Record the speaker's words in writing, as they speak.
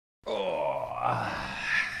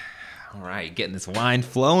All right, getting this wine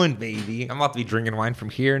flowing, baby. I'm about to be drinking wine from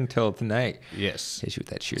here until tonight. Yes. Hit you with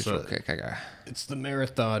that cheers So, real quick. It's the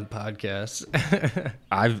marathon podcast.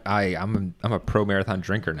 I'm a pro marathon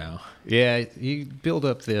drinker now. Yeah, you build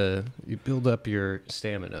up your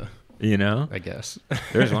stamina, You know, I guess.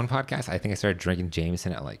 there's one podcast. I think I started drinking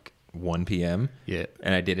Jameson at like 1 p.m. Yeah.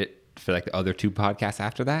 and I did it for like the other 2 podcasts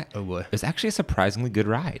after that. Oh boy. It was actually a surprisingly good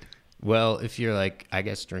ride. Well, if you're like, I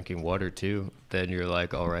guess, drinking water too, then you're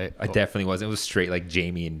like, all right. I definitely was. It was straight like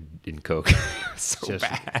Jamie and Coke. So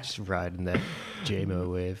bad. Just riding that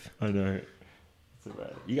JMO wave. I know.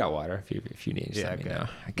 You got water if you need. Just let me know.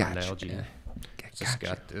 I got you. Algae. Man. Just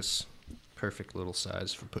got this perfect little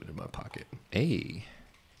size for putting in my pocket. Hey,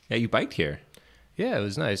 yeah, you biked here. Yeah, it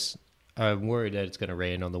was nice. I'm worried that it's gonna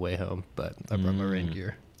rain on the way home, but I brought my rain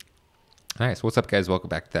gear. Nice. What's up, guys? Welcome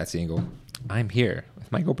back to That Single. I'm here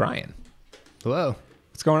with Mike O Brien. Hello.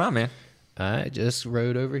 What's going on, man? I just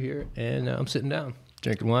rode over here and I'm sitting down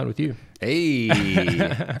drinking wine with you. Hey,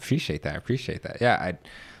 I appreciate that. Yeah,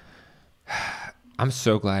 I'm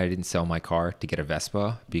so glad I didn't sell my car to get a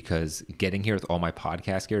Vespa because getting here with all my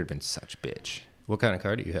podcast gear had been such a bitch. What kind of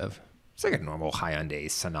car do you have? It's like a normal Hyundai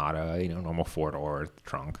Sonata, normal 4-door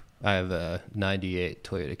trunk. I have a 98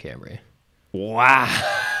 Toyota Camry.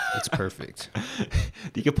 Wow. It's perfect.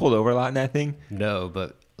 Do you get pulled over a lot in that thing? No,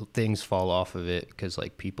 but things fall off of it because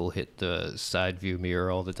like people hit the side view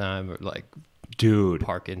mirror all the time or like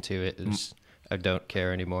park into it. I don't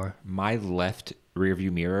care anymore. My left rear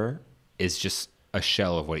view mirror is just a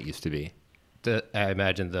shell of what it used to be. I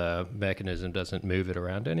imagine the mechanism doesn't move it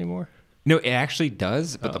around anymore. No, it actually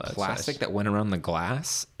does, but the that's plastic nice. that went around the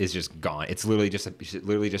glass is just gone. It's literally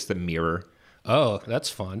just a mirror. Oh, that's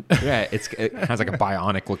fun. Yeah, it has like a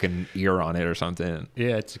bionic looking ear on it or something.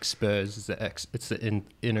 Yeah, it's exposed. It's the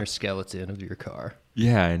inner skeleton of your car.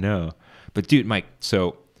 Yeah, I know. But dude, Mike,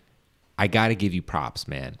 so I got to give you props,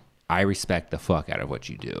 man. I respect the fuck out of what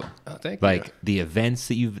you do. Oh, thank you. Like the events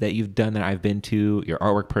that you've done that I've been to, your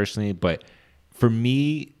artwork personally, but for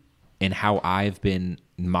me and how I've been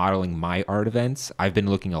modeling my art events, I've been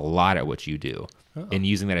looking a lot at what you do and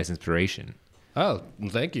using that as inspiration. Oh,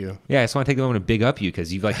 thank you. Yeah, I just want to take a moment to big up you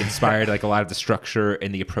because you've like inspired like a lot of the structure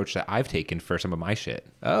and the approach that I've taken for some of my shit.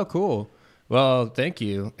 Oh, cool. Well, thank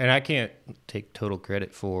you. And I can't take total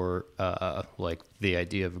credit for like the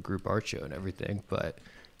idea of a group art show and everything, but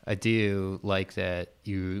I do like that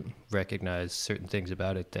you recognize certain things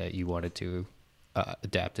about it that you wanted to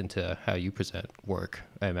adapt into how you present work.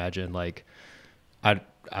 I imagine like I'm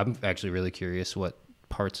actually really curious what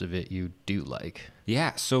parts of it you do like.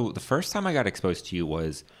 Yeah, so the first time I got exposed to you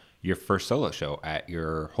was your first solo show at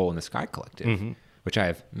your Hole in the Sky collective, which I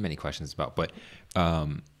have many questions about. But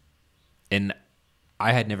and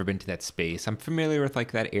I had never been to that space. I'm familiar with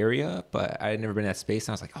like that area, but I had never been to that space.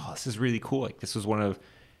 And I was like, oh, this is really cool. Like this was one of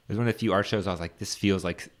the few art shows I was like, this feels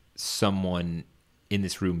like someone in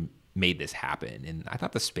this room made this happen. And I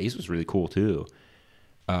thought the space was really cool too.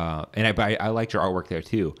 And I liked your artwork there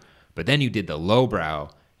too. But then you did the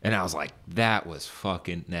lowbrow, and I was like, that was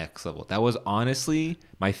fucking next level. That was honestly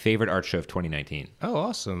my favorite art show of 2019. Oh,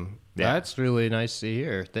 awesome. Yeah. That's really nice to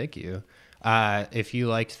hear. Thank you. If you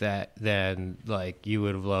liked that, then like you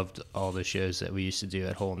would have loved all the shows that we used to do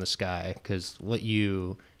at Hole in the Sky, because what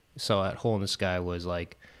you saw at Hole in the Sky was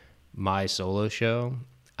like my solo show.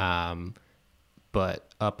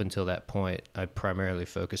 But up until that point, I primarily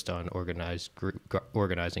focused on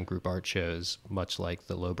organizing group art shows, much like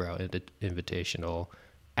the Lowbrow Invitational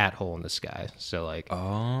at Hole in the Sky. So like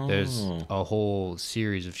there's a whole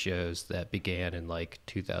series of shows that began in like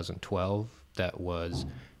 2012 that was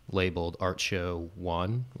labeled Art Show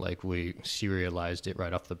 1. Like we serialized it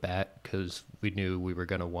right off the bat because we knew we were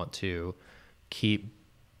going to want to keep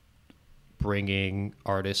bringing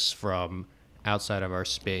artists from outside of our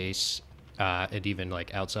space and even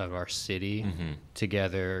like outside of our city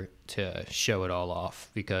together to show it all off,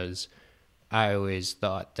 because I always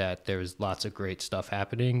thought that there was lots of great stuff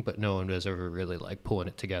happening, but no one was ever really like pulling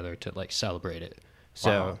it together to like celebrate it.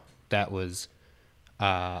 So that was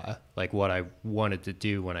like what I wanted to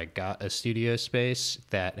do when I got a studio space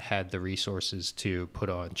that had the resources to put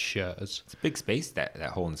on shows. It's a big space, that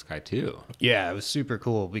Hole in the Sky too. Yeah, it was super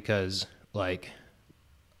cool because like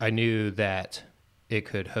I knew that it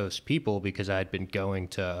could host people because I'd been going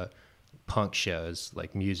to punk shows,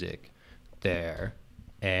 like music there.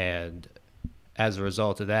 And as a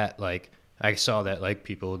result of that, like I saw that like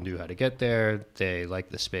people knew how to get there. They liked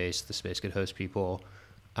the space could host people.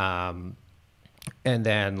 And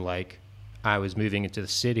then like I was moving into the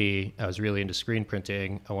city. I was really into screen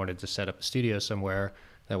printing. I wanted to set up a studio somewhere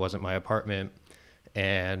that wasn't my apartment.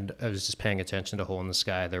 and I was just paying attention to Hole in the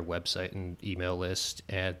Sky, their website and email list,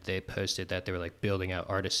 and they posted that they were like building out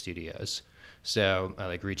artist studios. So I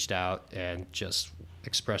like reached out and just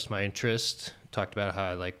expressed my interest, talked about how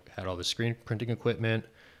I like had all the screen printing equipment.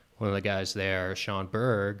 One of the guys there, Sean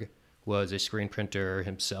Berg, was a screen printer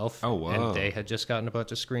himself. Oh, wow. And they had just gotten a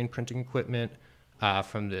bunch of screen printing equipment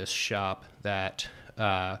from this shop that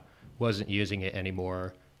wasn't using it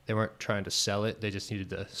anymore. They weren't trying to sell it. They just needed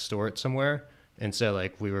to store it somewhere. And so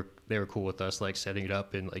like they were cool with us like setting it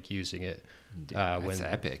up and like using it. That's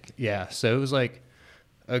epic. Yeah. So it was like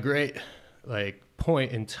a great like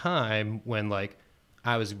point in time when like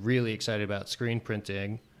I was really excited about screen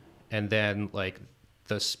printing, and then like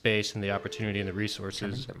the space and the opportunity and the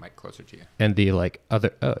resources. That mic closer to you. And the like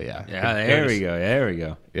other. Oh yeah. Yeah. There we go. There we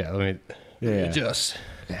go. Yeah. Let me adjust.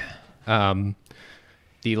 Yeah.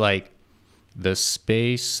 The like the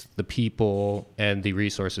space, the people, and the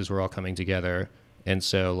resources were all coming together, and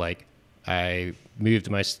so like I moved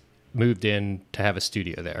in to have a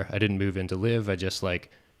studio there. I didn't move in to live. I just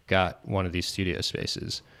like got one of these studio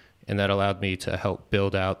spaces, and that allowed me to help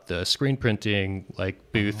build out the screen printing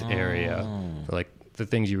like booth area for like the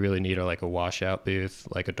things you really need are like a washout booth,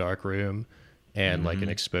 like a dark room, and like an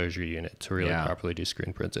exposure unit to really properly do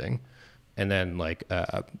screen printing, and then like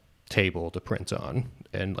a table to print on,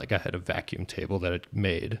 and like I had a vacuum table that it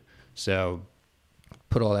made. So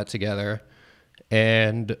put all that together,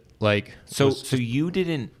 and like so you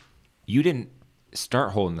didn't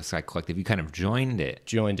start Hole in the Sky Collective. You kind of joined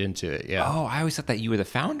into it. Yeah. Oh, I always thought that you were the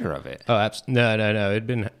founder of it. Oh, no. It'd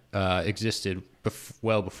been existed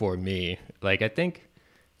well before me. Like I think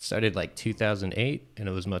it started like 2008, and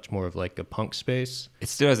it was much more of like a punk space. It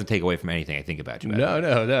still doesn't take away from anything I think about you.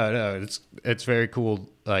 No. It's very cool.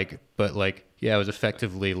 Like, but like, yeah, it was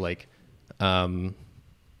effectively like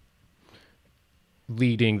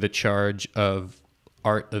leading the charge of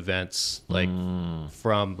art events like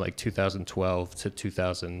from like 2012 to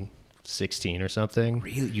 2016 or something.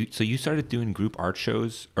 Really? So you started doing group art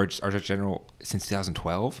shows or just art in general since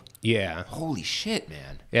 2012? Yeah. Holy shit,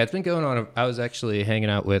 man. Yeah, it's been going on. I was actually hanging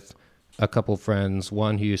out with a couple friends,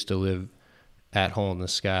 one who used to live at Hole in the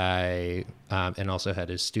Sky and also had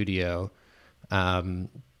his studio and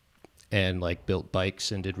like built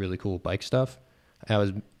bikes and did really cool bike stuff. I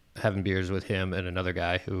was having beers with him and another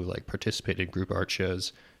guy who like participated in group art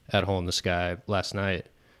shows at Hole in the Sky last night,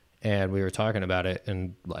 and we were talking about it,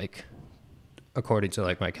 and like according to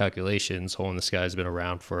like my calculations, Hole in the Sky has been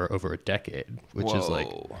around for over a decade, which is like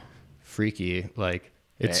freaky. Like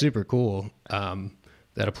it's super cool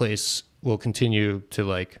that a place will continue to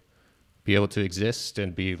like be able to exist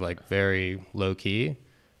and be like very low key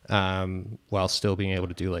while still being able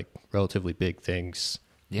to do like relatively big things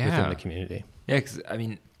within the community. Yeah, because I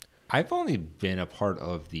mean, I've only been a part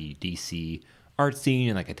of the DC art scene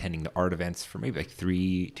and like attending the art events for maybe like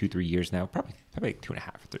 3 years now, probably like 2.5,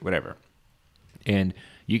 3, whatever. And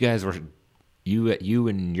you guys were, you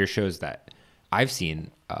and your shows that I've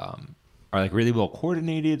seen are like really well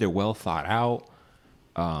coordinated. They're well thought out.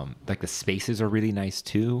 Like the spaces are really nice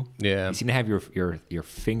too. Yeah, you seem to have your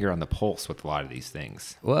finger on the pulse with a lot of these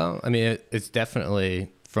things. Well, I mean, it's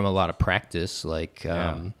definitely from a lot of practice. Like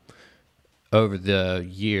over the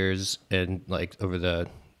years and like over the,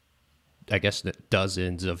 I guess, the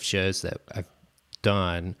dozens of shows that I've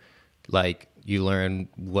done, like you learn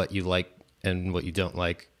what you like and what you don't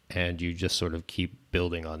like, and you just sort of keep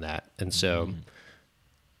building on that. And so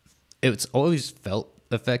it's always felt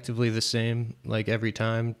effectively the same, like every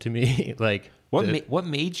time to me. Like what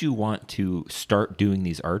made you want to start doing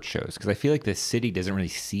these art shows? Because I feel like the city doesn't really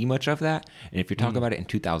see much of that. And if you're talking about it in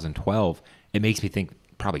 2012, it makes me think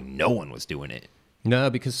probably no one was doing it.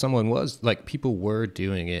 No, because someone was, like, people were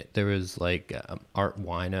doing it. There was like Art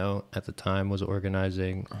Wino at the time was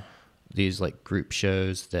organizing these like group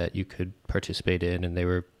shows that you could participate in, and they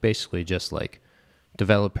were basically just like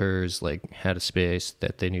developers like had a space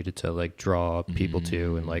that they needed to like draw people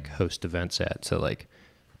to and like host events at to like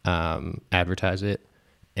advertise it.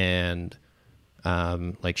 And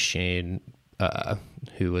like Shane,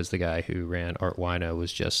 who was the guy who ran Art Wino,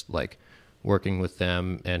 was just like working with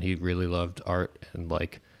them, and he really loved art and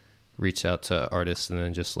like reached out to artists and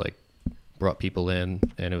then just like brought people in,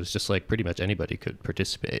 and it was just like pretty much anybody could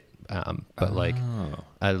participate. But like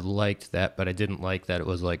I liked that, but I didn't like that it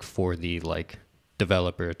was like for the like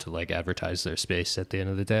developer to like advertise their space at the end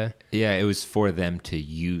of the day. Yeah, it was for them to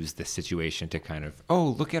use the situation to kind of, oh,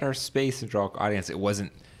 look at our space and draw an audience. It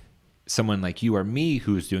wasn't someone like you or me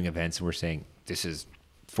who's doing events and we're saying this is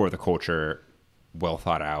for the culture well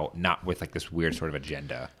thought out, not with like this weird sort of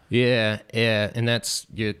agenda. Yeah, yeah, and that's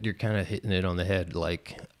you're kind of hitting it on the head.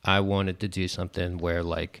 Like I wanted to do something where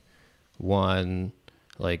like one,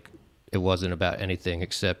 like it wasn't about anything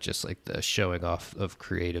except just like the showing off of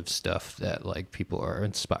creative stuff that like people are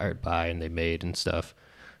inspired by and they made and stuff.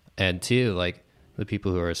 And two, like the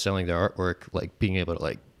people who are selling their artwork, like being able to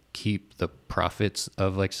like keep the profits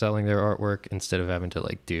of like selling their artwork instead of having to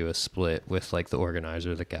like do a split with like the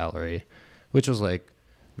organizer of the gallery, which was like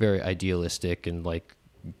very idealistic and like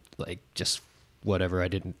just whatever.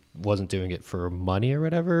 Wasn't doing it for money or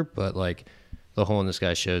whatever, but like the Hole in the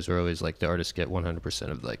Sky shows were always like the artists get 100%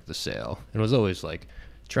 of like the sale, and it was always like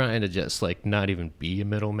trying to just like not even be a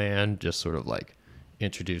middleman, just sort of like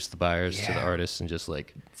introduce the buyers to the artists and just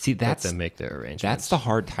like let them make their arrangements. That's the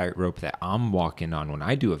hard tightrope that I'm walking on when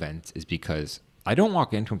I do events, is because I don't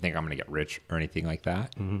walk into them thinking I'm going to get rich or anything like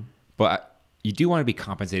that, but you do want to be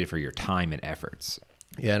compensated for your time and efforts.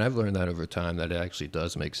 Yeah, and I've learned that over time that it actually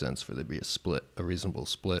does make sense for there to be a split, a reasonable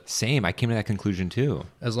split. Same. I came to that conclusion too.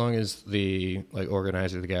 As long as the like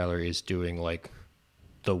organizer of the gallery is doing like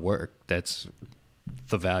the work, that's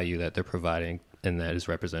the value that they're providing, and that is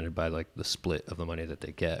represented by like the split of the money that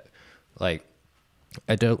they get. Like,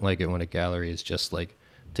 I don't like it when a gallery is just like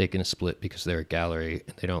taking a split because they're a gallery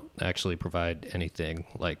and they don't actually provide anything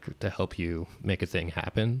like to help you make a thing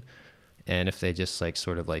happen. And if they just like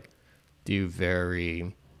sort of like do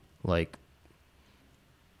very like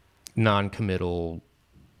non-committal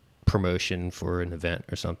promotion for an event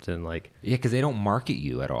or something, like because they don't market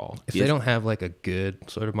you at all. If they don't have like a good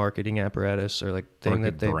sort of marketing apparatus or like thing,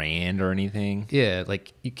 or that they brand or anything,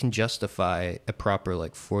 like you can justify a proper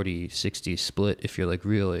like 40-60 split if you're like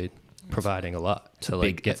really providing a lot to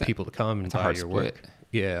like get people to come and buy your work.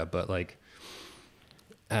 Yeah, but like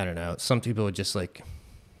I don't know, some people would just like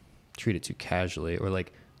treat it too casually or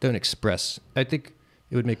like don't express. I think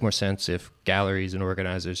it would make more sense if galleries and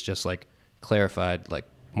organizers just like clarified like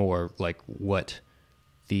more like what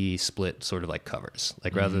the split sort of like covers,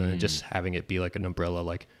 like rather than just having it be like an umbrella,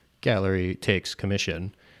 like gallery takes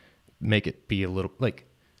commission, make it be a little like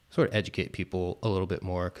sort of educate people a little bit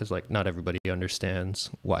more, because like not everybody understands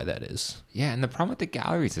why that is. Yeah, and the problem with the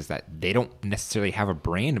galleries is that they don't necessarily have a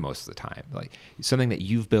brand most of the time. Like something that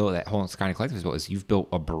you've built, that Hole in the Sky Collective has built, is you've built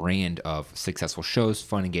a brand of successful shows,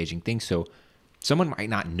 fun, engaging things. So someone might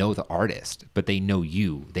not know the artist, but they know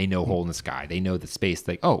you. They know Hole in the Sky. They know the space.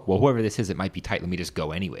 Like, oh, well, whoever this is, it might be tight. Let me just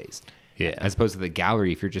go anyways. Yeah. As opposed to the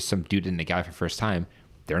gallery, if you're just some dude in the gallery for the first time,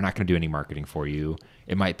 they're not going to do any marketing for you.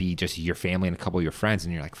 It might be just your family and a couple of your friends,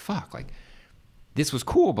 and you're like, fuck, like, this was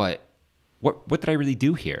cool, but what did I really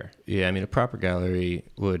do here? Yeah, I mean, a proper gallery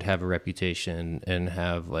would have a reputation and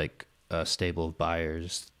have, like, a stable of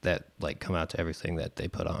buyers that, like, come out to everything that they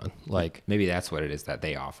put on. Like, maybe that's what it is that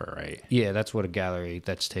they offer, right? Yeah, that's what a gallery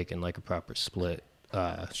that's taken, like, a proper split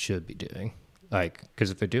should be doing. Like,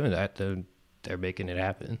 because if they're doing that, then they're making it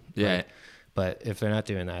happen. Yeah. Like, but if they're not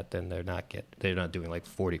doing that, then they're not doing like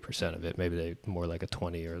 40% of it. Maybe they more like a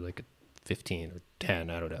 20 or like a 15 or 10.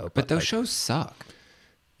 I don't know. But those like, shows suck.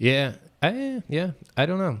 Yeah, I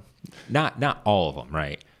don't know. Not all of them,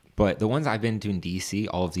 right? But the ones I've been to in DC,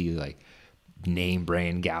 all of the like name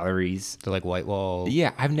brand galleries, they're like white wall.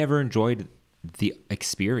 Yeah, I've never enjoyed the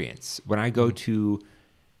experience. When I go to,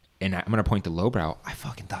 and I'm gonna point to Lowbrow, I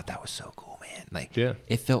fucking thought that was so cool, man. Like, yeah,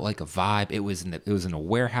 it felt like a vibe. It was in a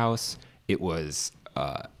warehouse. It was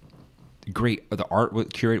great. The art was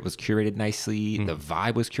curated nicely. The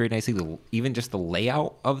vibe was curated nicely. Even just the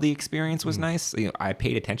layout of the experience was nice. You know, I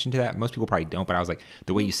paid attention to that. Most people probably don't, but I was like,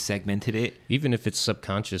 the way you segmented it. Even if it's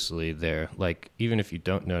subconsciously there, like even if you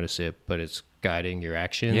don't notice it, but it's guiding your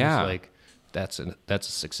actions. Yeah. Like that's a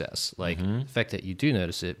success. Like the fact that you do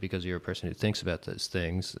notice it because you're a person who thinks about those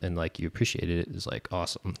things and like you appreciate it is like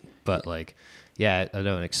awesome. But like, yeah, I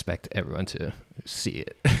don't expect everyone to see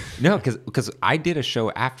it. No, because I did a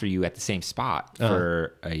show after you at the same spot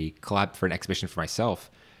for a collab for an exhibition for myself.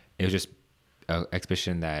 It was just an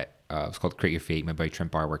exhibition that was called Create Your Fate. My buddy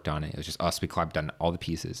Trent Barr worked on it. It was just us. We collabed on all the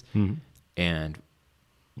pieces. And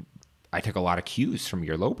I took a lot of cues from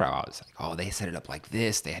your Lowbrow. I was like, oh, they set it up like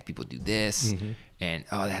this. They had people do this. And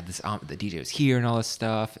oh, they had this, the DJ was here and all this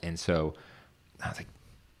stuff. And so I was like,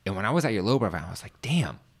 and when I was at your Lowbrow, I was like,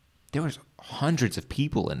 damn, there was hundreds of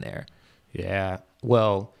people in there. Yeah.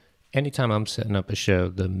 Well, anytime I'm setting up a show,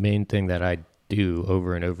 the main thing that I do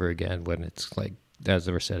over and over again when it's like, as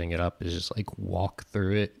we're setting it up, is just like walk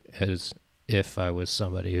through it as if I was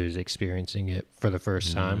somebody who's experiencing it for the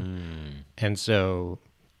first time. And so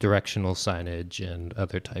directional signage and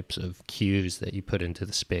other types of cues that you put into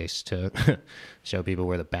the space to show people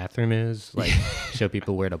where the bathroom is, like show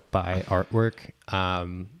people where to buy artwork,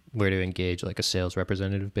 where to engage like a sales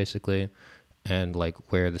representative basically, and like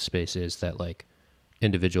where the space is that like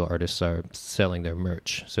individual artists are selling their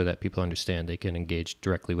merch so that people understand they can engage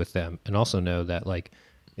directly with them, and also know that like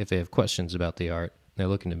if they have questions about the art, they're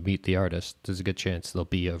looking to meet the artist, there's a good chance they'll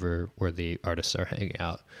be over where the artists are hanging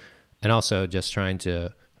out. And also just trying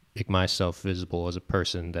to make myself visible as a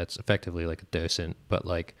person that's effectively like a docent, but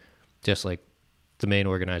like just like the main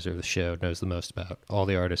organizer of the show knows the most about all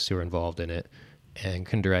the artists who are involved in it and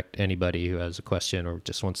can direct anybody who has a question or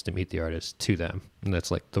just wants to meet the artist to them. And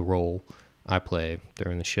that's like the role I play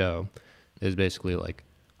during the show, is basically like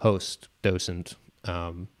host, docent.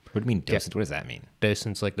 What do you mean docent? What does that mean?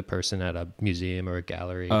 Docent's like the person at a museum or a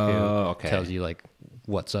gallery who okay. tells you like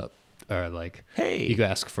what's up, or like, hey, you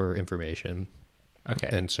ask for information. Okay.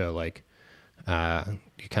 And so like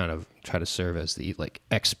you kind of try to serve as the like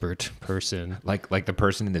expert person, like the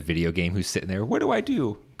person in the video game who's sitting there, what do I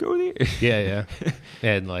do? Go there. Yeah.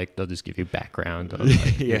 And like they'll just give you background on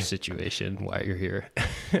like your situation, why you're here.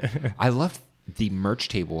 I love the merch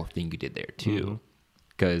table thing you did there too,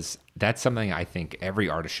 because that's something I think every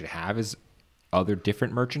artist should have, is other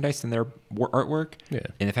different merchandise in their artwork. Yeah.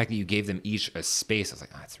 And the fact that you gave them each a space, I was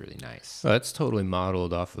like, oh, that's really nice. Well, that's totally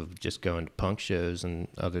modeled off of just going to punk shows and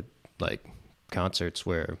other like concerts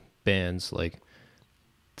where bands like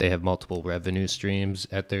they have multiple revenue streams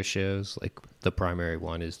at their shows. Like the primary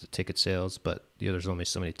one is the ticket sales, but there's only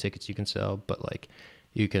so many tickets you can sell, but like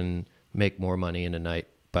you can make more money in a night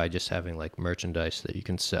by just having like merchandise that you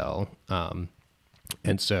can sell.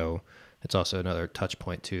 And so it's also another touch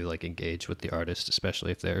point to like engage with the artist,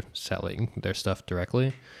 especially if they're selling their stuff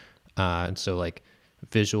directly. And so like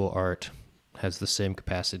visual art has the same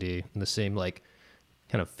capacity and the same like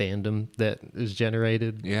kind of fandom that is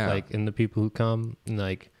generated like in the people who come. And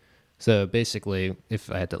like, so basically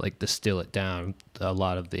if I had to like distill it down, a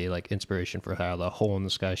lot of the like inspiration for how the Hole in the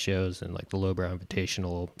Sky shows and like the Lowbrow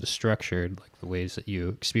Invitational is structured, like the ways that you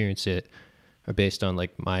experience it, are based on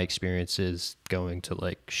like my experiences going to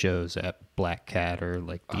like shows at Black Cat or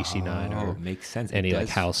like DC9 or makes sense. Any like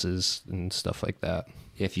houses and stuff like that.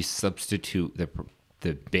 If you substitute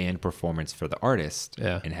the band performance for the artist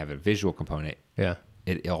and have a visual component,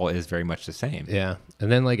 it all is very much the same. Yeah.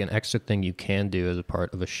 And then like an extra thing you can do as a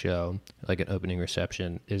part of a show, like an opening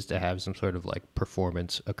reception, is to have some sort of like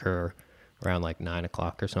performance occur around like 9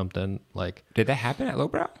 o'clock or something. Like, did that happen at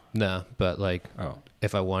Lowbrow? No, but like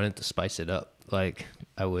if I wanted to spice it up, like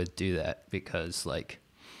I would do that, because like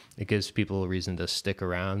it gives people a reason to stick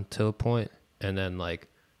around till a point, and then like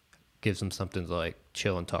gives them something to like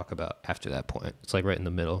chill and talk about after that point. It's like right in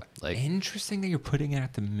the middle. Like, interesting that you're putting it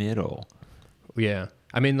at the middle. Yeah.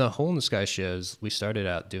 I mean, the Hole in the Sky shows, we started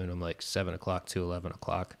out doing them like 7 o'clock to 11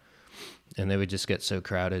 o'clock, and they would just get so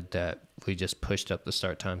crowded that we just pushed up the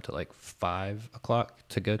start time to like 5 o'clock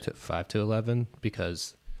to go to 5 to 11,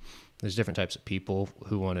 because there's different types of people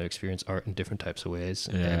who want to experience art in different types of ways.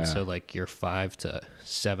 Yeah. And so like your 5 to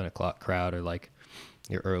 7 o'clock crowd are like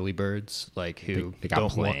your early birds, like who they got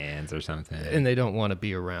plans or something, and they don't want to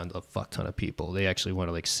be around a fuck ton of people. They actually want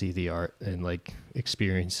to like see the art and like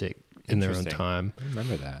experience it in their own time. I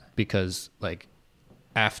remember that, because like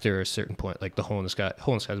after a certain point, like the Hole in the Sky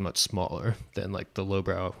is much smaller than like the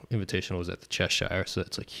Lowbrow Invitational was at the Cheshire, so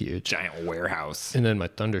it's like huge, giant warehouse. And then my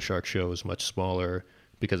Thundershark show was much smaller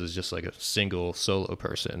because it's just like a single solo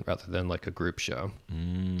person rather than like a group show.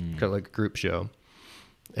 Kind of like a group show,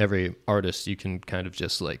 every artist you can kind of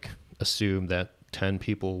just like assume that 10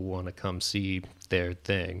 people want to come see their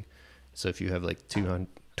thing. So if you have like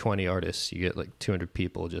 220 artists, you get like 200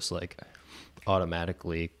 people just like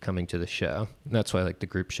automatically coming to the show. And that's why like the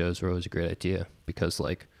group shows were always a great idea, because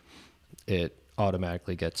like it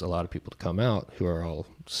automatically gets a lot of people to come out who are all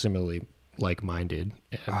similarly like-minded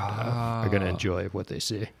and are going to enjoy what they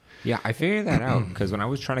see. Yeah, I figured that out because when I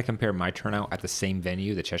was trying to compare my turnout at the same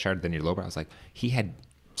venue, the Cheshire, the near Lowbrow, I was like, he had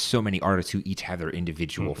so many artists who each have their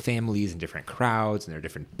individual families and different crowds and their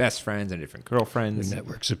different best friends and different girlfriends. The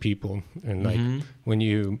networks of people. And like when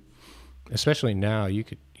you, especially now, you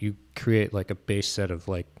create like a base set of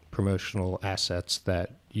like promotional assets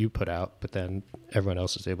that you put out, but then everyone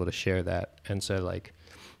else is able to share that. And so like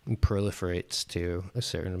it proliferates to a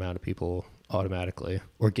certain amount of people automatically,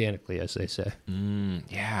 organically, as they say.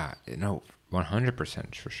 Yeah, no,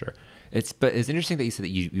 100% for sure. But it's interesting that you said that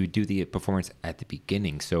you do the performance at the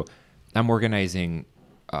beginning. So I'm organizing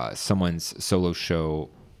someone's solo show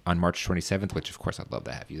on March 27th, which of course I'd love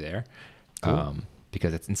to have you there. Cool.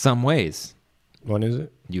 Because it's in some ways When is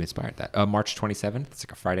it? You inspired that. March 27th. It's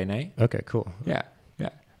like a Friday night. Okay, cool. Yeah.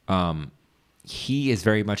 He is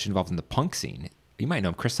very much involved in the punk scene. You might know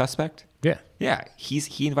him, Chris Suspect. Yeah. Yeah.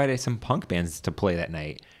 He invited some punk bands to play that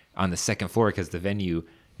night on the second floor because the venue,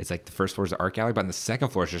 it's like the first floor is the art gallery, but on the second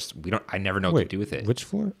floor is just, I never know what to do with it. Which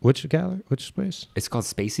floor? Which gallery? Which space? It's called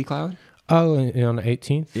Spacey Cloud. Oh, on the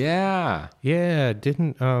 18th? Yeah. Yeah.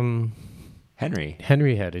 Didn't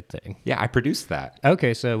Henry had a thing. Yeah, I produced that.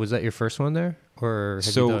 Okay, so was that your first one there? Or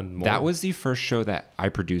have you done more? That was the first show that I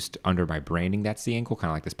produced under my branding. That's the Angle,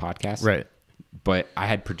 kind of like this podcast. Right. But I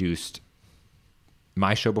had produced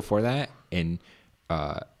my show before that and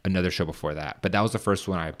another show before that. But that was the first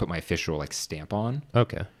one I put my official like stamp on.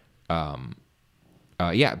 Okay.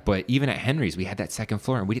 Yeah, but even at Henry's, we had that second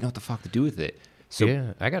floor and we didn't know what the fuck to do with it. So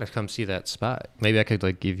yeah, I gotta come see that spot. Maybe I could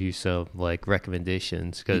like give you some like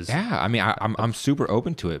recommendations because yeah, I mean I'm super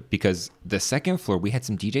open to it because the second floor we had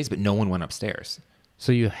some DJs, but no one went upstairs.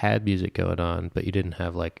 So you had music going on, but you didn't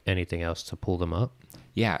have like anything else to pull them up.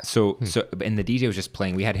 Yeah, so and the DJ was just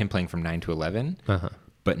playing. We had him playing from 9 to 11.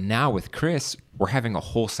 But now with Chris, we're having a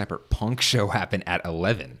whole separate punk show happen at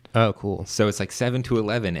 11. Oh, cool. So it's like 7 to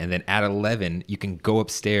 11, and then at 11 you can go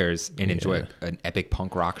upstairs and enjoy an epic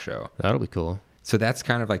punk rock show. That'll be cool. So that's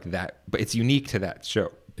kind of like that, but it's unique to that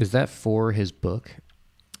show. Is that for his book?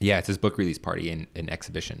 Yeah, it's his book release party and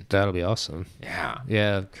exhibition. That'll be awesome. Yeah.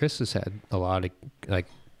 Yeah, Chris has had a lot of like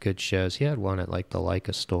good shows. He had one at like the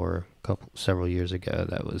Leica store several years ago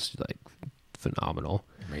that was like phenomenal.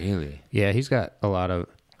 Really? Yeah, he's got a lot of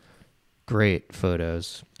great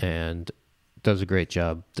photos and does a great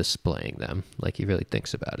job displaying them. Like he really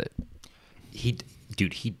thinks about it. He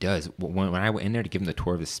does. When I went in there to give him the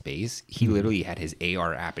tour of the space, he literally had his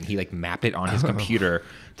AR app and he like mapped it on his computer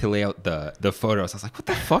to lay out the photos. I was like, what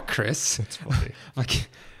the fuck, Chris? That's funny. Like,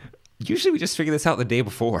 usually we just figure this out the day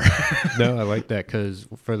before. No, I like that because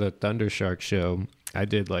for the Thundershark show, I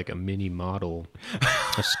did like a mini model,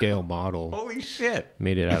 a scale model. Holy shit.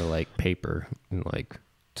 Made it out of like paper and like,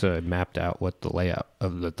 so I mapped out what the layout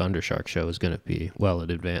of the Thundershark show was going to be well in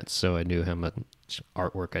advance. So I knew how much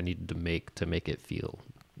artwork I needed to make it feel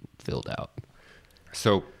filled out.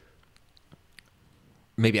 So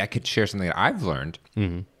maybe I could share something that I've learned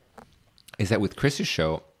is that with Chris's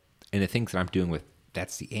show and the things that I'm doing with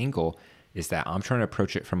That's the Angle is that I'm trying to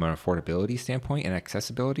approach it from an affordability standpoint and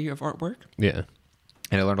accessibility of artwork. Yeah.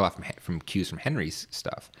 And I learned a lot from cues from Henry's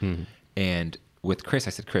stuff. And with Chris,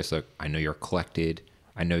 I said, Chris, look, I know you're collected.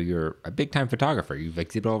 I know you're a big time photographer. You've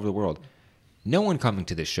exhibited all over the world. No one coming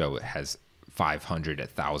to this show has $500,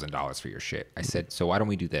 $1,000 for your shit. I said, so why don't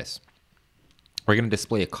we do this? We're going to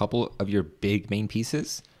display a couple of your big main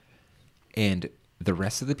pieces, and the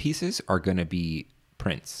rest of the pieces are going to be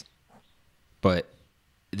prints. But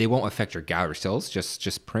they won't affect your gallery sales,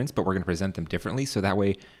 just prints, but we're going to present them differently, so that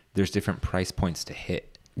way there's different price points to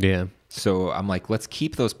hit. Yeah. So I'm like, let's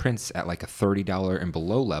keep those prints at like a $30 and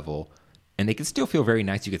below level, and they can still feel very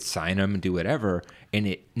nice. You could sign them and do whatever.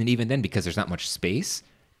 And even then, because there's not much space,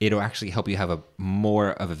 it'll actually help you have a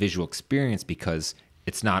more of a visual experience because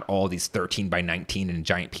it's not all these 13 by 19 and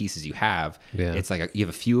giant pieces you have. Yeah. It's like you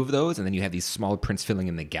have a few of those, and then you have these smaller prints filling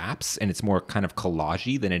in the gaps, and it's more kind of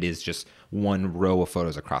collage-y than it is just one row of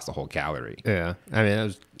photos across the whole gallery. Yeah. I mean, that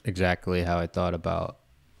was exactly how I thought about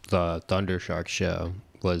the Thundershark show.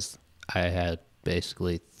 Was I had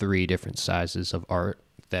basically 3 different sizes of art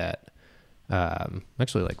that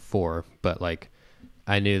actually like 4, but like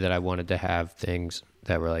I knew that I wanted to have things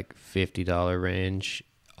that were like $50 range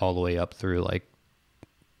all the way up through like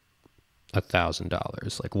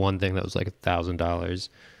 $1,000. Like one thing that was like $1,000,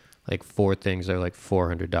 like 4 things that are like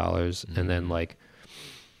 $400, and then like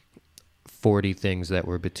 40 things that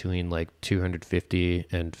were between like $250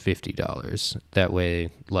 and $50. That way,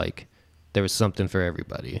 like there was something for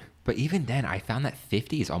everybody. But even then, I found that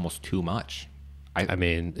 50 is almost too much. I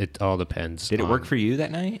mean, it all depends. Did it work for you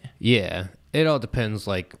that night? Yeah, it all depends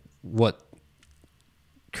like what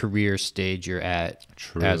career stage you're at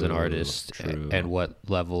as an artist and what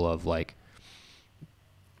level of like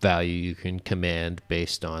value you can command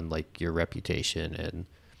based on like your reputation and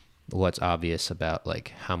what's obvious about like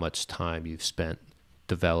how much time you've spent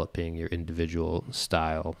developing your individual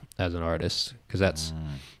style as an artist, because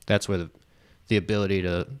that's where the ability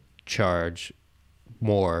to charge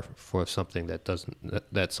more for something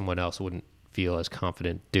that someone else wouldn't feel as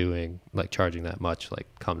confident doing, like charging that much, like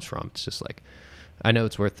comes from. It's just like, I know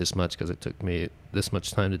it's worth this much because it took me this much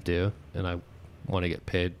time to do, and I want to get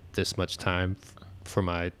paid this much time for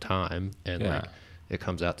my time, and like it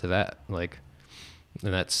comes out to that, like,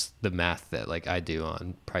 and that's the math that like I do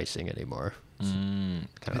on pricing anymore. It's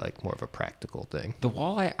kind of like more of a practical thing. The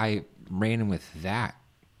wall I ran in with that,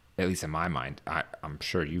 at least in my mind, I'm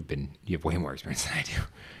sure you have way more experience than I do,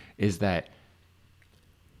 is that,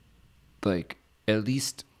 like, at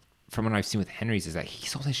least from what I've seen with Henry's, is that he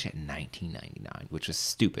sold his shit in $19.99, which was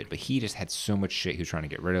stupid, but he just had so much shit he was trying to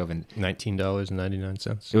get rid of. And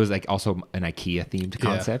 $19.99. it was like also an IKEA themed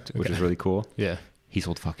concept, which was really cool. Yeah. He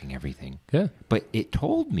sold fucking everything. Yeah. But it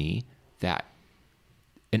told me that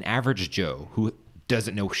an average Joe who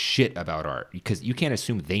doesn't know shit about art, because you can't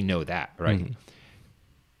assume they know that, right? Mm-hmm.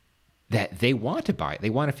 That they want to buy it. They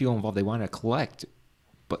want to feel involved. They want to collect,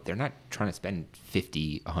 but they're not trying to spend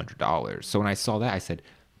 $50, $100. So when I saw that, I said,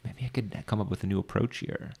 maybe I could come up with a new approach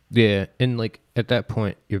here. Yeah, and like at that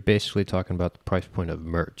point, you're basically talking about the price point of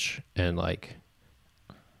merch, and like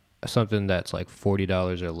something that's like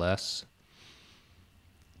 $40 or less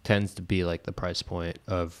tends to be like the price point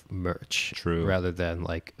of merch. True. Rather than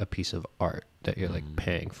like a piece of art that you're like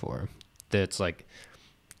paying for. That's like,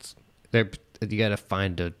 you got to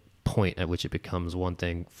find a point at which it becomes one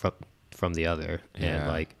thing from the other. Yeah. And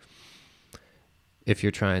like, if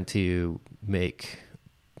you're trying to make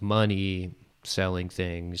money selling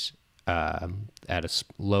things at a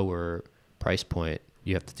lower price point,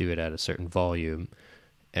 you have to do it at a certain volume.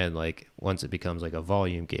 And like, once it becomes like a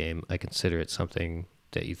volume game, I consider it something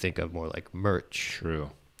that you think of more like merch.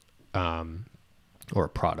 True. Or a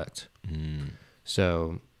product.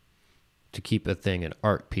 So to keep a thing an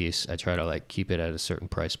art piece, I try to like keep it at a certain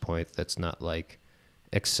price point that's not like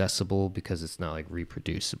accessible, because it's not like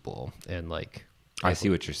reproducible. And like, I see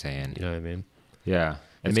what you're saying. You know what I mean? Yeah.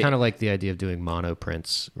 It's kind of like the idea of doing mono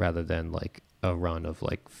prints rather than like a run of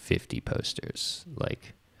like 50 posters.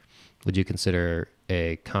 Like, would you consider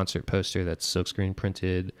a concert poster that's silkscreen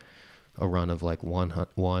printed a run of like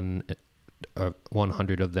 100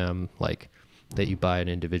 of them, like that you buy an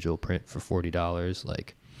individual print for $40?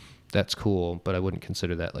 Like, that's cool, but I wouldn't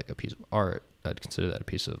consider that like a piece of art. I'd consider that a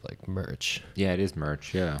piece of like merch. Yeah, it is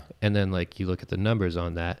merch. Yeah. And then like you look at the numbers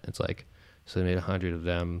on that, it's like, so they made 100 of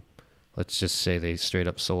them. Let's just say they straight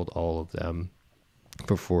up sold all of them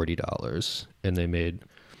for $40, and they made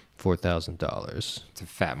 $4,000. It's a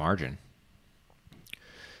fat margin.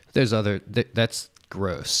 There's that's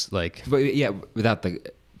gross. Like, but yeah, without the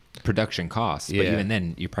production costs. Yeah. But even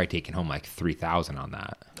then, you're probably taking home like $3,000 on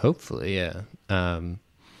that. Hopefully, yeah.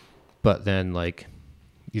 But then like,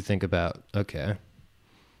 you think about, okay,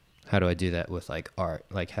 how do I do that with like art?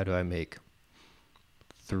 Like, how do I make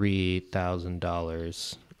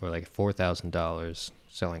 $3,000 or like $4,000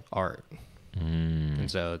 selling art? And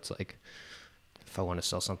so it's like, if I want to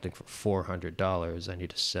sell something for $400, I need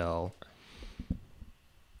to sell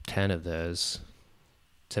 10 of those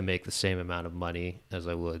to make the same amount of money as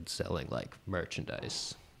I would selling like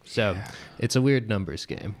merchandise. So it's a weird numbers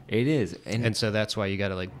game. It is. And so that's why you got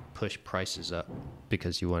to like push prices up,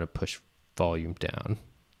 because you want to push volume down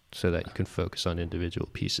so that you can focus on individual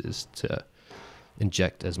pieces to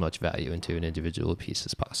inject as much value into an individual piece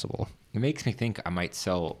as possible. It makes me think we might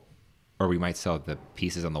sell the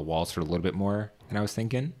pieces on the walls for a little bit more than I was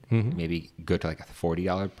thinking. Mm-hmm. Maybe go to like a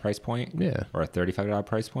 $40 price point, or a $35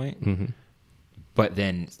 price point. Mm-hmm. But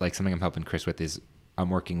then like something I'm helping Chris with is I'm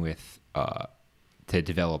working with to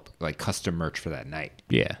develop like custom merch for that night.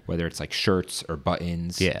 Yeah. Whether it's like shirts or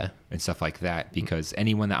buttons and stuff like that, because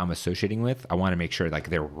anyone that I'm associating with, I want to make sure like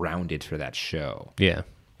they're rounded for that show. Yeah.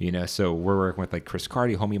 You know, so we're working with like Chris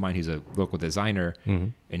Cardi, homie of mine, who's a local designer,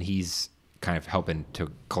 and he's kind of helping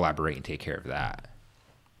to collaborate and take care of that.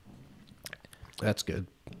 That's good.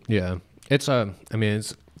 Yeah. It's I mean,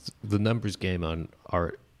 it's the numbers game on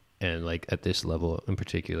art, and like at this level in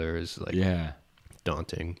particular is like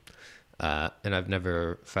daunting. And I've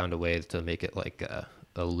never found a way to make it like a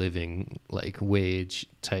living like wage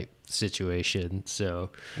type situation.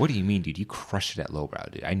 So what do you mean, dude? You crushed it at Lowbrow,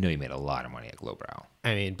 dude. I know you made a lot of money at Lowbrow.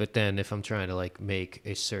 I mean, but then if I'm trying to like make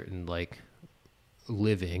a certain like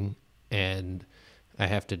living, and I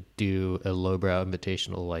have to do a Lowbrow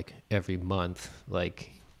Invitational like every month,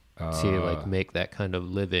 like to like make that kind of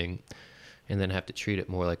living, and then have to treat it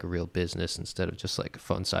more like a real business instead of just like a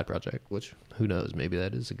fun side project, which who knows, maybe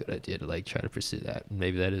that is a good idea to like try to pursue that.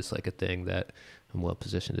 Maybe that is like a thing that I'm well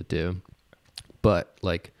positioned to do. But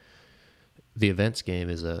like the events game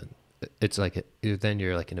is it's like then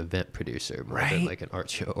you're like an event producer more than like an art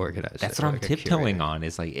show organizer. That's what I'm like tiptoeing on,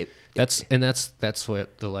 is like that's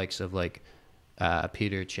what the likes of like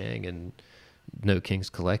Peter Chang and No Kings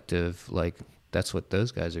Collective, like that's what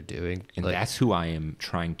those guys are doing. And like, that's who I am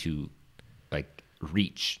trying to like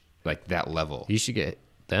reach, like that level. You should get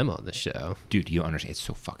them on the show. Dude, you understand, it's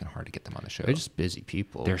so fucking hard to get them on the show. They're just busy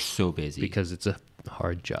people. They're so busy. Because it's a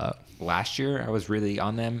hard job. Last year I was really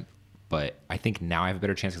on them, but I think now I have a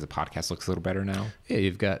better chance because the podcast looks a little better now. Yeah,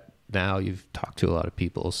 you've talked to a lot of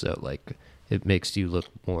people, so like it makes you look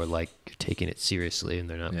more like you're taking it seriously and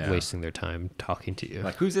they're not wasting their time talking to you.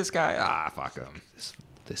 Like, who's this guy? Ah, fuck him.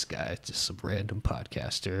 This guy, just some random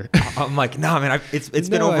podcaster. I'm like, nah, man, it's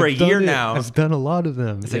been over a year now. I've done a lot of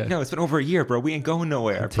them. It's like, no, it's been over a year, bro. We ain't going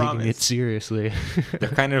nowhere. I promise. Taking it seriously. They're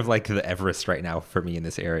kind of like the Everest right now for me in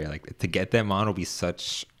this area. Like, to get them on will be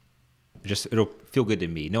it'll feel good to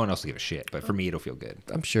me. No one else will give a shit, but for me, it'll feel good.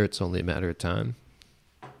 I'm sure it's only a matter of time.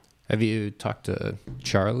 Have you talked to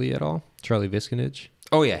Charlie at all? Charlie Visconage?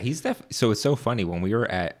 Oh, yeah. So it's so funny. When we were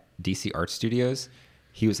at DC Art Studios,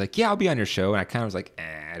 he was like, yeah, I'll be on your show. And I kind of was like,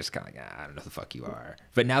 I just kind of like, I don't know who the fuck you are.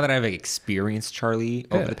 But now that I've like experienced Charlie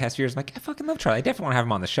over the past few years, I'm like, I fucking love Charlie. I definitely want to have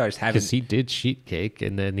him on the show. I just haven't. Because he did Sheet Cake,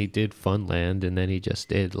 and then he did Funland, and then he just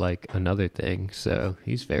did like another thing. So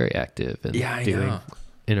he's very active and doing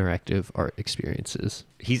interactive art experiences.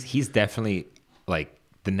 He's definitely like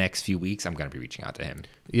the next few weeks I'm gonna be reaching out to him.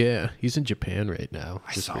 Yeah, he's in Japan right now.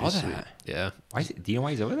 I saw that. Sweet. Yeah. Do you know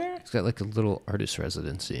why he's over there? He's got like a little artist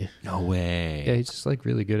residency. No way. Yeah, he's just like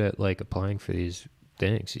really good at like applying for these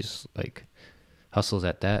things. He's like hustles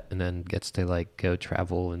at that and then gets to like go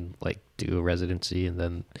travel and like do a residency and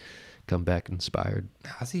then come back inspired.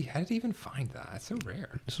 How did he even find that? That's so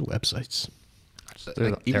rare. Just websites.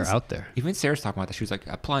 Like, they're out there. Even Sarah's talking about that. She was like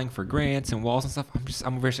applying for grants and walls and stuff.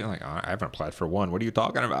 I'm very like, oh, I haven't applied for one. What are you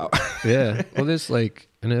talking about? Yeah. Well, there's like,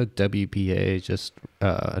 I know WPA just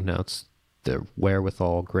announced the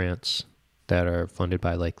wherewithal grants that are funded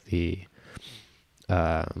by like the,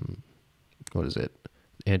 what is it?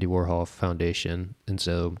 Andy Warhol Foundation. And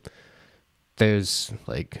so there's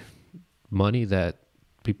like money that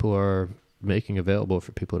people are making available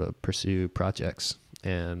for people to pursue projects,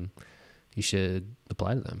 and you should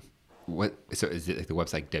apply to them. What? So is it like the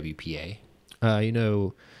website WPA? You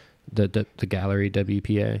know, the gallery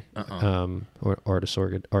WPA, or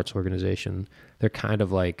arts organization. They're kind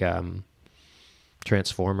of like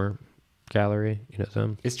Transformer Gallery. You know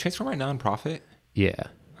them? Is Transformer a nonprofit? Yeah.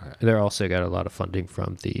 Okay. They're also got a lot of funding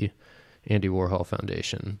from the Andy Warhol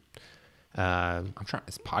Foundation. I'm trying.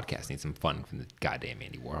 This podcast needs some fun from the goddamn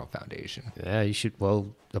Andy Warhol Foundation. Yeah, you should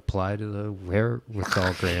apply to the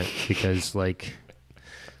wherewithal grant because, like,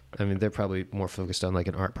 I mean, they're probably more focused on like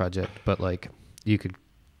an art project, but like you could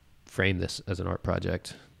frame this as an art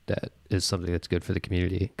project that is something that's good for the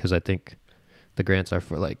community. Because I think the grants are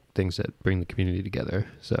for like things that bring the community together.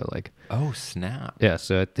 So like, oh snap! Yeah,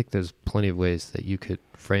 so I think there's plenty of ways that you could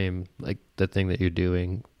frame like the thing that you're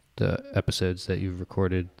doing, the episodes that you've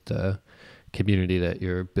recorded, the community that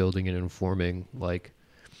you're building and informing. Like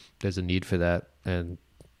there's a need for that, and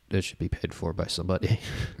it should be paid for by somebody.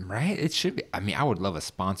 Right? It should be. I mean, I would love a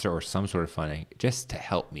sponsor or some sort of funding just to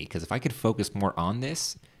help me, because if I could focus more on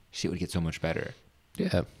this, shit would get so much better.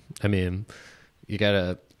 Yeah, I mean, you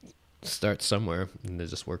gotta start somewhere and then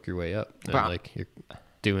just work your way up. And like you're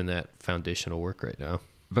doing that foundational work right now.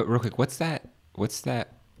 But real quick, what's that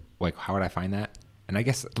like, how would I find that? And I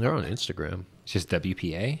guess they're on Instagram. It's just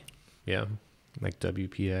WPA. Yeah, like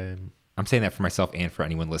WPA. I'm saying that for myself and for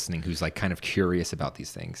anyone listening who's like kind of curious about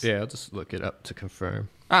these things. Yeah, I'll just look it up to confirm.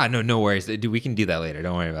 No worries. Dude, we can do that later.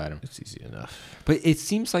 Don't worry about them. It's easy enough. But it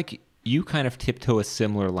seems like you kind of tiptoe a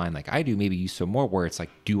similar line like I do, maybe you some more, where it's like,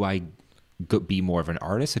 do I be more of an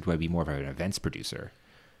artist or do I be more of an events producer?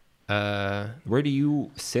 Where do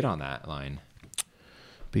you sit on that line?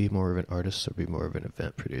 Be more of an artist or be more of an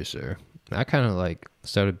event producer? I kind of like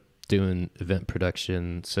started doing event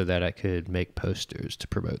production so that I could make posters to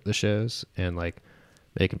promote the shows, and like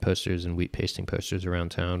making posters and wheat pasting posters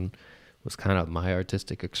around town was kind of my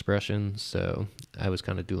artistic expression. So I was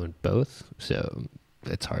kind of doing both. So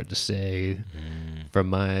it's hard to say from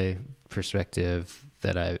my perspective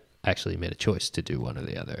that I actually made a choice to do one or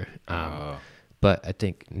the other. But I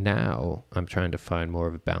think now I'm trying to find more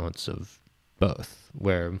of a balance of both,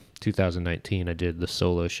 where 2019 I did the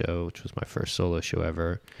solo show, which was my first solo show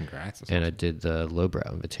ever. Congrats. And I did the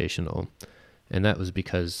Lowbrow Invitational. And that was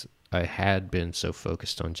because I had been so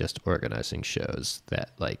focused on just organizing shows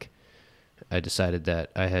that like I decided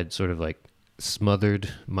that I had sort of like smothered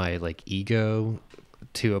my like ego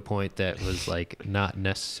to a point that was like not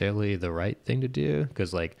necessarily the right thing to do,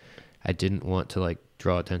 because like I didn't want to like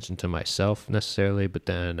draw attention to myself necessarily, but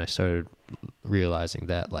then I started realizing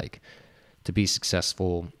that like to be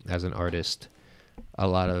successful as an artist, a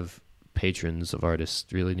lot of patrons of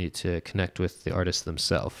artists really need to connect with the artists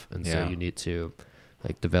themselves, and so you need to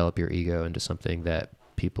like develop your ego into something that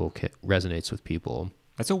resonates with people.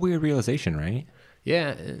 That's a weird realization, right?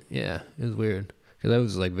 Yeah, it was weird because I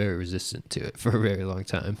was like very resistant to it for a very long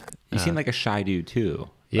time. You seem like a shy dude too.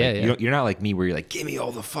 Yeah, like, yeah. You're not like me where you're like, give me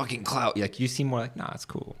all the fucking clout. Like you seem more like, nah, it's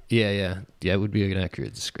cool. Yeah. It would be an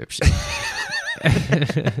accurate description.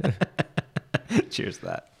 Cheers to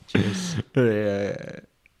that. Cheers. Yeah.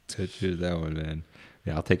 So cheers that one, man.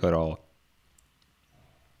 Yeah, I'll take it all.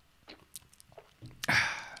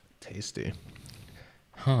 Tasty.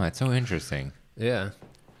 Huh, it's so interesting. Yeah.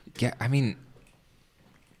 Yeah, I mean,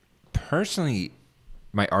 personally,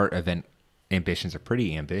 my art event ambitions are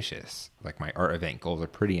pretty ambitious. Like my art event goals are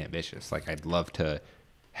pretty ambitious. Like I'd love to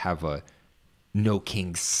have a no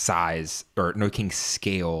king size or no king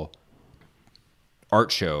scale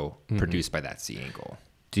art show produced by that C angle.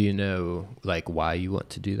 Do you know like why you want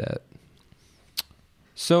to do that?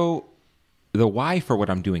 So the why for what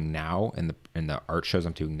I'm doing now and the art shows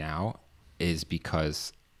I'm doing now is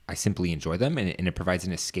because I simply enjoy them, and it provides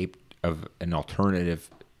an escape of an alternative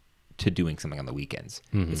to doing something on the weekends.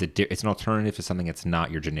 It's an alternative to something that's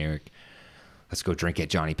not your generic, let's go drink at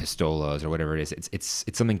Johnny Pistola's or whatever it is. It's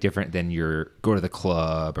something different than your go to the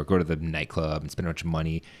club or go to the nightclub and spend a bunch of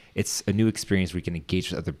money. It's a new experience where you can engage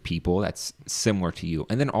with other people that's similar to you.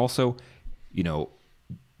 And then also, you know,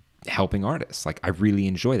 helping artists. Like I really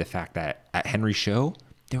enjoy the fact that at Henry's show,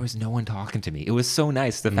 there was no one talking to me. It was so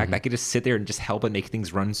nice. The fact that I could just sit there and just help and make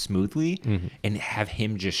things run smoothly and have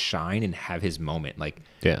him just shine and have his moment. Like,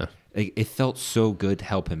 Yeah. it felt so good to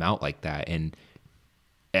help him out like that. And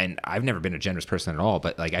I've never been a generous person at all,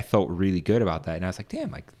 but like I felt really good about that. And I was like,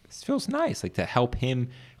 damn, like this feels nice. Like to help him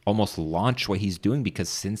almost launch what he's doing, because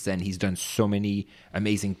since then he's done so many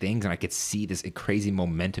amazing things, and I could see this crazy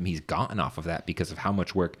momentum he's gotten off of that because of how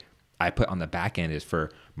much work I put on the back end is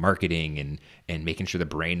for marketing and making sure the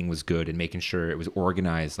branding was good and making sure it was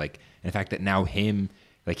organized. Like, and the fact that now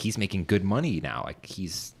he's making good money now.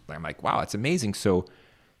 I'm like, wow, it's amazing. So,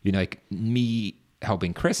 you know, like me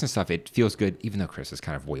helping Chris and stuff, it feels good, even though Chris is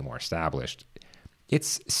kind of way more established.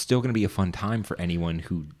 It's still going to be a fun time for anyone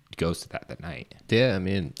who goes to that night. Yeah, I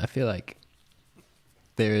mean, I feel like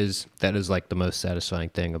that is like the most satisfying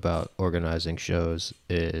thing about organizing shows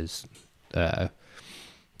is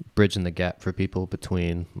bridging the gap for people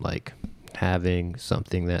between like having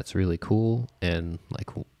something that's really cool and like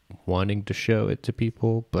wanting to show it to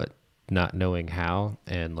people but not knowing how,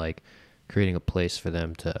 and like creating a place for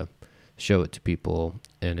them to show it to people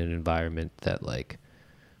in an environment that like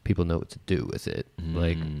people know what to do with it.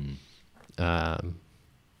 Like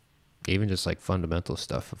even just like fundamental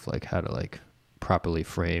stuff of like how to like properly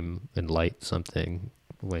frame and light something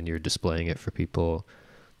when you're displaying it for people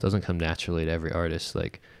doesn't come naturally to every artist.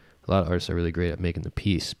 Like a lot of artists are really great at making the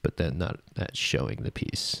piece, but then not at showing the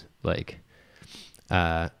piece. Like,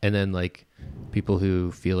 and then like people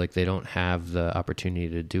who feel like they don't have the opportunity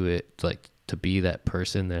to do it, like to be that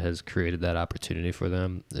person that has created that opportunity for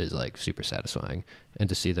them is like super satisfying. And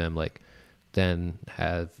to see them like then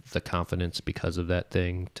have the confidence because of that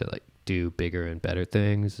thing to like do bigger and better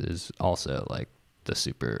things is also like the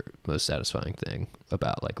super most satisfying thing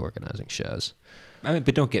about like organizing shows. I mean,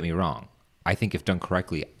 but don't get me wrong. I think if done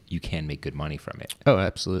correctly, you can make good money from it. Oh,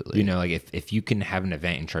 absolutely. You know, like if you can have an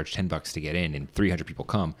event and charge $10 to get in and 300 people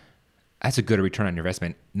come, that's a good return on your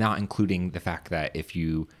investment, not including the fact that if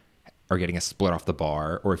you are getting a split off the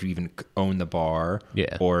bar, or if you even own the bar,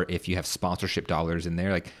 Yeah. or if you have sponsorship dollars in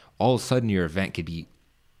there, like all of a sudden your event could be,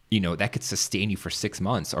 you know, that could sustain you for 6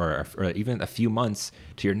 months or even a few months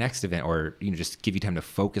to your next event, or, you know, just give you time to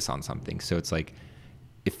focus on something. So it's like,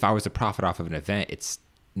 if I was to profit off of an event, it's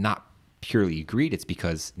not purely greed. It's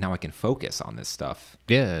because now I can focus on this stuff.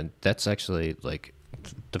 Yeah, and that's actually like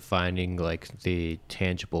defining like the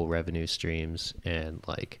tangible revenue streams and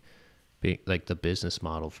like being like the business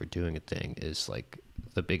model for doing a thing is like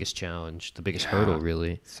the biggest challenge, the biggest hurdle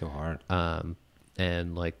really. It's so hard.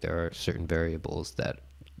 And like there are certain variables that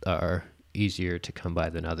are easier to come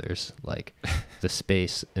by than others. Like the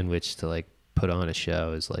space in which to like put on a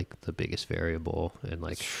show is like the biggest variable, and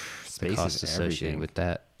like the Space cost is associated everything. with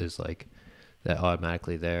that is like that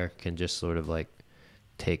automatically there can just sort of like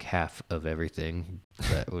take half of everything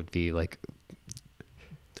that would be like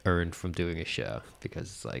earned from doing a show, because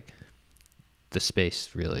it's like the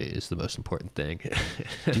space really is the most important thing.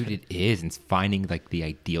 Dude, it is. It's finding like the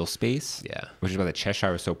ideal space. Yeah. Which is why the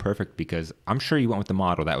Cheshire was so perfect, because I'm sure you went with the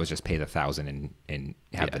model that was just pay the $1,000 and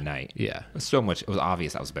have Yeah. the night. Yeah. It was so much. It was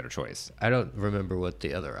obvious that was a better choice. I don't remember what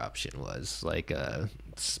the other option was, like a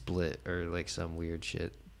split or like some weird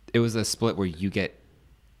shit. It was a split where you get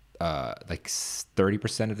like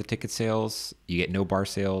 30% of the ticket sales, you get no bar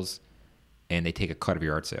sales, and they take a cut of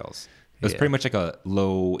your art sales. It was Yeah. pretty much like a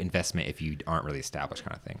low investment if you aren't really established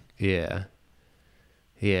kind of thing. Yeah.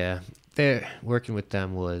 Yeah. Working with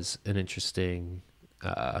them was an interesting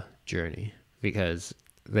journey, because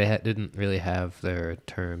didn't really have their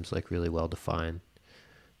terms like really well defined,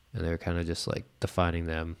 and they were kind of just like defining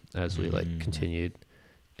them as we like continued.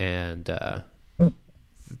 And I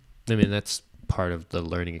mean, that's part of the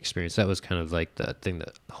learning experience. That was kind of like the thing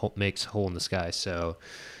that makes Hole in the Sky so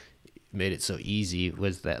made it so easy,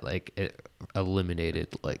 was that like it eliminated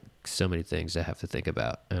like so many things I have to think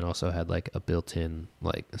about, and also had like a built-in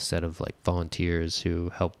like a set of like volunteers who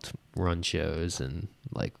helped run shows and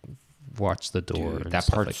like watch the door. Dude, and that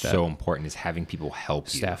stuff part's like that. so important, is having people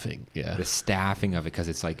help you. Staffing, yeah. The staffing of it, because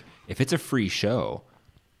it's like, if it's a free show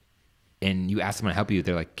and you ask someone to help you,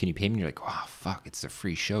 they're like, can you pay me? And you're like, oh fuck, it's a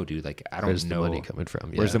free show, dude. Like, I don't Where's know the money coming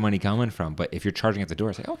from? where's Yeah. the money coming from. But if you're charging at the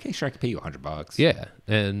door, it's like, okay, sure, I can pay you $100. Yeah,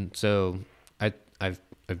 and so I've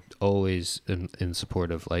always in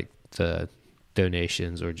support of like the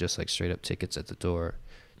donations or just like straight up tickets at the door,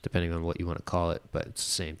 depending on what you want to call it. But it's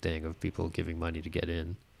the same thing of people giving money to get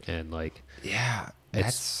in, and like, Yeah,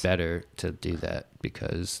 it's better to do that,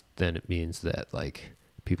 because then it means that like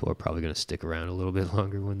people are probably going to stick around a little bit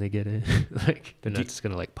longer when they get in. Like, they're not just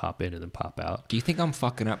going to like pop in and then pop out. Do you think I'm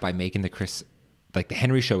fucking up by making the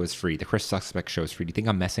Henry show is free, the Chris Suspect show is free? Do you think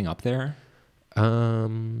I'm messing up there? I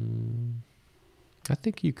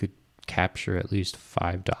think you could capture at least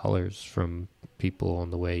 $5 from people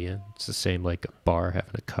on the way in. It's the same like a bar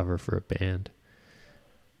having a cover for a band.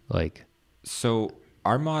 Like, so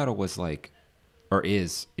our model was like, or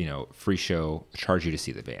is, free show, charge you to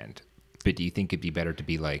see the band. But do you think it'd be better to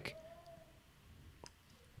be like,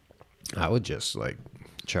 I would just like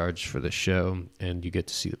charge for the show, and you get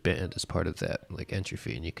to see the band as part of that like entry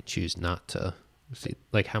fee, and you can choose not to see.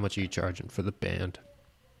 Like, how much are you charging for the band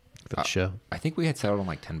for the show? I think we had settled on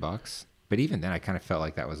like $10, but even then I kind of felt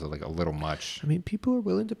like that was like a little much. I mean, people are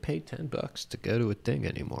willing to pay $10 to go to a thing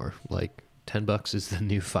anymore. Like, $10 is the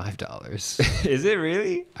new $5. Is it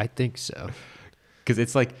really? I think so. Because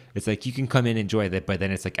it's like you can come in and enjoy that, but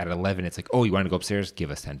then it's like at 11, it's like, oh, you want to go upstairs?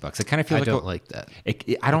 Give us $10. It kind of feels I like don't like that.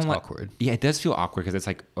 I don't It's like awkward. Yeah, it does feel awkward, because it's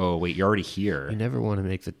like, oh wait, you're already here. You never want to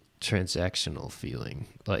make the transactional feeling.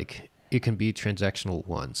 Like, it can be transactional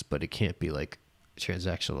once, but it can't be like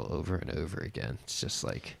transactional over and over again. It's just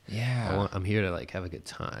like, Yeah. I'm here to like have a good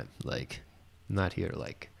time. Like, I'm not here to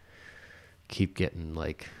like keep getting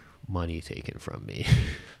like money taken from me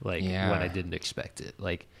like when I didn't expect it.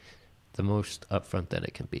 Like, the most upfront that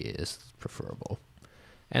it can be is preferable.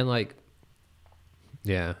 And like,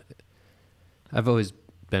 yeah, I've always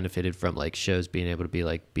benefited from like shows being able to be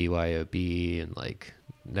like BYOB, and like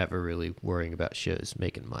never really worrying about shows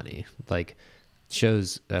making money. Like,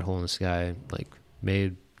 shows at Hole in the Sky like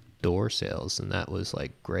made door sales, and that was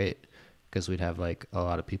like great, because we'd have like a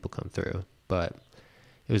lot of people come through, but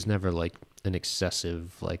it was never like an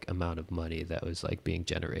excessive like amount of money that was like being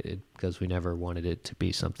generated, because we never wanted it to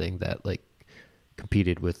be something that like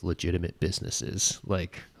competed with legitimate businesses.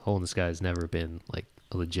 Like, Hole in the Sky has never been like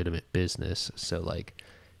a legitimate business, so like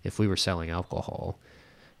if we were selling alcohol,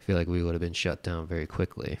 I feel like we would have been shut down very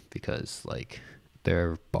quickly, because like there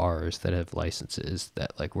are bars that have licenses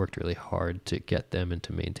that like worked really hard to get them and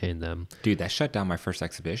to maintain them. Dude, that shut down my first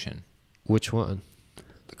exhibition. Which one?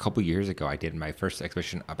 A couple years ago, I did my first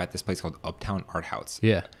exhibition up at this place called Uptown Art House.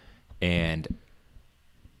 Yeah. And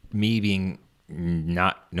me being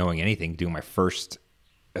not knowing anything, doing my first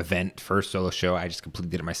event, first solo show, I just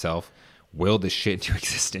completely did it myself, willed this shit into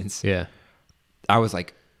existence. Yeah. I was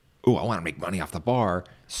like, oh, I want to make money off the bar.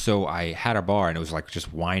 So I had a bar, and it was like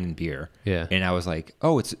just wine and beer. Yeah. And I was like,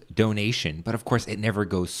 oh, it's donation. But of course, it never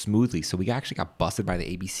goes smoothly. So we actually got busted by the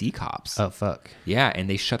ABC cops. Oh, fuck. Yeah. And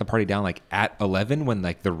they shut the party down like at 11 when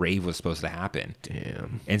like the rave was supposed to happen.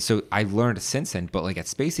 Damn. And so I learned since then, but like at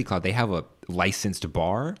Spacey Cloud, they have a licensed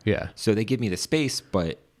bar. Yeah. So they give me the space,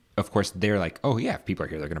 but of course they're like, oh yeah, if people are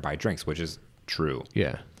here, they're going to buy drinks, which is true.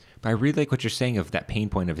 Yeah. But I really like what you're saying of that pain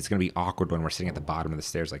point of it's going to be awkward when we're sitting at the bottom of the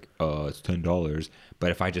stairs, like, it's $10.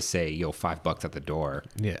 But if I just say, yo, $5 at the door.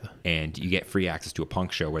 Yeah. And you get free access to a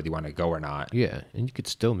punk show whether you want to go or not. Yeah. And you could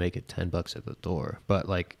still make it $10 at the door, but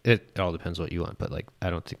like it all depends what you want. But like,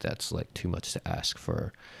 I don't think that's like too much to ask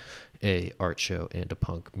for a art show and a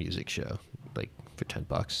punk music show. Like, for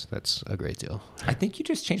 $10, that's a great deal. I think you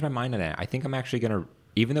just changed my mind on that. I think I'm actually going to,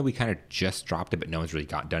 even though we kind of just dropped it, but no one's really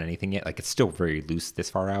done anything yet. Like, it's still very loose this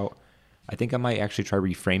far out. I think I might actually try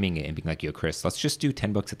reframing it and being like, yo, Chris, let's just do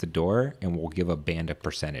 $10 at the door, and we'll give a band a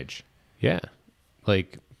percentage. Yeah.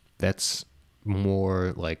 Like, that's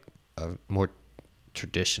more like a more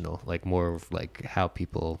traditional, like more of like how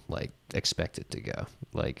people like expect it to go.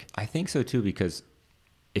 Like, I think so too, because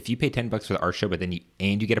if you pay $10 for the art show, but then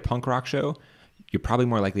you get a punk rock show, you're probably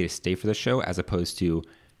more likely to stay for the show, as opposed to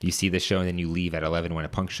Do you see the show and then you leave at 11 when a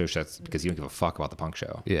punk show shuts because you don't give a fuck about the punk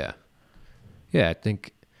show? Yeah. Yeah, I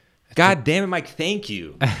think. God damn it, Mike. Thank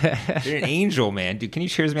you. You're an angel, man. Dude, can you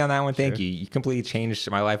cheers me on that one? Thank you. You completely changed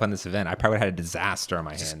my life on this event. I probably would have had a disaster on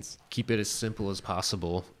my hands. Keep it as simple as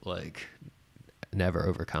possible. Like, never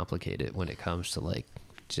overcomplicate it when it comes to, like,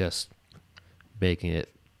 just making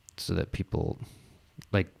it so that people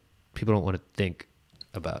don't want to think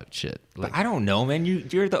about shit. Like, but I don't know, man.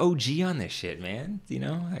 You're the OG on this shit, man. You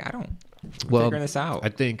know, like, I'm figuring this out. I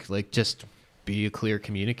think, like, just be a clear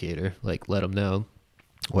communicator. Like, let them know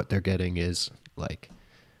what they're getting is like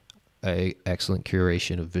a excellent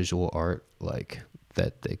curation of visual art, like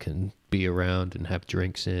that they can be around and have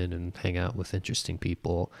drinks in and hang out with interesting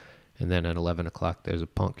people. And then at 11 o'clock, there's a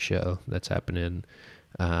punk show that's happening.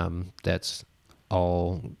 That's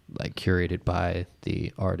all like curated by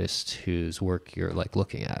the artist whose work you're like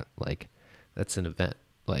looking at. Like, that's an event.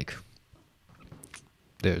 Like,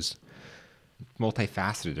 there's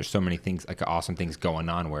multifaceted. There's so many things, like awesome things going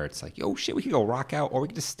on where it's like, yo, shit, we could go rock out or we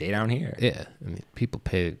could just stay down here. Yeah. I mean, people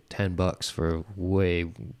pay $10 for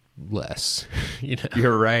way less. You know?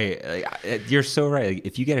 You're right. Like, you're so right. Like,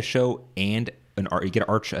 if you get a show and you get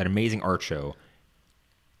an amazing art show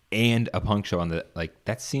and a punk show on the, like,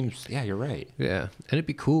 that seems, yeah, you're right. Yeah. And it'd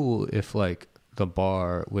be cool if like the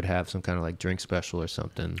bar would have some kind of like drink special or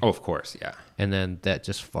something. Oh, of course. Yeah. And then that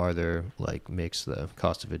just farther like makes the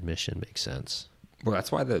cost of admission make sense. Well,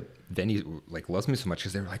 that's why the venue like loves me so much,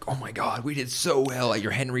 because they're like, oh my God, we did so well at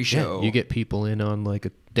your Henry show. Yeah, you get people in on like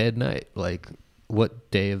a dead night. Like,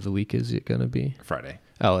 what day of the week is it going to be? Friday.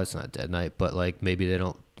 Oh, it's not dead night, but like maybe they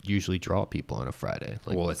don't usually draw people on a Friday.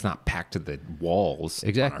 Like, well, it's not packed to the walls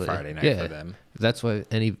exactly on a Friday night for them. That's why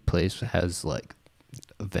any place has like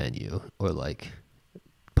a venue or like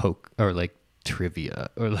poke or like trivia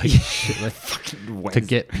or like shit, like to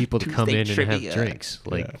get people to come in and have drinks,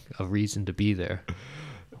 like a reason to be there.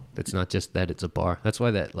 That's not just that it's a bar. That's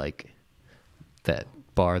why that like that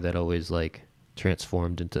bar that always like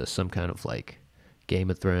transformed into some kind of like Game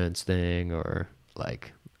of Thrones thing or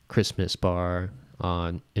like Christmas bar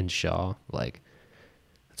in Shaw, like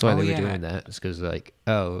that's why they were doing that. It's because like,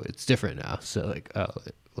 oh, it's different now, so like, oh,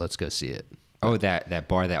 let's go see it. Oh, that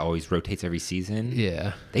bar that always rotates every season?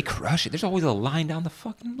 Yeah. They crush it. There's always a line down the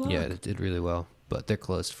fucking block. Yeah, it did really well, but they're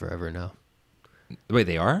closed forever now. Wait,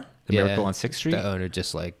 they are? The Miracle on 6th Street? The owner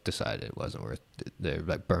just like decided it wasn't worth it. They're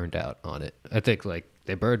like burned out on it. I think like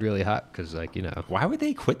they burned really hot because like, you know. Why would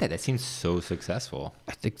they quit that? That seems so successful.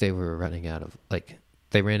 I think they were running out of like,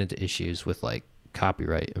 they ran into issues with like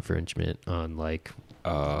copyright infringement on like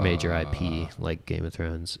major IP like Game of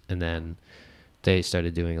Thrones, and then they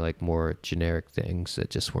started doing like more generic things that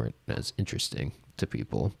just weren't as interesting to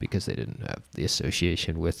people because they didn't have the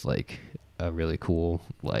association with like a really cool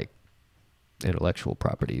like intellectual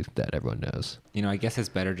property that everyone knows. You know, I guess it's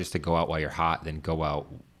better just to go out while you're hot than go out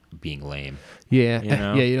being lame. Yeah. You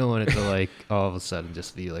know? Yeah, you don't want it to like all of a sudden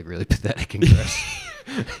just be like really pathetic and gross.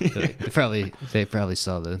 They probably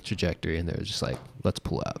saw the trajectory and they were just like, let's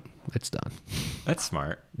pull out. It's done. That's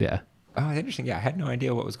smart. Yeah. Oh, interesting. Yeah, I had no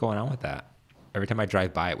idea what was going on with that. Every time I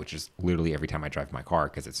drive by it, which is literally every time I drive my car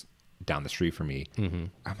because it's down the street from me,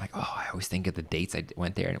 I'm like, oh, I always think of the dates I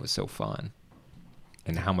went there and it was so fun.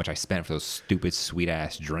 And how much I spent for those stupid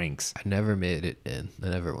sweet-ass drinks. I never made it in. I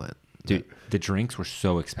never went. Dude, the drinks were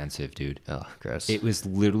so expensive, dude. Oh, gross. It was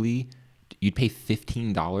literally, you'd pay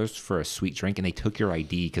 $15 for a sweet drink, and they took your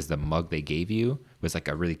ID because the mug they gave you was like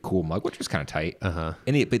a really cool mug, which was kind of tight. Uh-huh.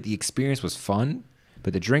 But the experience was fun,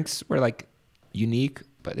 but the drinks were like unique,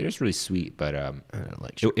 but they're just really sweet. But I don't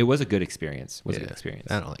like it was a good experience. A good experience.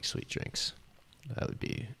 I don't like sweet drinks. I would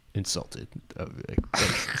be insulted. I would be like,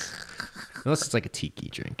 unless it's like a tiki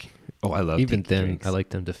drink. Oh, I love even tiki then. drinks. I like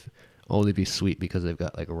them to only be sweet because they've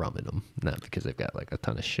got like rum in them, not because they've got like a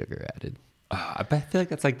ton of sugar added. I feel like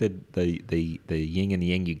that's like the yin and the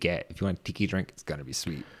yang you get. If you want a tiki drink, it's gonna be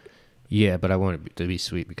sweet. Yeah, but I want it to be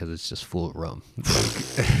sweet because it's just full of rum.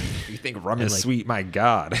 You think rum is sweet? My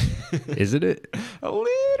God. Isn't it? A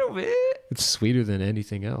little bit. It's sweeter than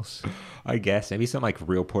anything else. I guess. Maybe some like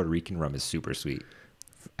real Puerto Rican rum is super sweet.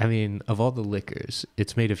 I mean, of all the liquors,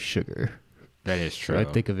 it's made of sugar. That is true. So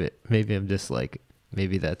I think of it, maybe I'm just like,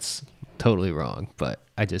 maybe that's totally wrong, but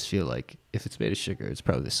I just feel like if it's made of sugar, it's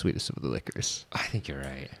probably the sweetest of the liquors. I think you're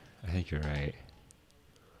right.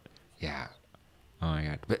 Yeah. Oh my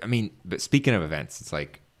God. But I mean, but speaking of events, it's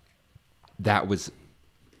like that was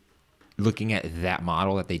looking at that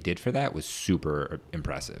model that they did for that was super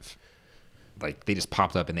impressive. Like they just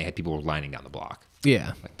popped up and they had people lining down the block.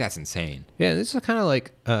 Yeah. Like that's insane. Yeah, this is kind of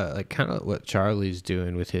like kind of what Charlie's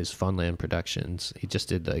doing with his Funland Productions. He just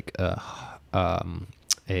did like a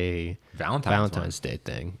a Valentine's Day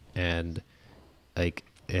thing, and like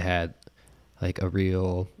it had like a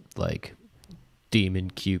real like Demon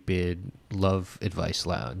Cupid love advice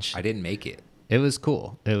lounge. I didn't make it. It was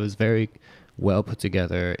cool. It was very well put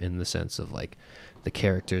together in the sense of like the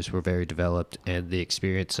characters were very developed, and the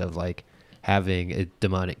experience of like having a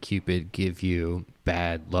demonic Cupid give you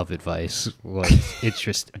bad love advice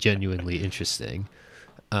was genuinely interesting.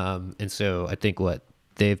 And so I think what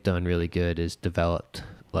they've done really good is developed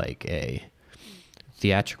like a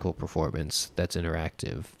theatrical performance that's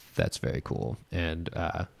interactive. That's very cool. And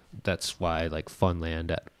that's why like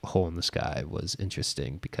Funland at Hole in the Sky was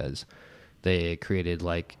interesting, because they created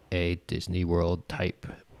like a Disney World type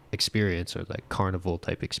experience, or like carnival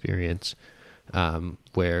type experience,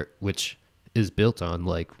 which is built on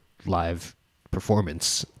like live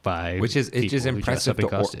performance by which is it's just impressive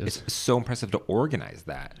costumes. It's so impressive to organize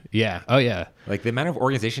that. Yeah. Oh yeah. Like the amount of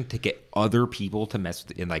organization to get other people to mess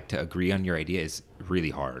with and like to agree on your idea is really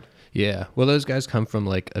hard. Yeah. Well, those guys come from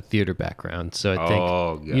like a theater background, so I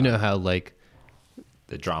think you know how like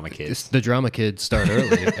the drama kids start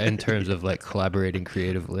early in terms of like collaborating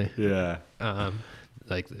creatively. Yeah.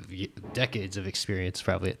 Like decades of experience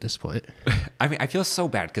probably at this point. I mean, I feel so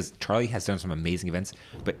bad because Charlie has done some amazing events,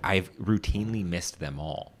 but I've routinely missed them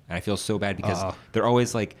all. And I feel so bad because they're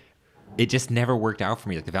always like, it just never worked out for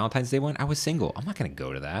me. Like the Valentine's Day one, I was single. I'm not going to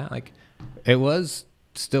go to that. Like, it was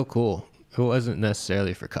still cool. It wasn't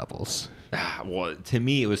necessarily for couples. Well, to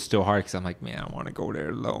me, it was still hard because I'm like, man, I want to go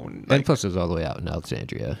there alone. Like, and plus, it was all the way out in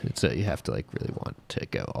Alexandria. So you have to like really want to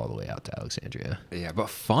go all the way out to Alexandria. Yeah, but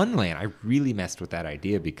Funland, I really messed with that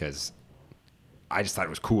idea because I just thought it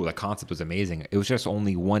was cool. The concept was amazing. It was just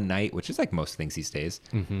only one night, which is like most things these days.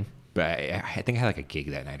 Mm-hmm. But I think I had like a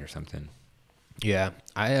gig that night or something. Yeah,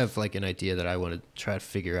 I have like an idea that I want to try to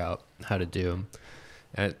figure out how to do.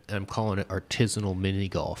 And I'm calling it artisanal mini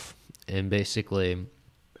golf. And basically,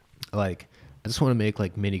 like, I just want to make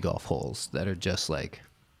like mini golf holes that are just like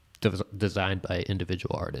designed by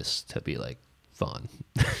individual artists to be like fun.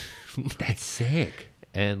 That's sick.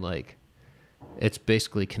 And like, it's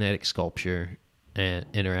basically kinetic sculpture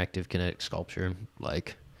and interactive kinetic sculpture.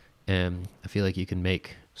 Like, and I feel like you can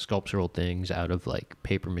make sculptural things out of like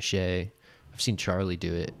paper mache. I've seen Charlie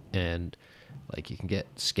do it, and like you can get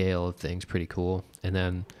scale of things pretty cool. And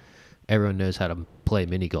then everyone knows how to play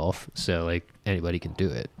mini golf, so like anybody can do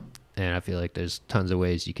it. And I feel like there's tons of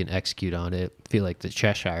ways you can execute on it. I feel like the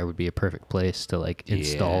Cheshire would be a perfect place to like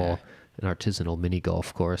install an artisanal mini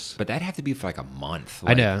golf course. But that'd have to be for like a month.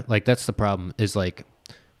 I know, like that's the problem, is like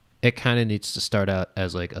it kind of needs to start out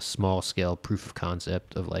as like a small scale proof of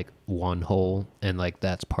concept of like one hole, and like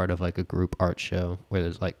that's part of like a group art show where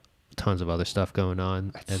there's like tons of other stuff going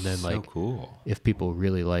on. That's and then so like cool. If people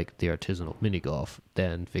really like the artisanal mini golf,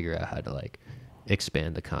 then figure out how to like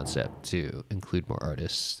expand the concept to include more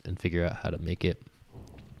artists and figure out how to make it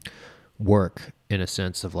work in a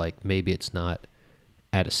sense of like maybe it's not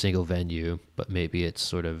at a single venue, but maybe it's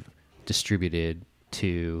sort of distributed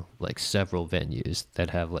to like several venues that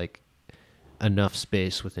have like enough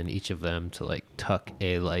space within each of them to like tuck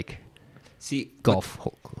a like golf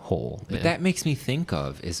hole. But that makes me think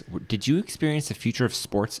of is, did you experience the Future of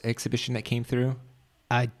Sports exhibition that came through?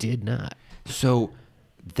 I did not. So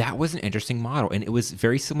that was an interesting model, and it was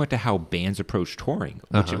very similar to how bands approach touring,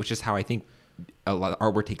 which is how I think a lot of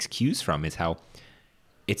artwork takes cues from, is how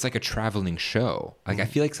it's like a traveling show. Like I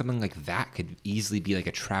feel like something like that could easily be like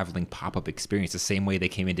a traveling pop-up experience, the same way they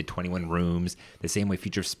came into 21 Rooms, the same way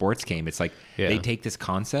Future of Sports came. It's like they take this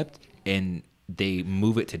concept and they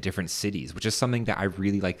move it to different cities, which is something that I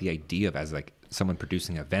really like the idea of as like someone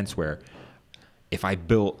producing events, where if I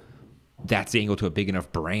built that angle to a big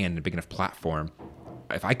enough brand, a big enough platform,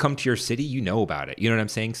 if I come to your city, you know about it. You know what I'm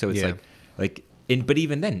saying? So it's but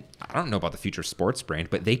even then, I don't know about the Future Sports brand,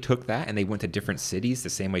 but they took that and they went to different cities the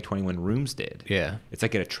same way 21 Rooms did. Yeah. It's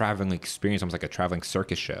like a traveling experience, almost like a traveling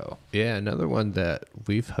circus show. Yeah. Another one that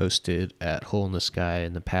we've hosted at Hole in the Sky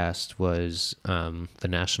in the past was the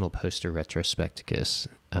National Poster Retrospecticus.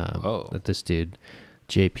 That this dude,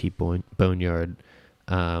 JP Boneyard,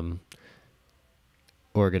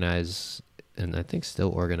 organized, and I think still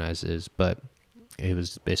organizes, but it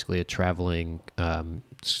was basically a traveling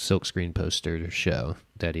silkscreen poster show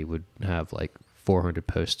that he would have like 400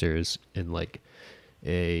 posters in like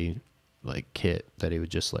a like kit that he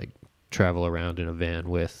would just like travel around in a van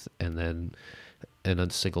with, and then in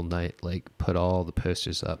a single night like put all the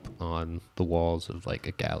posters up on the walls of like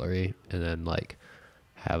a gallery, and then like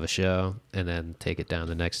have a show, and then take it down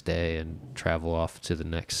the next day and travel off to the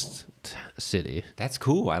next city. That's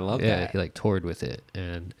cool. I love that. He like toured with it,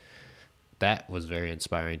 and that was very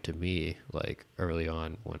inspiring to me, like early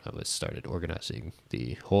on when I was started organizing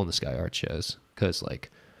the Hole in the Sky art shows, because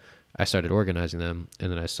like I started organizing them,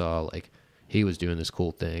 and then I saw like he was doing this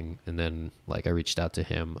cool thing, and then like I reached out to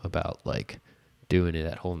him about like doing it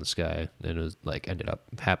at Hole in the Sky, and it was like ended up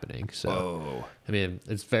happening. So Whoa. I mean,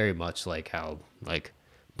 it's very much like how like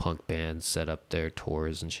punk bands set up their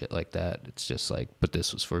tours and shit like that. It's just like, but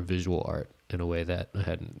this was for visual art in a way that I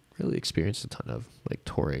hadn't really experienced a ton of, like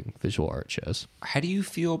touring visual art shows. How do you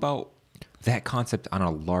feel about that concept on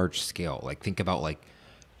a large scale? Like think about like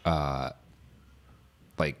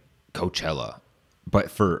Coachella, but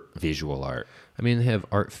for visual art. I mean, they have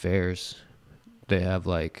art fairs. They have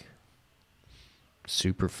like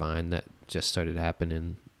Superfine that just started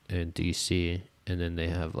happening in D.C. and then they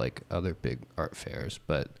have like other big art fairs,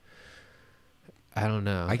 but I don't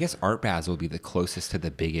know. I guess Art Basel would be the closest to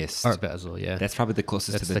the biggest. Art Basel, yeah. That's probably the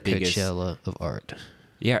closest That's to the biggest. Coachella of art.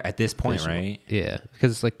 Yeah, at this point, Visual. right? Yeah,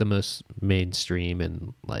 because it's like the most mainstream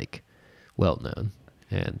and like well known,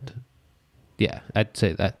 and yeah, I'd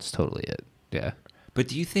say that's totally it. Yeah. But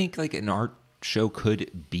do you think like an art show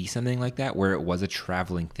could be something like that, where it was a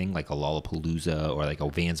traveling thing, like a Lollapalooza or like a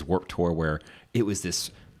Vans Warped Tour, where it was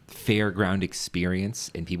this fairground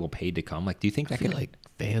experience and people paid to come? Like, do you think that I feel could like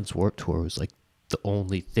Vans Warped Tour was like the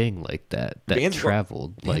only thing like that Vans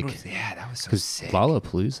traveled? Like, yeah, that was so because sick.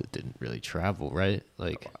 Lollapalooza didn't really travel, right?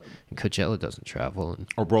 Like, and Coachella doesn't travel. And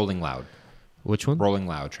Or Rolling Loud. which one? Rolling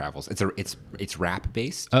Loud travels. It's rap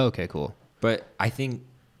based, Oh, okay, cool. but I think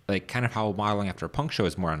like kind of how modeling after a punk show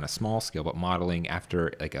is more on a small scale, but modeling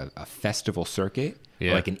after like a festival circuit,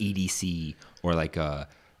 Yeah. or like an EDC or like a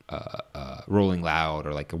Rolling Loud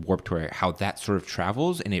or like a Warped Tour, how that sort of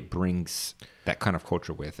travels and it brings that kind of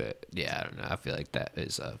culture with it. Yeah, I don't know. I feel like that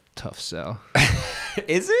is a tough sell.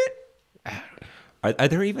 Is it? Are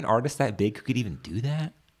there even artists that big who could even do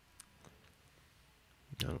that?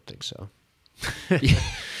 I don't think so. Yeah,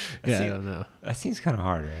 Yeah, I don't know. That seems kind of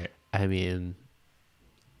hard, right? I mean,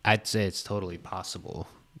 I'd say it's totally possible.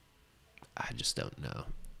 I just don't know.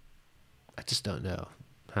 I just don't know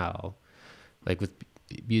how, like with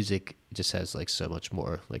music, it just has like so much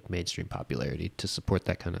more like mainstream popularity to support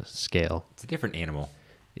that kind of scale. It's a different animal.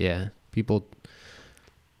 Yeah, people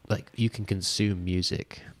like you can consume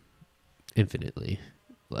music infinitely,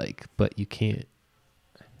 like, but you can't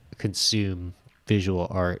consume visual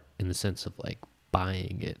art in the sense of like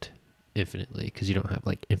buying it infinitely, because you don't have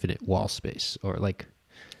like infinite wall space or like.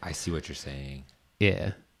 I see what you're saying.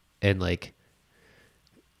 Yeah, and like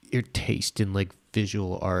your taste in like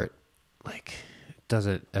visual art like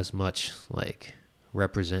doesn't as much like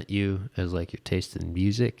represent you as like your taste in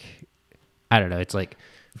music. I don't know. It's like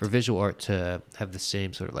for visual art to have the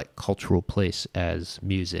same sort of like cultural place as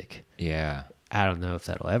music. Yeah. I don't know if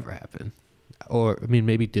that'll ever happen. Or I mean,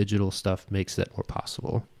 maybe digital stuff makes that more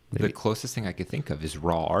possible. Maybe. The closest thing I could think of is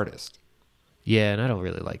raw artist. Yeah, and I don't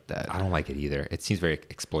really like that. I don't like it either. It seems very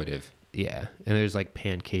exploitive. Yeah, and there's like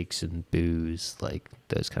pancakes and booze, like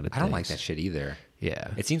those kind of things. I don't like that shit either. Yeah.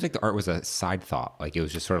 It seems like the art was a side thought. Like it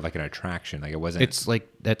was just sort of like an attraction. Like it wasn't. It's like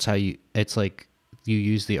that's how you. It's like you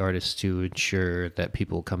use the artist to ensure that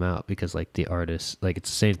people come out, because like the artist, like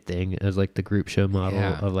it's the same thing as like the group show model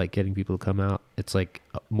of like getting people to come out. It's like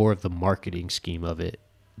more of the marketing scheme of it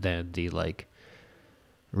than the like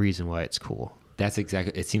reason why it's cool. That's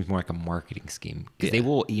exactly. It seems more like a marketing scheme, because they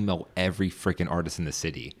will email every freaking artist in the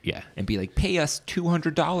city, and be like, "Pay us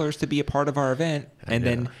 $200 to be a part of our event," and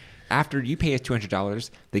then after you pay us $200,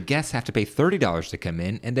 the guests have to pay $30 to come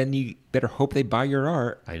in, and then you better hope they buy your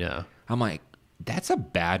art. I know. I'm like, that's a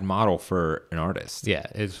bad model for an artist. Yeah,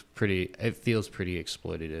 it's pretty. It feels pretty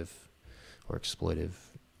exploitative, or exploitive.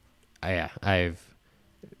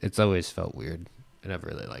 It's always felt weird. I never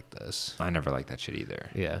really liked this. I never liked that shit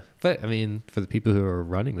either. Yeah. But, I mean, for the people who are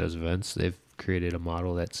running those events, they've created a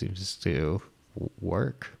model that seems to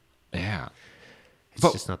work. Yeah.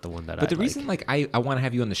 It's just not the one that I like. But the reason, like, I want to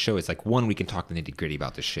have you on the show is, like, one, we can talk the nitty-gritty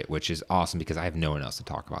about this shit, which is awesome because I have no one else to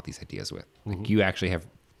talk about these ideas with. Like, you actually have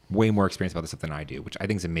way more experience about this stuff than I do, which I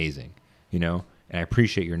think is amazing, you know? And I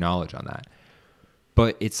appreciate your knowledge on that.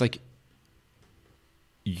 But it's like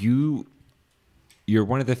you're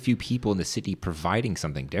one of the few people in the city providing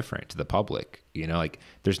something different to the public. You know, like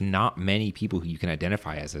there's not many people who you can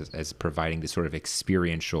identify as providing this sort of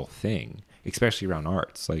experiential thing, especially around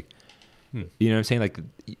arts. Like, you know what I'm saying? Like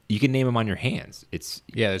you can name them on your hands.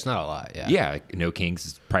 there's not a lot. Yeah. Yeah. Like No Kings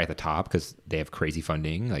is probably at the top because they have crazy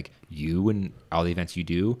funding. Like you and all the events you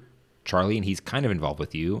do, Charlie, and he's kind of involved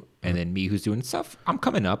with you. And then me, who's doing stuff. I'm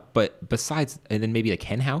coming up, but besides, and then maybe like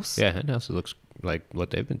Hen House. Yeah. Hen House looks like what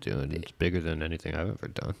they've been doing. It's bigger than anything I've ever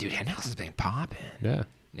done. Dude, Hen House has been popping. Yeah.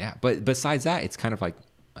 Yeah, but besides that, it's kind of like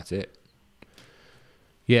that's it.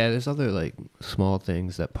 Yeah, there's other like small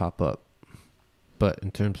things that pop up, but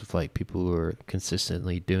in terms of like people who are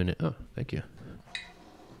consistently doing it, oh, thank you.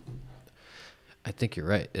 I think you're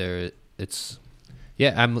right. I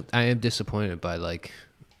am disappointed by like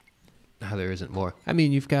how there isn't more. I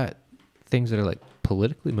mean, you've got things that are like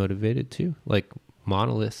politically motivated too, like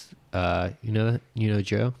Monolith. You know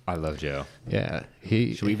Joe. I love Joe. Yeah,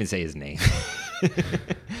 should we even say his name?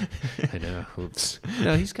 I know. Oops.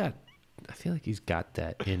 No, I feel like he's got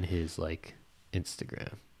that in his like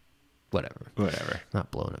Instagram. Whatever. Not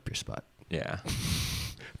blowing up your spot. Yeah.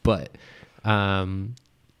 But him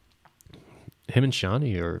and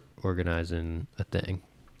Shawnee are organizing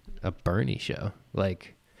a Bernie show.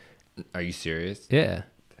 Like, are you serious? Yeah.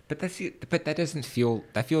 But that doesn't feel,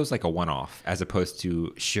 that feels like a one-off as opposed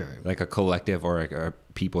to like a collective or like a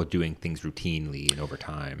people doing things routinely and over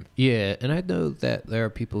time. Yeah, and I know that there are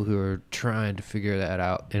people who are trying to figure that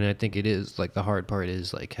out, and I think it is like the hard part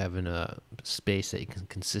is like having a space that you can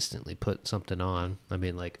consistently put something on. I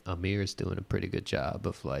mean, like Amir's doing a pretty good job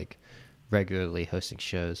of like regularly hosting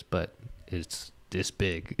shows, but it's this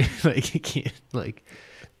big. Like you can't like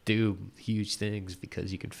do huge things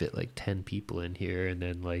because you can fit like 10 people in here, and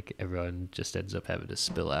then like everyone just ends up having to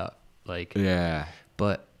spill out. Like, yeah,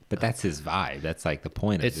 but that's his vibe. That's like the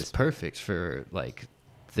point. It's perfect for like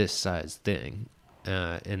this size thing,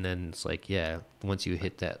 and then it's like, yeah, once you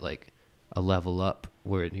hit that like a level up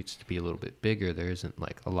where it needs to be a little bit bigger, there isn't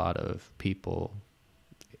like a lot of people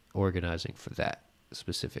organizing for that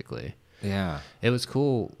specifically. Yeah, it was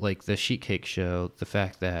cool. Like the Sheet Cake show, the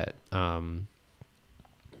fact that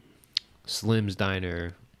Slim's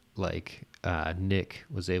Diner, like Nick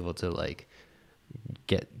was able to like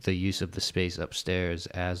get the use of the space upstairs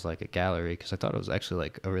as like a gallery, because I thought it was actually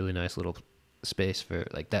like a really nice little space for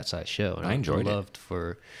like that size show, and I enjoyed it. Loved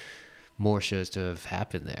for more shows to have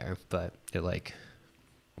happened there, but it like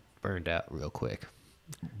burned out real quick.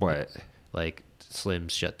 What? Like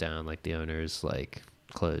Slim's shut down, like the owners like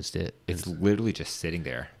closed it. It's literally just sitting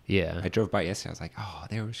there. Yeah, I drove by yesterday. I was like, oh,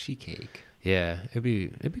 there was Sheet Cake. Yeah, it'd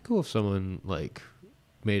be cool if someone like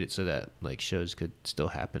made it so that like shows could still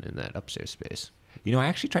happen in that upstairs space. You know, I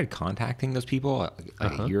actually tried contacting those people like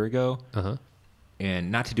a year ago,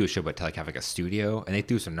 and not to do a show, but to like have like a studio. And they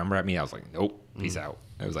threw some number at me. I was like, nope, peace out.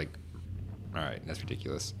 I was like, all right, that's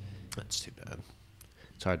ridiculous. That's too bad.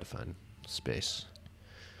 It's hard to find space.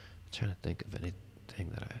 I'm trying to think of anything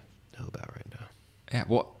that I know about right now. Yeah,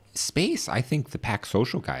 well, space. I think the Pack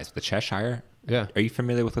Social guys, the Cheshire. Yeah, are you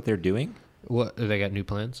familiar with what they're doing? What, they got new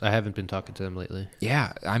plans? I haven't been talking to them lately.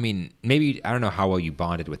 Yeah, I mean, maybe I don't know how well you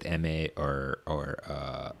bonded with MA or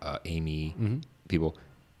Amy people,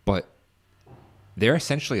 but they're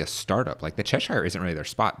essentially a startup. Like the Cheshire isn't really their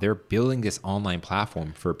spot. They're building this online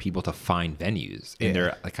platform for people to find venues, and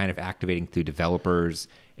they're like kind of activating through developers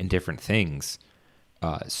and different things.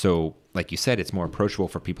 So, like you said, it's more approachable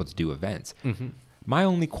for people to do events. My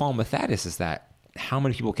only qualm with that is that how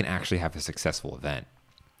many people can actually have a successful event?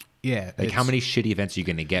 Yeah. Like how many shitty events are you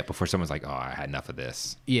going to get before someone's like, oh, I had enough of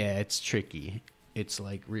this? Yeah, it's tricky. It's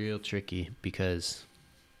like real tricky, because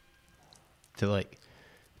to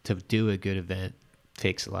do a good event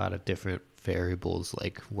takes a lot of different variables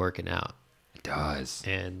like working out. It does.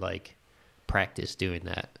 And like practice doing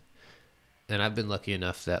that. And I've been lucky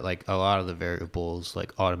enough that like a lot of the variables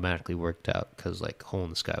like automatically worked out, because like Hole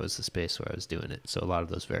in the Sky was the space where I was doing it. So a lot of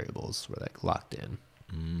those variables were like locked in.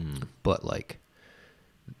 But like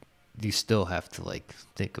you still have to like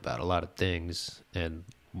think about a lot of things, and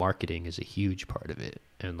marketing is a huge part of it.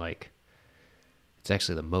 And like it's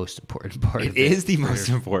actually the most important part of it. It is the most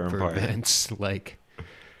important part. Events. Like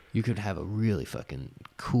you could have a really fucking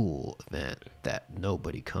cool event that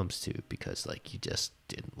nobody comes to because like you just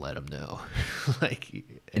didn't let them know.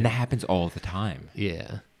 And that happens all the time.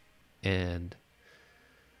 Yeah. And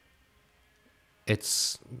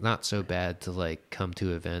it's not so bad to like come to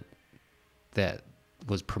an event that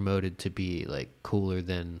was promoted to be like cooler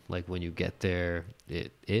than like when you get there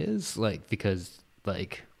it is, like, because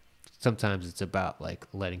like sometimes it's about like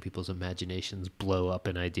letting people's imaginations blow up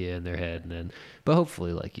an idea in their head, and then but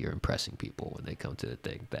hopefully like you're impressing people when they come to the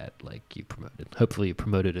thing that like you promoted. Hopefully you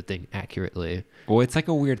promoted a thing accurately. Well, it's like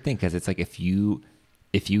a weird thing, because it's like if you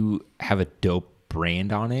have a dope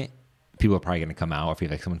brand on it, people are probably going to come out if you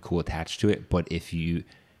have like someone cool attached to it. But if you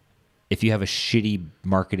have a shitty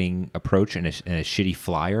marketing approach and a shitty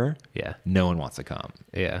flyer, no one wants to come.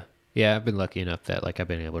 Yeah, I've been lucky enough that like I've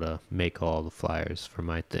been able to make all the flyers for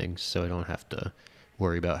my things, so I don't have to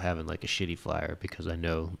worry about having like a shitty flyer, because I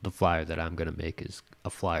know the flyer that I'm going to make is a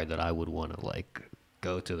flyer that I would want to like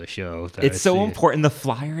go to the show. It's so important. The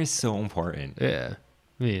flyer is so important. Yeah.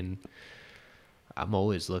 I mean, I'm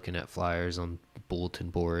always looking at flyers on bulletin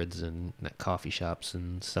boards and at coffee shops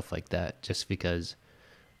and stuff like that, just because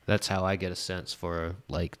that's how I get a sense for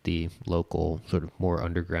like the local sort of more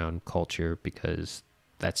underground culture, because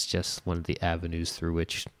that's just one of the avenues through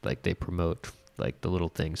which like they promote like the little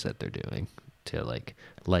things that they're doing to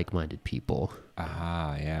like-minded people.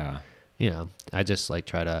 Ah, yeah. You know, I just like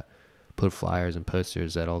try to put flyers and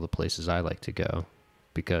posters at all the places I like to go,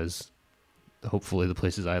 because hopefully the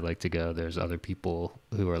places I like to go, there's other people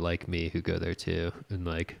who are like me who go there too, and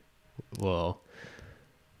like will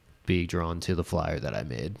be drawn to the flyer that I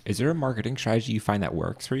made. Is there a marketing strategy you find that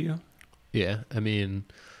works for you? Yeah, I mean,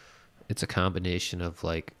 it's a combination of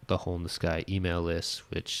like the Hole in the Sky email list,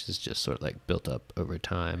 which is just sort of like built up over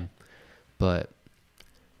time, but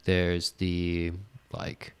there's the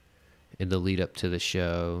like in the lead up to the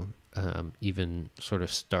show, even sort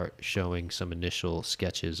of start showing some initial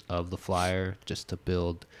sketches of the flyer just to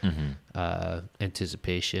build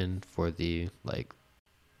anticipation for the like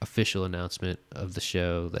official announcement of the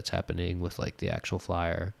show that's happening with like the actual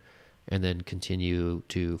flyer, and then continue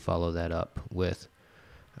to follow that up with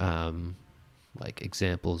like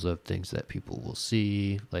examples of things that people will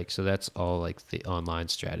see. Like, so that's all like the online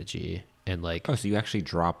strategy. And like, oh, so you actually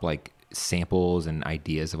drop like samples and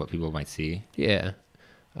ideas of what people might see? Yeah.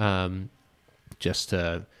 Just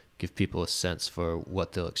to give people a sense for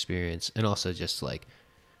what they'll experience, and also just like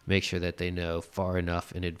make sure that they know far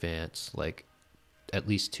enough in advance, like at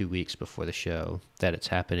least 2 weeks before the show, that it's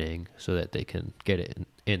happening, so that they can get it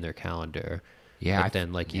in their calendar. Yeah. But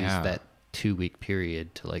then like use that 2 week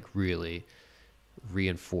period to like really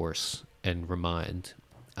reinforce and remind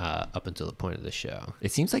up until the point of the show.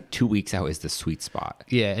 It seems like 2 weeks out is the sweet spot.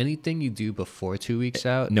 Yeah, anything you do before 2 weeks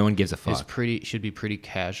out, no one gives a fuck. Should be pretty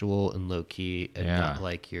casual and low key, and not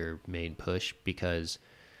like your main push, because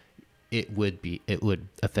it would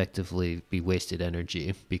effectively be wasted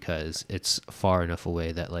energy, because it's far enough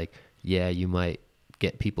away that like, yeah, you might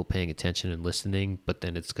get people paying attention and listening, but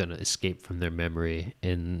then it's going to escape from their memory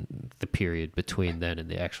in the period between then and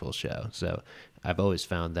the actual show. So I've always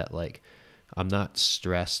found that like I'm not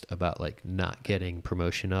stressed about like not getting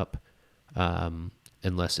promotion up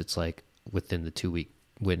unless it's like within the 2 week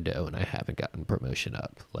window and I haven't gotten promotion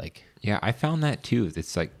up. Like, yeah, I found that too.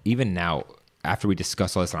 It's like, even now, after we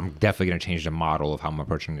discuss all this, I'm definitely going to change the model of how I'm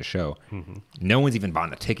approaching the show. Mm-hmm. No one's even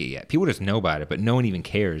bought a ticket yet. People just know about it, but no one even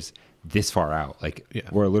cares this far out. Like,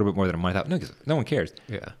 we're a little bit more than a month out. No, because no one cares.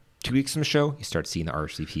 Yeah. 2 weeks from the show, you start seeing the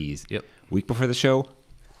RSVPs. Yep. Week before the show,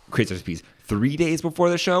 creates RSVPs. 3 days before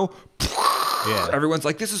the show, everyone's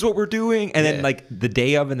like, this is what we're doing. And then like the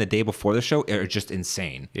day of and the day before the show are just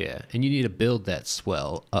insane. Yeah. And you need to build that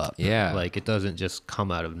swell up. Yeah. Like, it doesn't just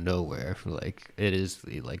come out of nowhere. Like, it is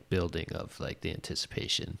the like building of like the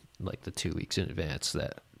anticipation, like the 2 weeks in advance,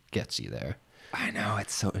 that gets you there. I know,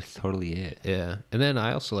 it's totally it. Yeah. And then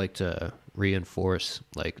I also like to reinforce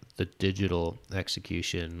like the digital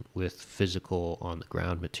execution with physical on the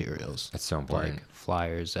ground materials. That's so important. Like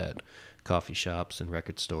flyers at coffee shops and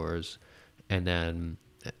record stores, and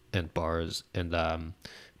bars, and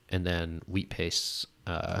then wheat pastes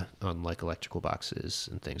on like electrical boxes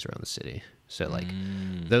and things around the city. So like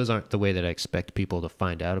those aren't the way that I expect people to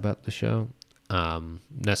find out about the show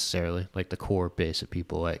necessarily. Like the core base of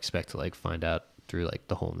people I expect to like find out through like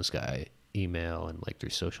the Hole in the Sky email and like through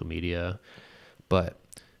social media, but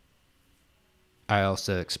I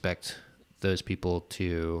also expect those people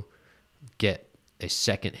to get a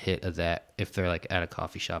second hit of that if they're like at a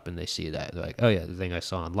coffee shop and they see that, they're like, oh yeah, the thing I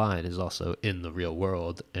saw online is also in the real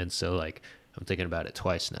world, and so like I'm thinking about it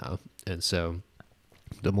twice now. And so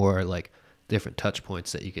the more like different touch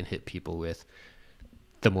points that you can hit people with,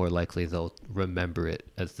 the more likely they'll remember it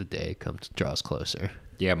as the day draws closer.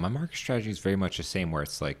 Yeah, my market strategy is very much the same, where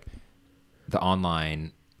it's like the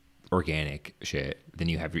online organic shit, then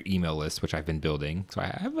you have your email list, which I've been building. So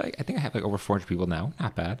I think I have like over 400 people now.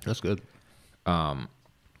 Not bad. That's good.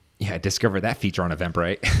 Yeah, I discovered that feature on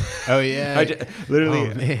Eventbrite. Oh yeah,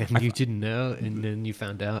 literally. Oh man, you didn't know, and then you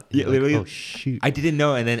found out. Yeah, literally. Like, oh shoot, I didn't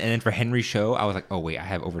know, and then for Henry's show, I was like, oh wait, I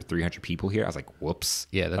have over 300 people here. I was like, whoops.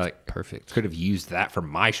 Yeah, that's like, perfect. Could have used that for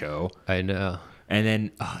my show. I know. And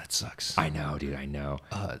then that sucks. I know, dude. I know.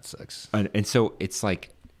 Oh, it sucks. And so it's like,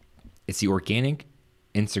 it's the organic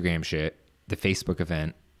Instagram shit, the Facebook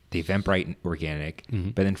event, the Eventbrite organic,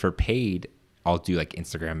 but then for paid, I'll do like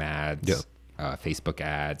Instagram ads, Facebook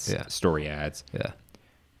ads, story ads.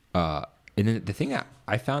 Yeah. And then the thing that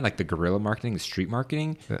I found, like the guerrilla marketing, the street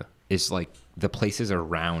marketing, is like the places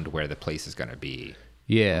around where the place is going to be.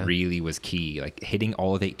 really was key. Like hitting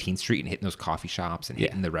all of 18th Street and hitting those coffee shops and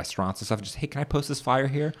hitting the restaurants and stuff. Just, hey, can I post this flyer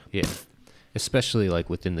here? Yeah. Especially like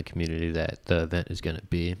within the community that the event is going to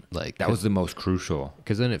be. Like that was the most crucial.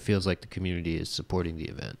 Because then it feels like the community is supporting the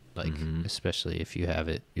event. Like especially if you have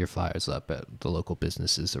your flyers up at the local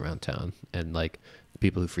businesses around town, and like the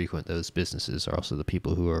people who frequent those businesses are also the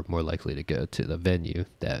people who are more likely to go to the venue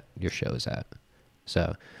that your show is at.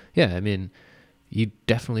 So yeah, I mean, you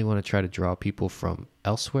definitely want to try to draw people from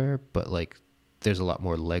elsewhere, but like there's a lot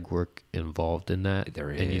more legwork involved in that.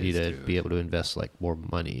 There is, and you need to be able to invest like more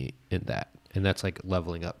money in that. And that's like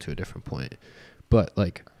leveling up to a different point. But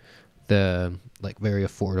like the like very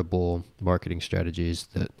affordable marketing strategies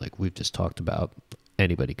that like we've just talked about,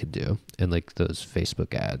 anybody could do. And like those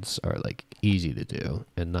Facebook ads are like easy to do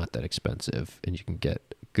and not that expensive, and you can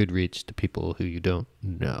get good reach to people who you don't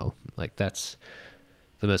know. Like that's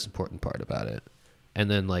the most important part about it.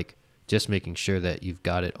 And then like just making sure that you've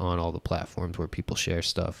got it on all the platforms where people share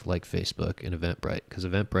stuff, like Facebook and Eventbrite, because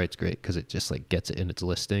Eventbrite's great because it just like gets it in its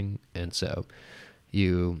listing, and so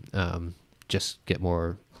you just get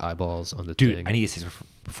more eyeballs on the Dude, thing. I need to say this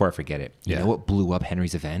before I forget it. You know what blew up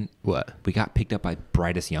Henry's event? What? We got picked up by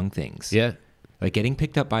Brightest Young Things. Yeah. Like getting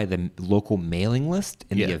picked up by the local mailing list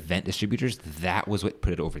and the event distributors, that was what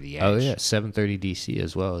put it over the edge. Oh yeah, 730 DC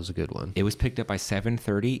as well is a good one. It was picked up by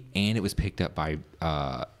 730 and it was picked up by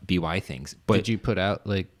BY Things. But did you put out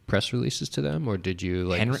like press releases to them, or did you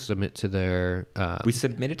like submit to their we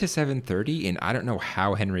submitted to 730, and I don't know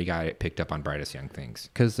how Henry got it picked up on Brightest Young Things.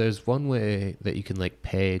 Because there's one way that you can like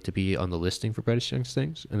pay to be on the listing for Brightest Young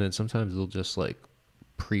Things, and then sometimes they'll just like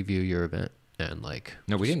preview your event. And like,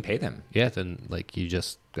 no, we didn't pay them. Yeah, then like you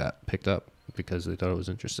just got picked up because they thought it was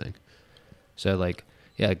interesting. So like,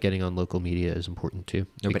 yeah, getting on local media is important too.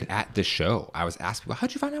 No, but at the show, I was asking, well,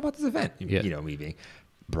 how'd you find out about this event? Yeah. You know, me being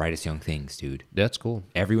Brightest Young Things, dude. That's cool.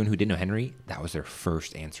 Everyone who didn't know Henry, that was their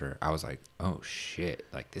first answer. I was like, oh shit,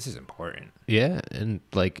 like this is important. Yeah, and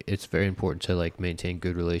like it's very important to like maintain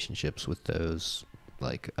good relationships with those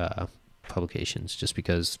like publications, just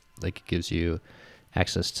because like it gives you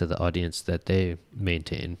access to the audience that they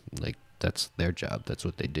maintain. Like that's their job, that's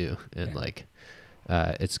what they do. And like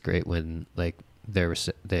it's great when like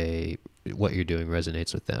what you're doing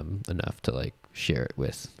resonates with them enough to like share it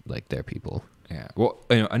with like their people. Yeah. Well,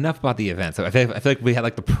 you know, enough about the events. So I feel like we had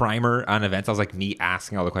like the primer on events. I was like me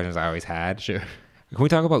asking all the questions I always had. Sure. Can we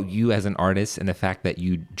talk about you as an artist and the fact that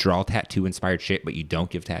you draw tattoo inspired shit but you don't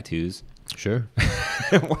give tattoos? Sure.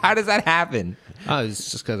 How does that happen? Oh, it's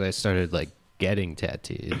just because I started like getting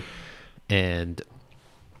tattooed, and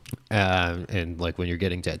like when you're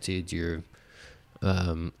getting tattooed, you're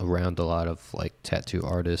around a lot of like tattoo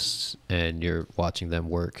artists, and you're watching them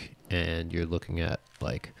work, and you're looking at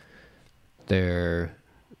like their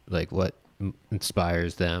like what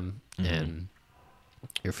inspires them, and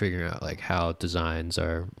you're figuring out like how designs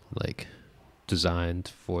are like designed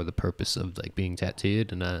for the purpose of like being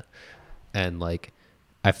tattooed, and like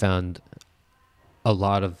I found a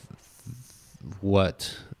lot of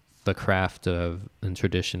what the craft of and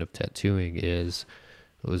tradition of tattooing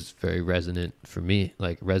was very resonant for me,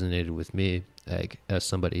 like resonated with me, like as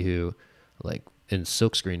somebody who like in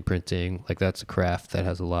silkscreen printing, like that's a craft that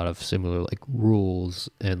has a lot of similar like rules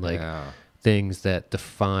and like things that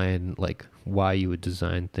define like why you would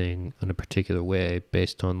design thing in a particular way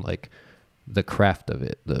based on like the craft of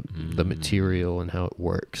it, the material and how it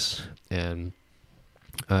works. And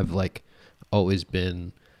I've like always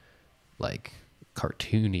been like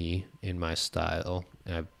cartoony in my style.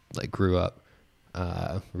 And I like grew up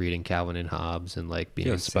reading Calvin and Hobbes and like being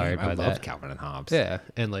inspired by that. I love Calvin and Hobbes. Yeah,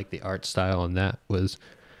 and like the art style on that was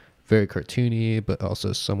very cartoony, but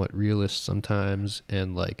also somewhat realist sometimes,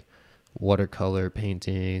 and like watercolor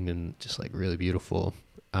painting and just like really beautiful.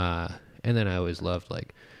 And then I always loved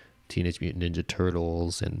like Teenage Mutant Ninja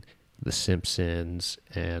Turtles and The Simpsons.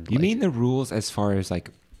 And you mean the rules as far as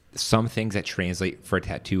like some things that translate for a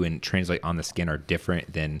tattoo and translate on the skin are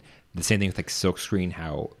different than the same thing with like silkscreen,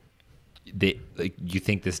 how they like you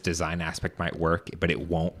think this design aspect might work but it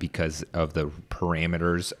won't because of the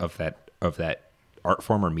parameters of that art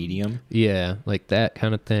form or medium? Yeah, like that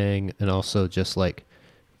kind of thing. And also just like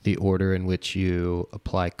the order in which you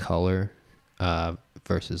apply color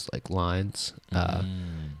versus like lines.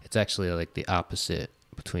 It's actually like the opposite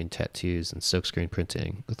between tattoos and silkscreen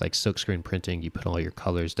printing. With like silkscreen printing, you put all your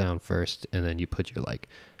colors down first, and then you put your like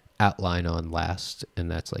outline on last,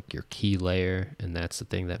 and that's like your key layer, and that's the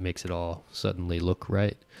thing that makes it all suddenly look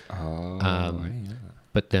right.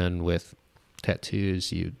 But then with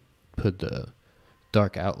tattoos, you put the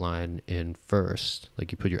dark outline in first,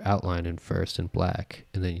 like you put your outline in first in black,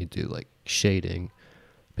 and then you do like shading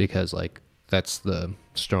because like that's the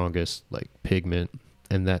strongest like pigment,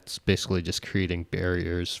 and that's basically just creating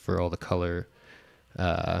barriers for all the color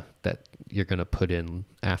that you're gonna put in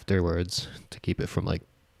afterwards to keep it from like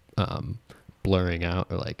blurring out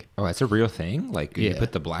or like. Oh, that's a real thing? Like you Yeah.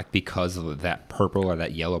 put the black because of that purple or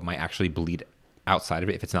that yellow might actually bleed outside of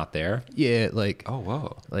it if it's not there? Yeah, like Oh,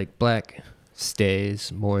 whoa. like black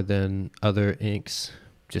stays more than other inks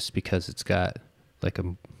just because it's got like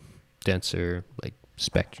a denser like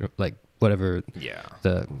spectrum, like whatever Yeah.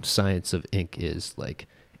 the science of ink is like,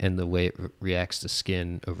 and the way it reacts to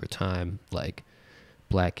skin over time. Like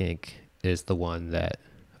black ink is the one that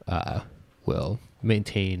will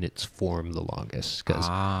maintain its form the longest because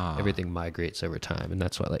everything migrates over time, and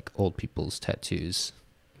that's why like old people's tattoos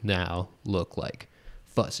now look like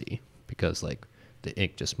fuzzy because like the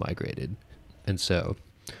ink just migrated. And so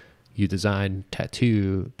you design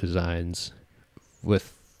tattoo designs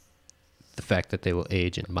with the fact that they will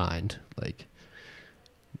age in mind. Like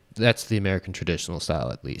that's the American traditional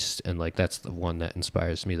style, at least, and like that's the one that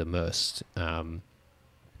inspires me the most,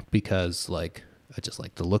 because like I just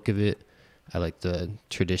like the look of it, I like the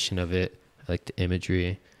tradition of it, I like the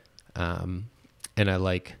imagery, and I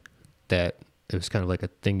like that it was kind of like a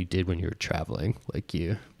thing you did when you were traveling. Like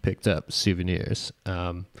you picked up souvenirs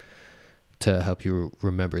to help you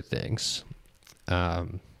remember things,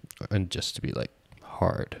 and just to be like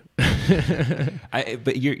hard.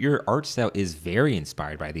 But your art style is very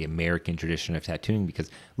inspired by the American tradition of tattooing, because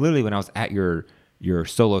literally when I was at your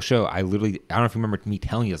solo show, I don't know if you remember me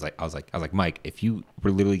telling you, I was like, Mike, if you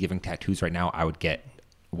were literally giving tattoos right now, I would get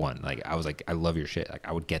one. Like I was like, I love your shit. Like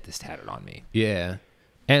I would get this tatted on me. Yeah.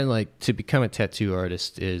 And like to become a tattoo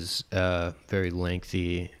artist is a very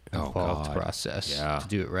lengthy, involved process to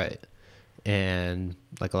do it right. And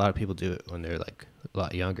like a lot of people do it when they're like a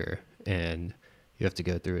lot younger, and you have to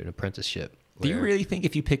go through an apprenticeship. Do you really think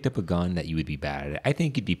if you picked up a gun that you would be bad at it? I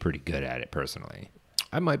think you'd be pretty good at it personally.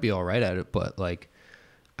 I might be all right at it, but like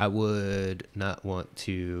I would not want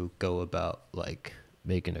to go about like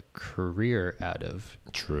making a career out of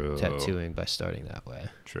tattooing by starting that way.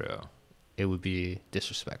 True. It would be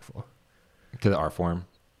disrespectful To the art form?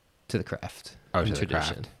 to the craft. Oh, and to the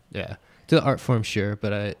tradition. craft. Yeah. To the art form, sure,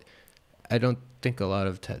 but I don't think a lot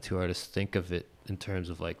of tattoo artists think of it in terms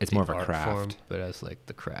of like It's the more of a art craft form, but as like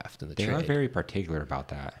the craft and the They trade. are very particular about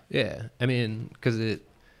that. Yeah, I mean, because it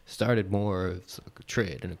started more as like a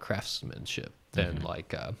trade and a craftsmanship than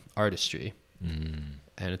like artistry, and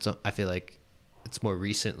I feel like it's more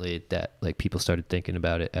recently that like people started thinking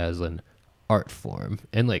about it as an art form,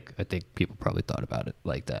 and like I think people probably thought about it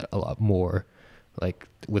like that a lot more, like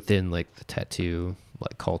within like the tattoo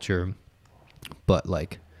like culture, but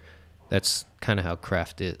like that's kind of how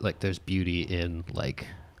craft is. Like there's beauty in like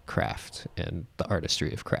craft and the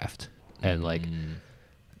artistry of craft, and like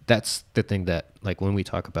that's the thing that like when we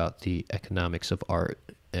talk about the economics of art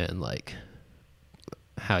and like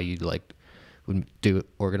how you like would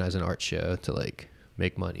organize an art show to like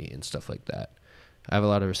make money and stuff like that, I have a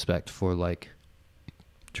lot of respect for like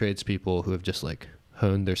tradespeople who have just like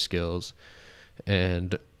honed their skills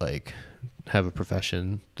and like have a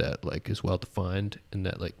profession that like is well defined and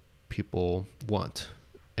that like people want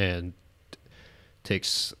and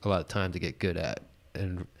takes a lot of time to get good at,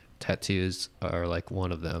 and tattoos are like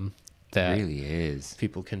one of them that It really is.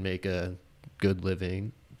 people can make a good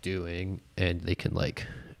living doing, and they can like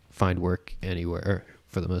find work anywhere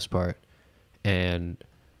for the most part, and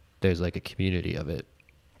there's like a community of it.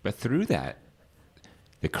 But through that,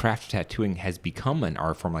 the craft of tattooing has become an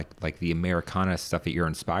art form, like the Americana stuff that you're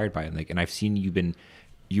inspired by. And I've seen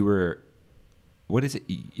you were, what is it?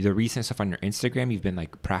 The recent stuff on your Instagram, you've been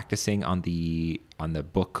like practicing on the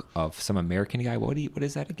book of some American guy. What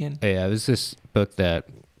is that again? Yeah, it was this book that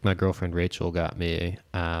my girlfriend Rachel got me.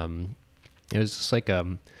 It was just like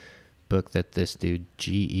a book that this dude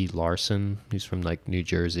G.E. Larson, he's from like New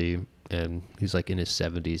Jersey, and he's like in his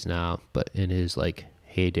 70s now, but in his like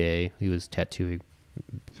heyday, he was tattooing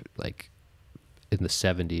like in the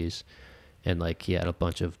 70s, and like he had a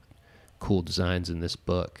bunch of cool designs in this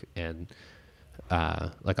book, and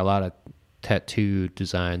like a lot of tattoo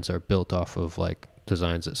designs are built off of like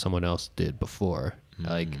designs that someone else did before,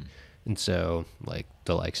 like, and so like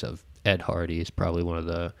the likes of Ed Hardy is probably one of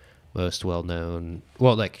the most well-known,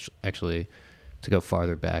 well, like actually to go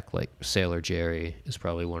farther back, like Sailor Jerry is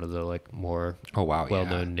probably one of the like more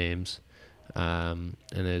well-known names, and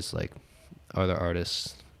there's like other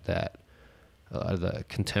artists that a lot of the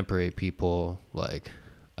contemporary people like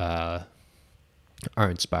are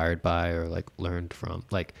inspired by or like learned from.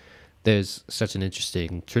 Like there's such an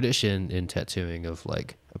interesting tradition in tattooing of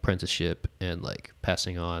like apprenticeship and like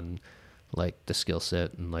passing on like the skill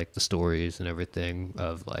set and like the stories and everything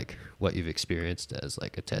of like what you've experienced as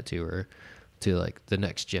like a tattooer to like the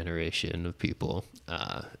next generation of people.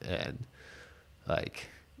 And like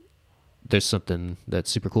there's something that's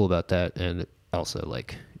super cool about that. And also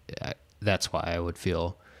like that's why I would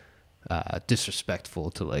feel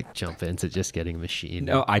disrespectful to like jump into just getting a machine.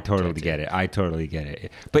 No, I totally get it. I totally get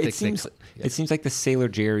it. But it seems like the Sailor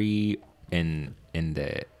Jerry and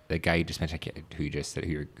the guy you just mentioned, who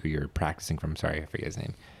you're practicing from. Sorry, I forget his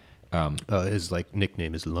name. His like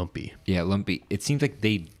nickname is Lumpy. Yeah, Lumpy. It seems like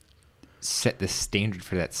they set the standard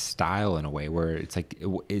for that style in a way where it's like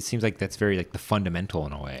it seems like that's very like the fundamental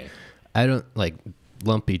in a way. I don't like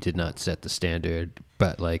Lumpy did not set the standard,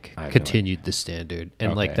 but like continued the standard.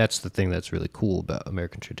 And like that's the thing that's really cool about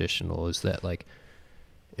American Traditional is that like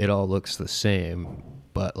it all looks the same,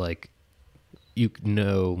 but like you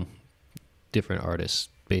know different artists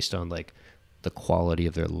based on like the quality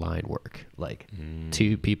of their line work. Like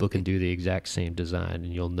two people can do the exact same design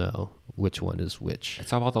and you'll know which one is which.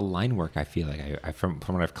 It's all about the line work. I feel like I from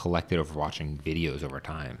what I've collected over watching videos over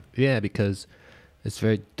time. Yeah, because it's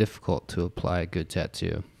very difficult to apply a good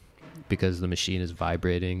tattoo because the machine is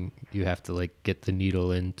vibrating. You have to like get the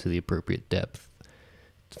needle into the appropriate depth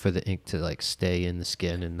for the ink to like stay in the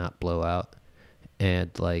skin and not blow out.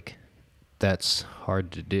 And like that's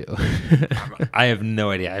hard to do. I have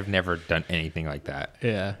no idea. I've never done anything like that.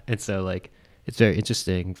 Yeah. And so like it's very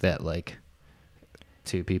interesting that like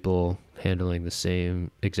two people handling the same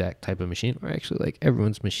exact type of machine, or actually like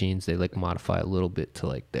everyone's machines, they like modify a little bit to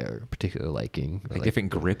like their particular liking, like different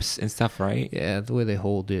grips and stuff, right? Yeah, the way they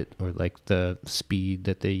hold it, or like the speed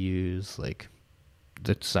that they use, like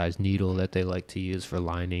the size needle that they like to use for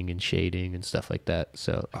lining and shading and stuff like that.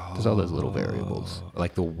 So there's all those little variables,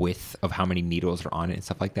 like the width of how many needles are on it and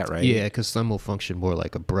stuff like that, right? Yeah, because some will function more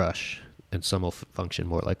like a brush and some will function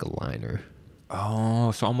more like a liner.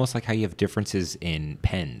 Oh, so almost like how you have differences in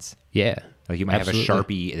pens. Yeah. Like you might have a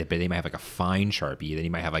Sharpie, but they might have like a fine Sharpie. Then you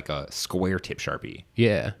might have like a square tip Sharpie.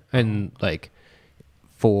 Yeah. And like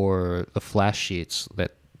for the flash sheets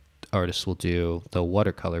that artists will do, they'll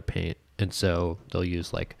watercolor paint. And so they'll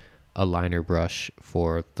use like a liner brush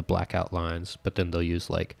for the black outlines, but then they'll use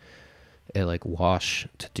like a like wash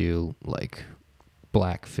to do like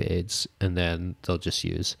black fades. And then they'll just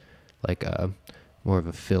use like a more of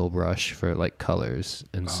a fill brush for like colors.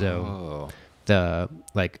 And so the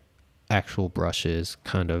like actual brushes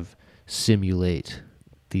kind of simulate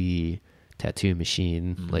the tattoo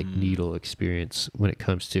machine like needle experience when it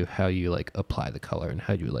comes to how you like apply the color and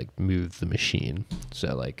how you like move the machine.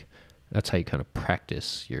 So like that's how you kind of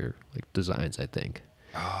practice your like designs, I think.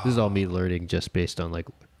 This is all me learning just based on like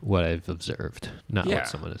what I've observed, not what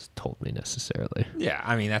someone has told me necessarily. Yeah,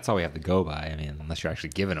 I mean, that's all we have to go by. I mean, unless you're actually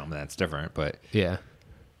giving them, that's different. But yeah.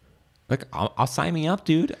 Look, I'll sign me up,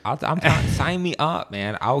 dude. Sign me up,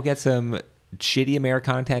 man. I'll get some shitty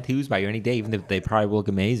Americana tattoos by you any day, even if they probably look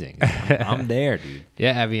amazing. I'm there, dude.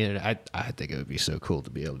 Yeah, I mean, I think it would be so cool to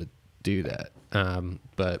be able to do that.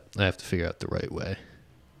 But I have to figure out the right way.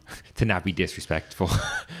 To not be disrespectful.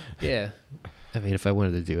 Yeah. I mean, if I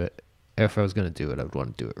wanted to do it, if I was going to do it, I would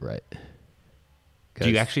want to do it right. Do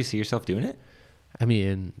you actually see yourself doing it? I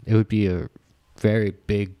mean, it would be a very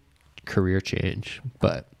big career change,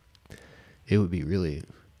 but it would be really...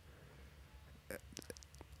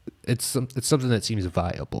 It's something that seems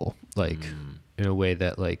viable, like in a way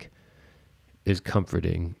that like is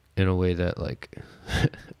comforting, in a way that like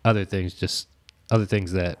other things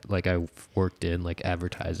that like I've worked in, like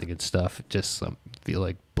advertising and stuff, just feel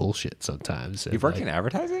like bullshit sometimes. You've worked in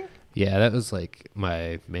advertising? Yeah, that was like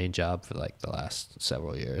my main job for like the last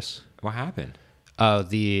several years. What happened?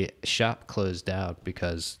 The shop closed down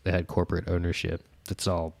because they had corporate ownership. That's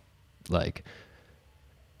all like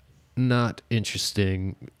not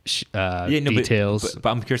interesting details. But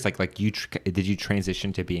I'm curious, like did you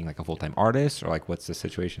transition to being like a full-time artist, or like what's the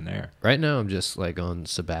situation there? Right now I'm just like on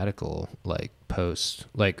sabbatical, like post,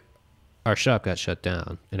 like our shop got shut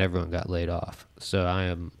down and everyone got laid off. So I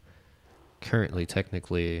am currently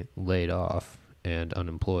technically laid off and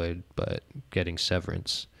unemployed, but getting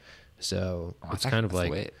severance. So it's kind of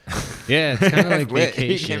like, yeah, it's kind of like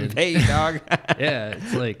vacation. You can pay, dog. Yeah,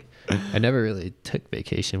 it's like I never really took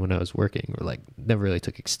vacation when I was working, or like never really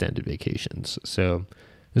took extended vacations. So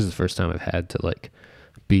this is the first time I've had to like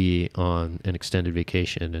be on an extended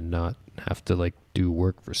vacation and not have to like do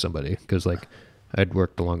work for somebody, because like I'd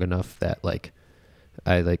worked long enough that like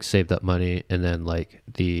I like saved up money, and then like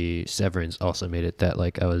the severance also made it that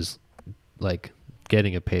like I was like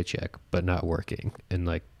getting a paycheck but not working, and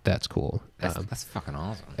like that's cool. That's fucking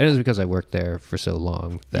awesome. It is because I worked there for so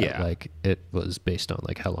long that Yeah. like it was based on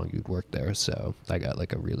like how long you'd worked there. So I got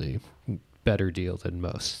like a really better deal than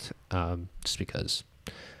most, just because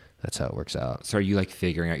that's how it works out. So are you like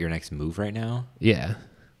figuring out your next move right now? Yeah.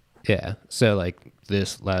 Yeah. So like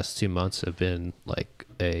this last 2 months have been like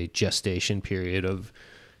a gestation period of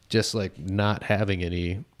just like not having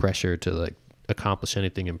any pressure to like accomplish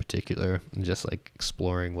anything in particular and just like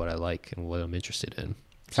exploring what I like and what I'm interested in.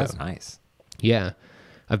 So, That's nice. yeah,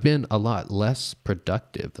 I've been a lot less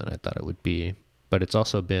productive than I thought it would be, but it's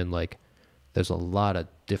also been like there's a lot of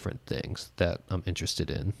different things that I'm interested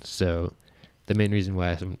in. So the main reason why I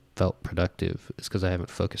haven't felt productive is because I haven't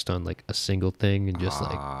focused on like a single thing and just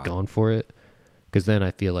like gone for it. Because then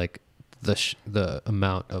I feel like the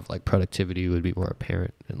amount of like productivity would be more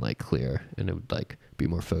apparent and like clear, and it would like be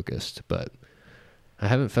more focused. But I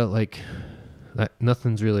haven't felt like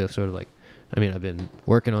nothing's really sort of like, I mean, I've been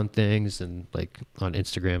working on things and like on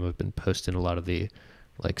Instagram, I've been posting a lot of the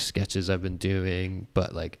like sketches I've been doing,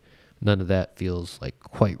 but like none of that feels like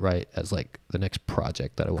quite right as like the next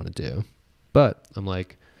project that I want to do. But I'm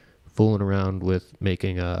like fooling around with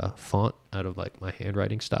making a font out of like my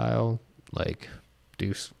handwriting style, like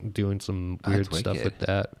doing some weird stuff with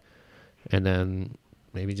that. And then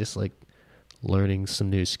maybe just like learning some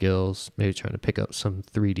new skills, maybe trying to pick up some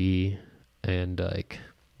 3D and like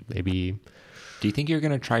maybe. Do you think you're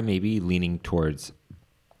going to try maybe leaning towards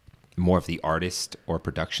more of the artist or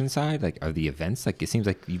production side, like of the events? Like it seems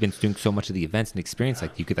like you've been doing so much of the events and experience,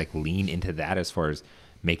 like you could like lean into that as far as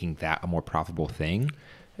making that a more profitable thing.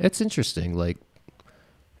 It's interesting. Like,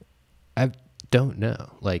 I don't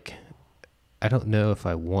know. Like, I don't know if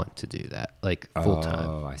I want to do that, like, full time.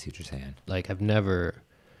 Oh, I see what you're saying. Like, I've never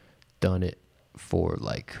done it for,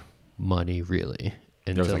 like, money, really.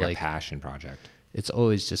 There was, like, a passion project. It's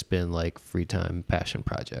always just been, like, free time passion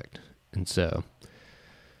project. And so,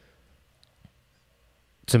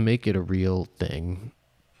 to make it a real thing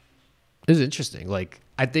is interesting. Like,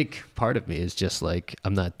 I think part of me is just, like,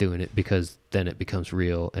 I'm not doing it because then it becomes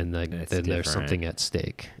real, and, like, then there's something at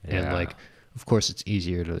stake. Yeah. And, like, of course, it's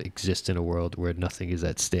easier to exist in a world where nothing is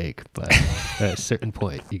at stake, but at a certain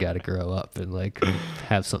point, you got to grow up and like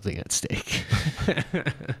have something at stake.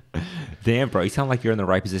 Damn, bro, you sound like you're in the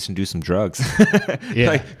right position to do some drugs. Yeah,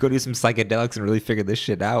 like go do some psychedelics and really figure this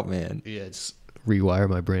shit out, man. Yeah, it's rewire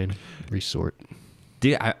my brain, resort.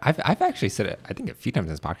 Dude, I've actually said it, I think a few times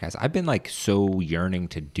in this podcast. I've been like so yearning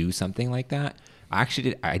to do something like that. I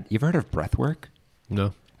actually did. You ever heard of breath work?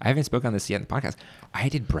 No. I haven't spoken on this yet in the podcast. I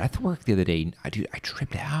did breath work the other day. I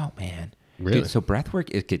tripped out, man. Really? Dude, so breath work,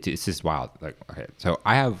 it's just wild. Like, okay, so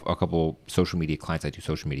I have a couple social media clients. I do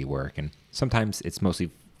social media work, and sometimes it's mostly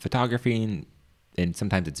photography, and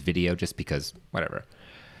sometimes it's video, just because whatever.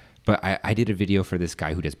 But I did a video for this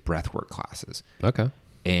guy who does breath work classes. Okay.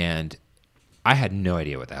 And I had no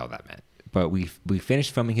idea what the hell that meant. But we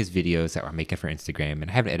finished filming his videos that we're making for Instagram, and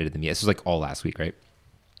I haven't edited them yet. This was like all last week, right?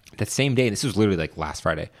 That same day, this was literally like last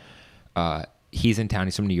Friday, he's in town.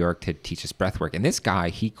 He's from New York to teach us breath work. And this guy,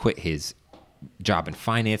 he quit his job in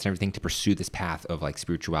finance and everything to pursue this path of like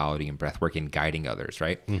spirituality and breath work and guiding others,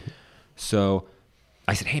 right? Mm-hmm. So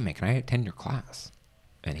I said, hey, man, can I attend your class?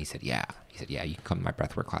 And he said, yeah. He said, yeah, you can come to my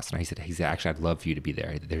breath work class. And he said, actually, I'd love for you to be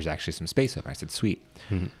there. There's actually some space open. I said, sweet.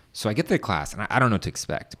 Mm-hmm. So I get to the class, and I don't know what to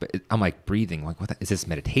expect. But I'm like breathing. Like, is this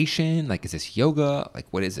meditation? Like, is this yoga? Like,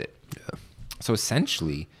 what is it? Yeah. So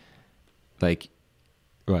essentially, like,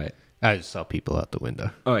 what? I just saw people out the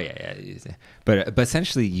window. Oh yeah. But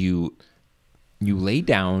essentially, you lay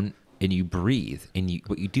down and you breathe, and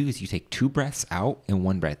what you do is you take 2 breaths out and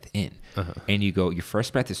 1 breath in, and you go. Your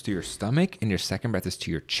first breath is through your stomach, and your second breath is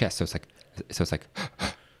to your chest. So it's like,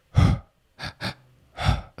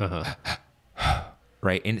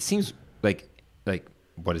 right. And it seems like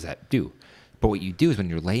what does that do? But what you do is when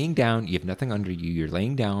you're laying down, you have nothing under you. You're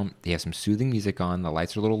laying down. You have some soothing music on. The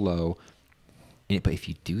lights are a little low. But if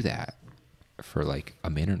you do that for like a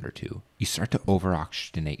minute or two, you start to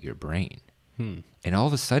over-oxygenate your brain. And all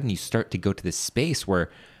of a sudden, you start to go to this space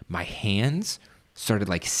where my hands started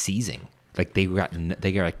like seizing. Like they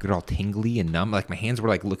got all tingly and numb. Like my hands were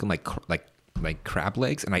like looking like crab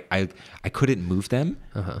legs, and I couldn't move them,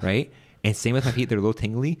 right? And same with my feet, they're a little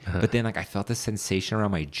tingly. But then like I felt this sensation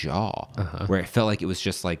around my jaw where it felt like it was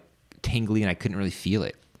just like tingly and I couldn't really feel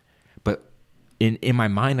it. But in my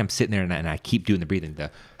mind, I'm sitting there and I keep doing the breathing,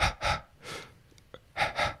 the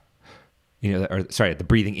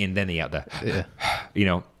breathing in, then the out,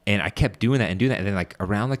 and I kept doing that, and then like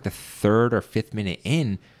around like the 3rd or 5th minute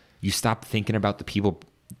in, you stop thinking about the people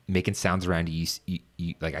making sounds around you.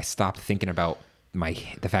 You like I stopped thinking about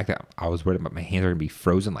the fact that I was worried about my hands are gonna be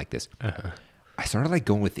frozen like this, I started like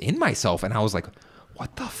going within myself, and I was like,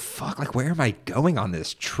 what the fuck? Like, where am I going on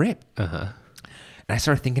this trip? And I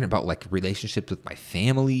started thinking about like relationships with my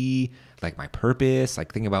family, like my purpose,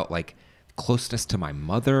 like thinking about like closeness to my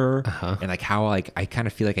mother, and like how like I kind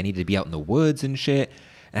of feel like I needed to be out in the woods and shit.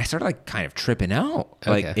 And I started like kind of tripping out.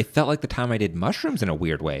 Like it felt like the time I did mushrooms in a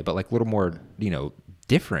weird way, but like a little more,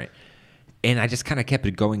 different. And I just kind of kept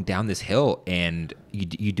it going down this hill, and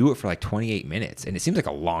you do it for like 28 minutes, and it seems like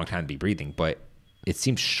a long time to be breathing, but it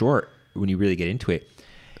seems short when you really get into it.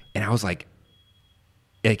 And I was like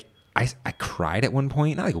I cried at one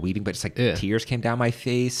point, not like weeping, but just like tears came down my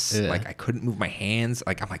face. Like I couldn't move my hands.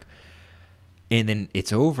 Like I'm like, and then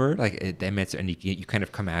it's over. Like then it's, and you kind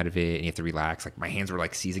of come out of it, and you have to relax. Like my hands were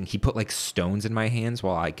like seizing. He put like stones in my hands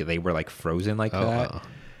while they were like frozen like that. Wow.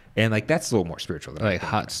 And like that's a little more spiritual than like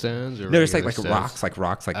hot stones, or no, it's like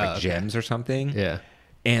rocks, like gems or something. Yeah,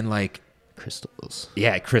 and like crystals.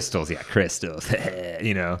 Yeah, crystals. Energy,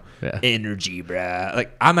 bruh.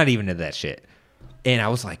 Like I'm not even into that shit. And I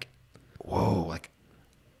was like, whoa, like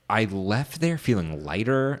I left there feeling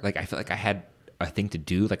lighter. Like I felt like I had a thing to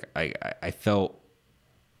do. Like I felt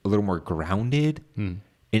a little more grounded. And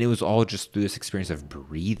it was all just through this experience of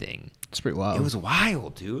breathing. It's pretty wild. It was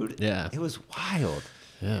wild, dude. Yeah. It was wild.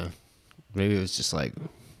 Yeah. Maybe it was just like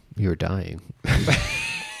you were dying.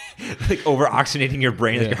 Like over oxygenating your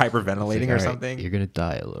brain, like you're hyperventilating or something. You're going to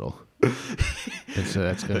die a little. And so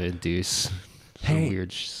that's going to induce some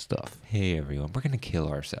weird stuff. Hey, everyone, we're going to kill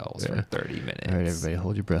ourselves for 30 minutes. All right, everybody,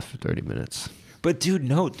 hold your breath for 30 minutes. But,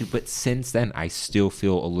 but since then, I still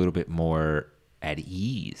feel a little bit more at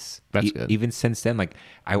ease. That's good. Even since then, like,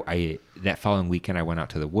 I that following weekend, I went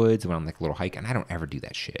out to the woods, went on like a little hike, and I don't ever do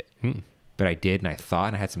that shit. But I did, and I thought,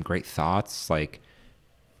 and I had some great thoughts. Like,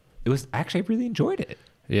 I really enjoyed it.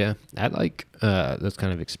 Yeah, I like those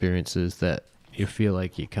kind of experiences that you feel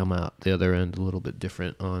like you come out the other end a little bit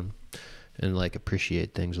different on, and like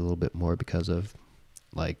appreciate things a little bit more because of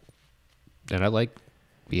like, and I like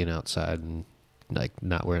being outside and like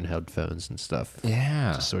not wearing headphones and stuff.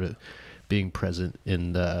 Yeah, just sort of being present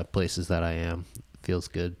in the places that I am feels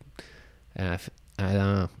good. And I don't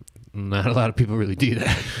know, not a lot of people really do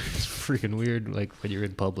that. It's freaking weird. Like when you're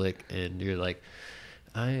in public and you're like,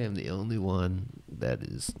 I am the only one that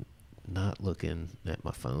is not looking at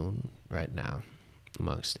my phone right now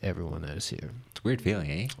amongst everyone that is here. It's a weird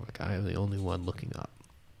feeling, eh? Like I am the only one looking up,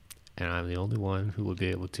 and I'm the only one who would be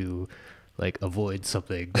able to like avoid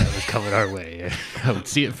something that was coming our way. I would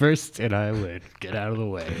see it first and I would get out of the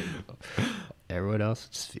way. Everyone else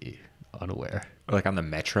would just be unaware. Or like on the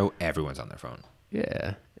metro, everyone's on their phone.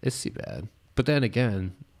 Yeah, it's too bad. But then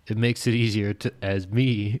again, it makes it easier to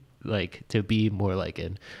be more like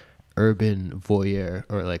an urban voyeur,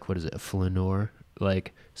 or like, what is it, a flaneur?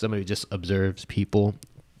 Like somebody who just observes people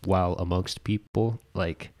while amongst people.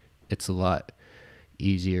 Like it's a lot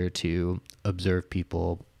easier to observe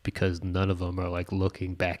people because none of them are like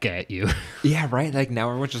looking back at you. Yeah, right. Like now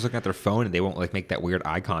everyone's just looking at their phone and they won't like make that weird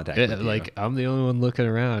eye contact. Yeah, like I'm the only one looking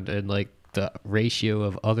around, and like the ratio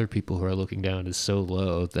of other people who are looking down is so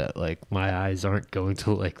low that like my eyes aren't going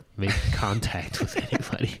to like make contact with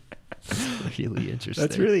anybody. It's really interesting.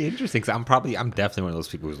 That's really interesting. Cause I'm definitely one of those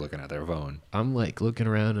people who's looking at their phone. I'm like looking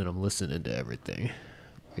around and I'm listening to everything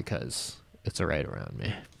because it's right around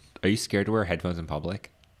me. Are you scared to wear headphones in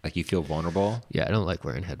public? Like you feel vulnerable? Yeah, I don't like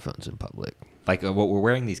wearing headphones in public. Like what we're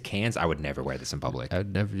wearing these cans, I would never wear this in public. I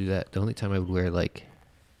would never do that. The only time I would wear like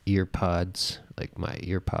earpods, like my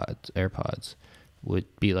AirPods,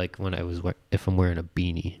 would be like when if I'm wearing a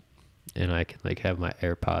beanie, and I can like have my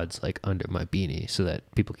AirPods like under my beanie so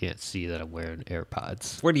that people can't see that I'm wearing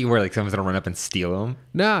AirPods. What do you wear? Like someone's gonna run up and steal them?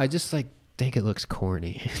 No, I just like think it looks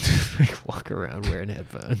corny to like walk around wearing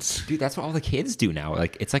headphones. Dude, that's what all the kids do now.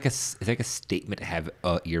 Like it's like a statement to have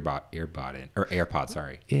a earbud in, or AirPod.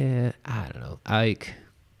 Sorry. Yeah, I don't know.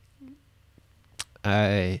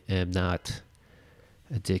 I am not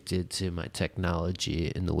addicted to my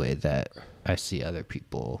technology in the way that I see other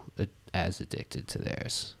people as addicted to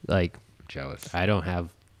theirs. Like jealous. I don't have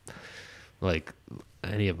like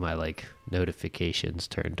any of my like notifications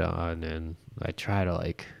turned on, and I try to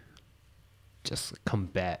like just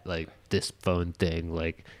combat like this phone thing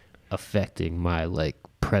like affecting my like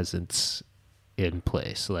presence in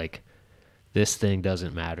place. Like this thing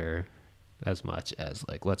doesn't matter as much as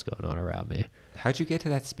like what's going on around me. How'd you get to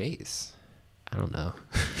that space? I don't know.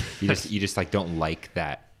 you just like don't like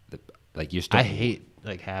that. Like you're. I hate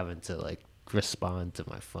like having to like respond to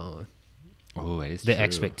my phone. Oh, it is the true.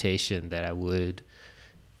 Expectation that I would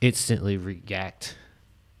instantly react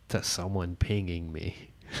to someone pinging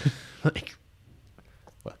me. Like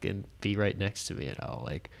fucking be right next to me and I'll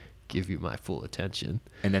like give you my full attention.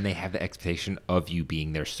 And then they have the expectation of you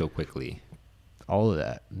being there so quickly. All of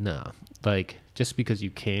that. No. Like, just because you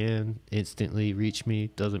can instantly reach me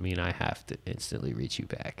doesn't mean I have to instantly reach you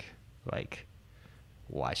back. Like,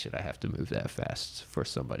 why should I have to move that fast for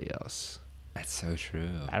somebody else? That's so true.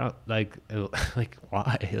 I don't like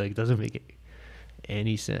why? Like, it doesn't make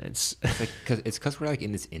any sense. It's because we're like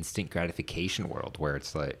in this instant gratification world where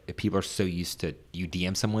it's like if people are so used to you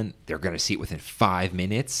DM someone, they're gonna see it within 5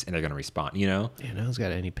 minutes and they're gonna respond. You know? Yeah, no one's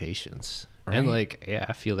got any patience. Right. And like, yeah,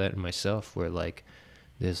 I feel that in myself where like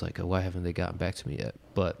there's like, why haven't they gotten back to me yet?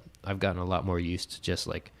 But I've gotten a lot more used to just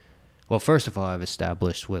like, well, first of all, I've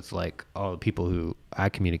established with like all the people who I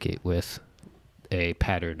communicate with a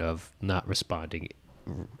pattern of not responding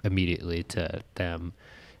immediately to them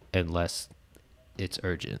unless it's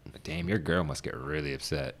urgent. Damn, your girl must get really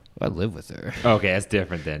upset. I live with her. Okay, that's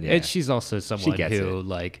different then. Yeah. And she's also someone who it.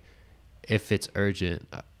 like, if it's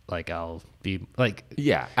urgent, like I'll be like,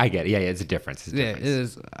 yeah, I get it. Yeah, it's a difference. It's a difference. Yeah, it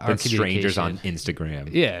is. Than strangers on Instagram.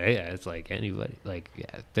 Yeah, it's like anybody. Like,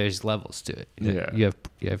 yeah, there's levels to it. Yeah,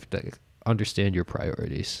 you have to understand your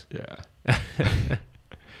priorities. Yeah.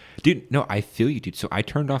 Dude, no, I feel you, dude. So I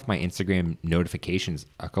turned off my Instagram notifications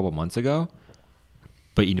a couple months ago,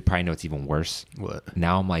 but you probably know it's even worse. What?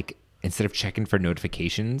 Now I'm like, instead of checking for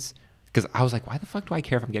notifications, because I was like, why the fuck do I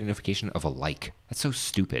care if I'm getting a notification of a like? That's so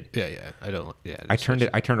stupid. Yeah. I don't. Yeah. I turned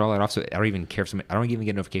all that off, so I don't even care if someone. I don't even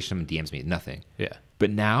get a notification if someone DMs me. Nothing. Yeah.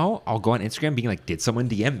 But now I'll go on Instagram being like, did someone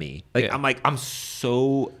DM me? Like, yeah. I'm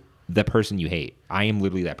so the person you hate. I am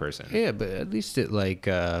literally that person. Yeah, but at least it like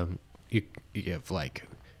you have like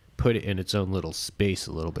put it in its own little space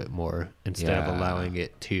a little bit more instead of allowing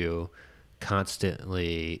it to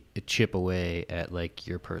constantly chip away at like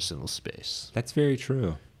your personal space. That's very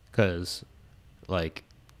true. Because like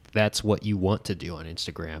that's what you want to do on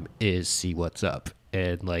Instagram is see what's up.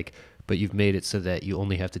 And like, but you've made it so that you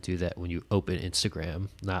only have to do that when you open Instagram,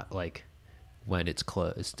 not like when it's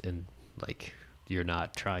closed and like you're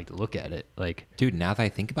not trying to look at it. Like, dude, now that I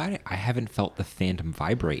think about it, I haven't felt the phantom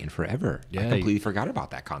vibrate in forever. Yeah, I completely forgot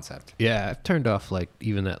about that concept. Yeah, I've turned off like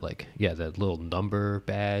even that like that little number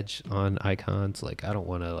badge on icons. Like, I don't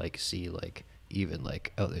want to like see like even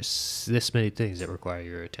like, oh, there's this many things that require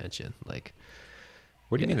your attention. Like,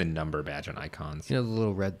 what do you mean the number badge on icons? You know, the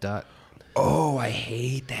little red dot. Oh, I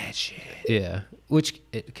hate that shit. Yeah, which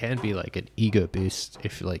it can be like an ego boost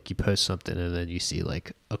if like you post something and then you see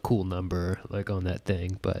like a cool number like on that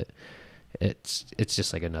thing, but it's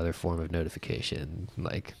just like another form of notification,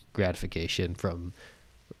 like gratification from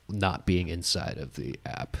not being inside of the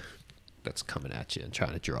app that's coming at you and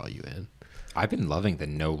trying to draw you in. I've been loving the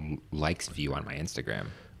no likes view on my Instagram.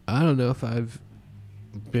 I don't know if I've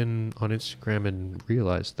been on Instagram and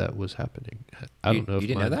realized that was happening. I don't know if you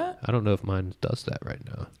didn't know that? I don't know if mine does that right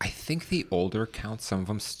now. I think the older accounts, some of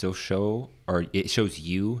them still show, or it shows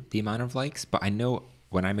you the amount of likes, but I know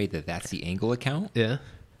when I made That's the Angle account, yeah,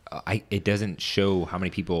 it doesn't show how many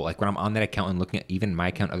people, like when I'm on that account and looking at even my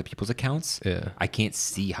account, other people's accounts, I can't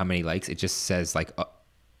see how many likes. It just says like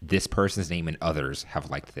this person's name and others have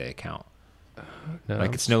liked the account. No,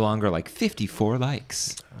 like it's no longer like 54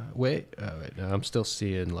 likes. Wait, no, I'm still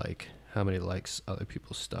seeing like how many likes other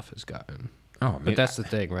people's stuff has gotten. Oh, man. But that's the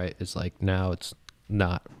thing, right? It's like now it's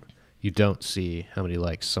not, you don't see how many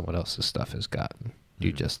likes someone else's stuff has gotten.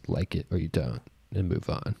 You just like it or you don't and move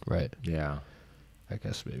on, right? Yeah. I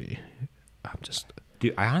guess maybe I'm just...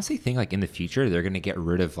 Dude, I honestly think like in the future, they're going to get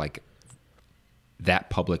rid of like that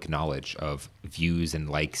public knowledge of views and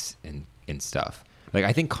likes and stuff. Like,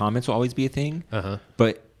 I think comments will always be a thing,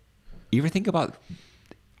 but you ever think about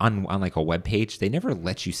on like a web page, they never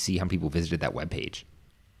let you see how many people visited that web page,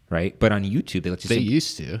 right? But on YouTube, they let you see. They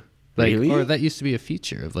used to. Like, really? Or that used to be a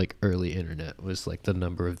feature of like early internet was like the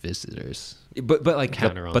number of visitors. But like,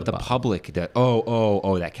 the public, that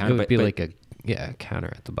that counter. It would be like a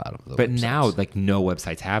counter at the bottom of the But websites. now, like, no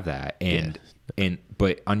websites have that,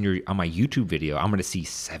 but on my YouTube video, I'm gonna see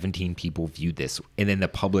 17 people viewed this, and then the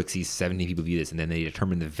public sees 17 people view this, and then they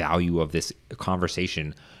determine the value of this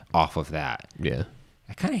conversation off of that. Yeah,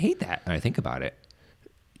 I kind of hate that when I think about it.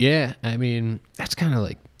 Yeah, I mean that's kind of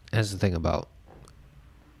like that's the thing about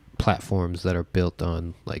platforms that are built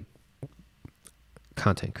on like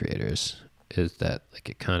content creators is that like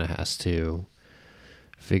it kind of has to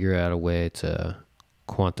figure out a way to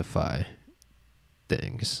quantify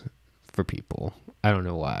things for people. I don't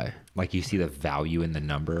know why. Like you see the value in the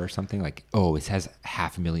number or something, like, oh, it has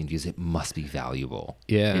 500,000 views, it must be valuable.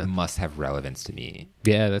 Yeah, it must have relevance to me.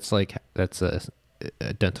 Yeah, that's a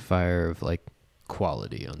identifier of like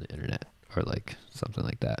quality on the internet or like something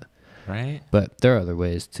like that. Right. But there are other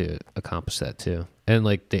ways to accomplish that too. And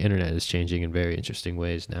like the internet is changing in very interesting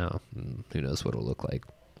ways now. And who knows what it'll look like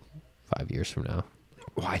 5 years from now.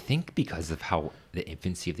 Well, I think because of how the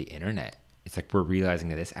infancy of the internet, it's like we're realizing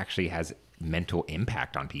that this actually has mental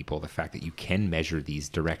impact on people. The fact that you can measure these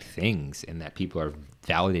direct things and that people are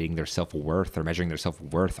validating their self-worth or measuring their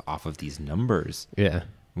self-worth off of these numbers. Yeah.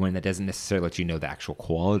 When that doesn't necessarily let you know the actual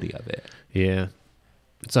quality of it. Yeah.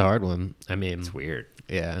 It's a hard one. I mean, It's weird.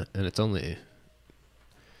 Yeah. And it's only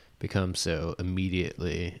become so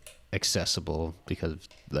immediately accessible because of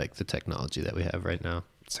like the technology that we have right now.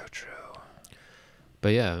 So true. But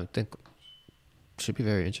yeah, I think it should be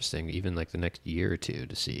very interesting, even like the next year or two,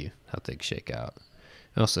 to see how things shake out.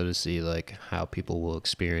 And also to see like how people will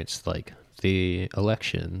experience like the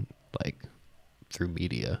election, like through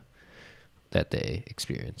media that they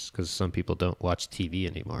experience. Because some people don't watch TV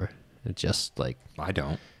anymore. It's just like, I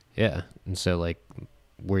don't. yeah. And so like,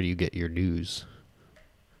 where do you get your news?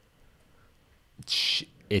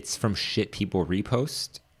 It's from shit people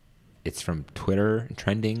repost. It's from Twitter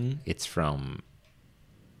trending. It's from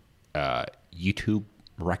YouTube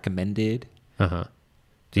recommended. Uh-huh.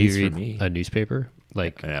 Do you for me. read a newspaper?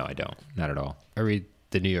 Like, No, I don't. Not at all. I read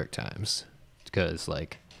the New York Times because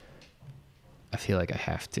like I feel like I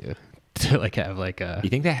have to like have like a You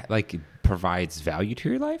think that like provides value to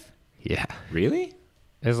your life? yeah. Really?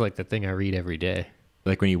 It's like the thing I read every day.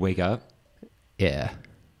 Like when you wake up? Yeah.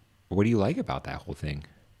 What do you like about that whole thing?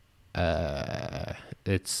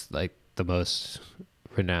 It's like the most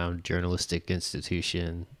renowned journalistic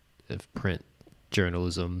institution of print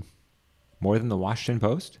journalism. More than the Washington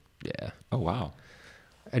Post? Yeah. Oh, wow.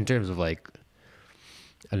 In terms of like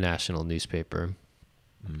a national newspaper,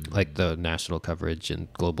 like the national coverage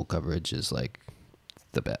and global coverage is like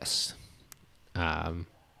the best.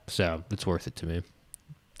 So it's worth it to me.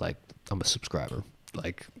 Like I'm a subscriber,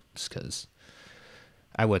 like just because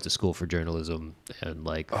I went to school for journalism and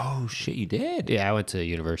like, Oh, shit, you did? yeah, I went to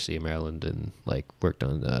University of Maryland and like worked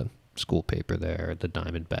on the school paper there at the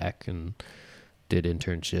Diamondback and did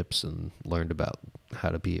internships and learned about how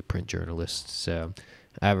to be a print journalist. So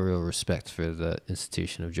I have a real respect for the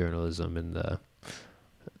institution of journalism and the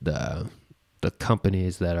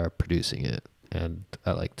companies that are producing it, and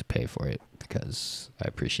I like to pay for it because I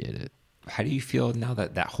appreciate it. How do you feel now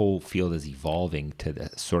that that whole field is evolving to the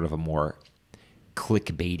sort of a more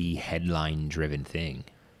clickbaity, headline-driven thing?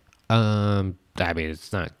 I mean,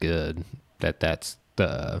 it's not good that that's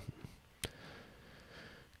the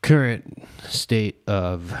current state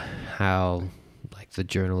of how like the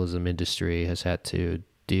journalism industry has had to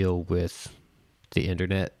deal with the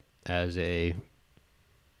internet as a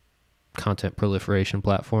content proliferation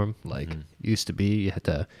platform. Like used to be, you had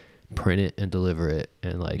to print it and deliver it,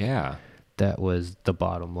 and like Yeah. that was the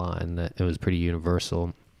bottom line. That it was pretty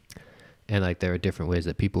universal, and like there are different ways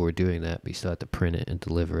that people were doing that, but you still had to print it and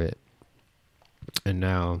deliver it. And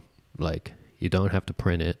now, like you don't have to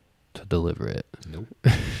print it to deliver it. Nope.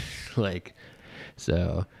 Like,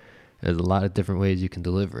 so there's a lot of different ways you can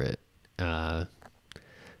deliver it,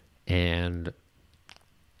 and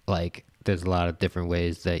like there's a lot of different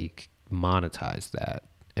ways that you monetize that,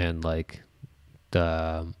 and like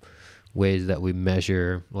the ways that we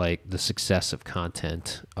measure like the success of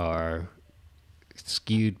content are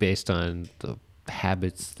skewed based on the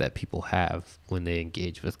habits that people have when they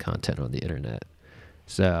engage with content on the internet.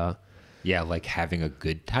 So Yeah, like having a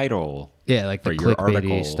good title. yeah, like the for your clickbaity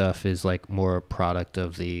article. stuff is like more a product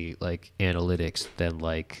of the like analytics than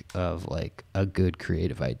like of like a good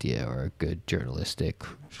creative idea or a good journalistic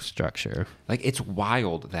structure. Like it's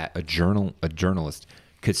wild that a journalist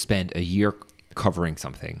could spend a year covering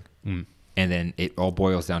something and then it all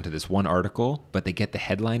boils down to this one article, but they get the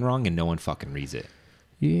headline wrong and no one fucking reads it.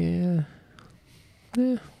 Yeah.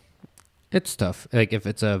 It's tough. Like if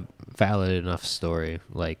it's a valid enough story,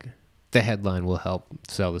 like the headline will help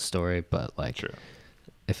sell the story, but like True.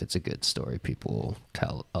 if it's a good story, people will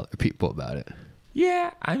tell other people about it.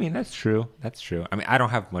 Yeah, I mean that's true. That's true. I mean I don't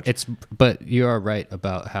have much. But you are right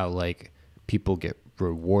about how like people get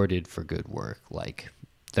rewarded for good work. Like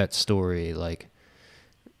that story, like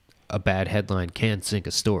a bad headline can sink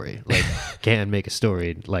a story, like can make a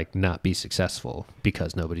story like not be successful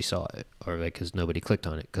because nobody saw it, or like because nobody clicked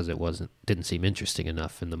on it because it didn't seem interesting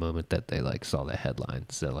enough in the moment that they like saw the headline.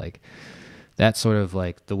 So like that's sort of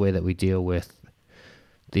like the way that we deal with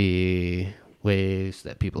the ways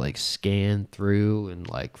that people like scan through and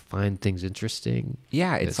like find things interesting.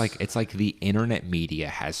 Yeah, it's like the internet media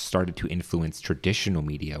has started to influence traditional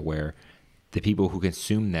media where the people who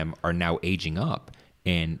consume them are now aging up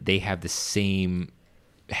and they have the same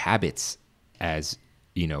habits as,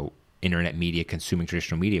 you know, internet media, consuming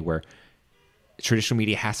traditional media, where traditional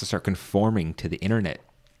media has to start conforming to the internet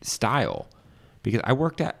style. Because I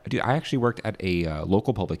actually worked at a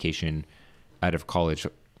local publication out of college.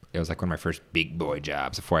 It was like one of my first big boy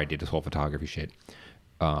jobs before I did this whole photography shit.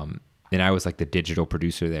 And I was like the digital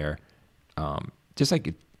producer there, just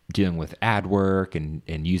like dealing with ad work and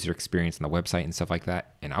user experience on the website and stuff like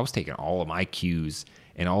that. And I was taking all of my cues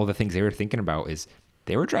and all the things they were thinking about is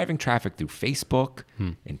they were driving traffic through Facebook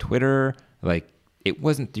and Twitter. Like, it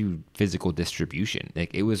wasn't through physical distribution.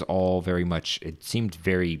 Like, it was all very much, it seemed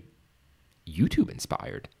very YouTube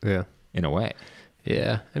inspired. Yeah. In a way.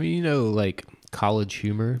 Yeah. I mean, you know, like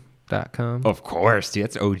collegehumor.com. Of course, dude.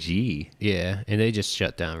 That's OG. Yeah. And they just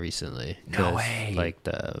shut down recently. No way. Like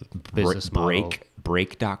the business model.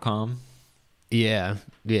 Break.com. Yeah.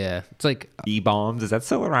 Yeah. It's like E-bombs. Is that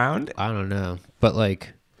still around? I don't know. But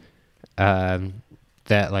like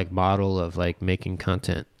that like model of like making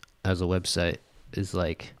content as a website is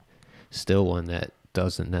like still one that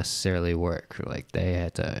doesn't necessarily work. Like they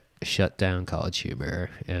had to shut down College Humor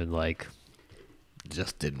and like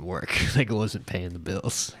just didn't work. Like it wasn't paying the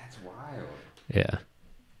bills. That's wild. Yeah.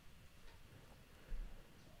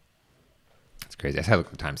 That's crazy. I just had to look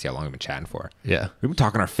at the time to see how long we've been chatting for. Yeah. We've been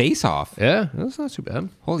talking our face off. Yeah, that's not too bad.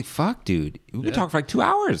 Holy fuck, dude. We've been talking for like 2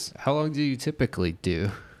 hours. How long do you typically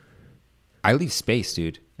do? I leave space,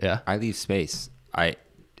 dude. Yeah. I leave space.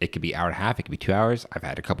 It could be hour and a half. It could be 2 hours. I've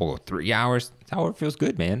had a couple go 3 hours. That's how it feels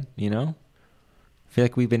good, man. You know? I feel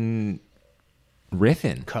like we've been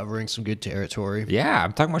riffing. Covering some good territory. Yeah,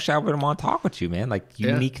 I'm talking about shit I wouldn't want to talk with you, man. Like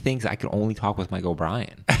unique things I could only talk with Mike O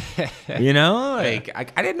Brien. You know? Like I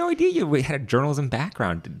had no idea you had a journalism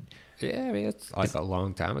background. Yeah, I mean, it's like a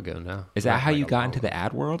long time ago now. Is that how you got into the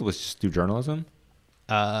ad world? Was just through journalism?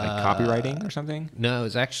 Like copywriting or something? No, it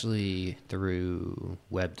was actually through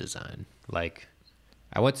web design. Like,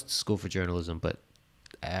 I went to school for journalism, but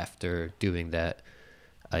after doing that,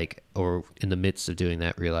 like, or in the midst of doing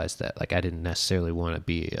that, realized that like I didn't necessarily want to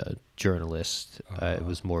be a journalist. It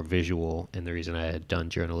was more visual, and the reason I had done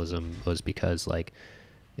journalism was because like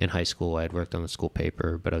in high school I had worked on the school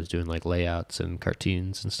paper, but I was doing like layouts and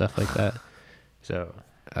cartoons and stuff like that. So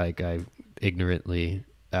like I ignorantly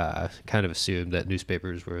kind of assumed that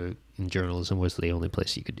newspapers were in journalism was the only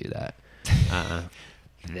place you could do that.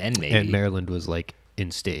 Then maybe. And Maryland was like in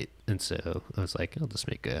state, and so I was like, I'll just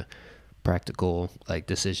make a practical like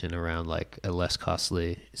decision around like a less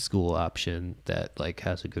costly school option that like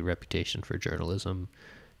has a good reputation for journalism.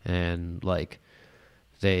 And like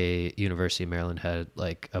University of Maryland had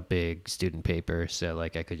like a big student paper, so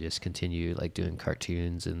like I could just continue like doing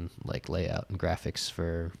cartoons and like layout and graphics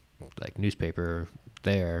for like newspaper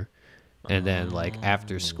there. And then like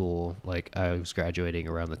after school, like I was graduating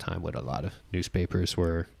around the time when a lot of newspapers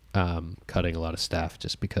were cutting a lot of staff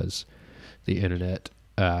just because the internet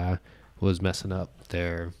was messing up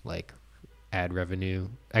their like ad revenue.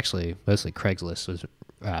 Actually, mostly Craigslist was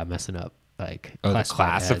messing up like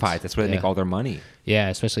classified. That's where they make all their money. Yeah,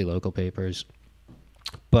 especially local papers.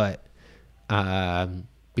 But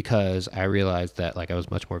because I realized that like I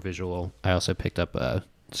was much more visual, I also picked up a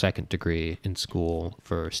second degree in school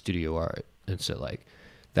for studio art, and so like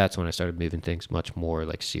that's when I started moving things much more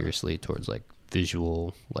like seriously towards like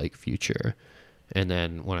visual like future. And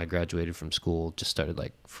then when I graduated from school, just started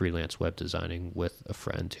like freelance web designing with a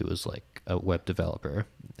friend who was like a web developer,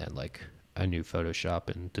 and like I knew Photoshop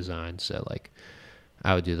and design, so like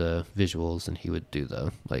I would do the visuals and he would do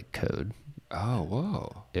the like code. Oh,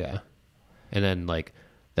 whoa. Yeah. And then like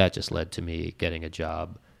that just led to me getting a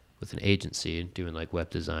job with an agency doing like web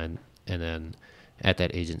design, and then at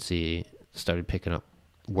that agency started picking up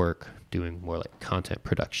work doing more like content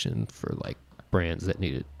production for like brands that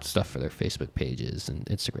needed stuff for their Facebook pages and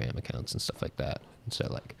Instagram accounts and stuff like that. And so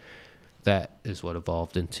like that is what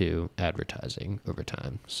evolved into advertising over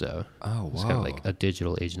time. So it's kind of like a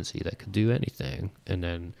digital agency that could do anything. And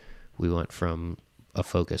then we went from a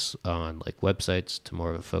focus on like websites to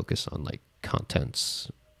more of a focus on like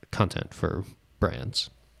content for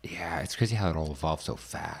brands. Yeah, it's crazy how it all evolved so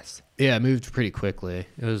fast. Yeah, it moved pretty quickly.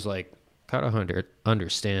 It was like kind of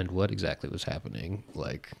understand what exactly was happening,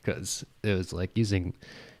 like because it was like using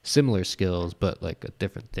similar skills but like a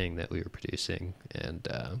different thing that we were producing. And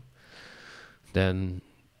then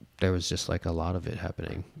there was just like a lot of it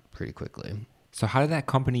happening pretty quickly. So how did that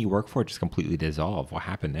company you work for just completely dissolve? What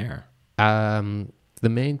happened there? The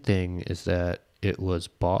main thing is that it was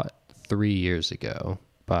bought 3 years ago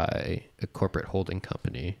by a corporate holding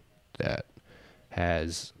company that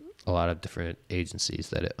has a lot of different agencies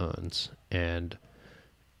that it owns. And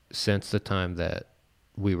since the time that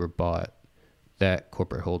we were bought, that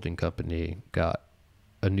corporate holding company got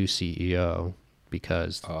a new CEO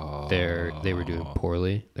because they were doing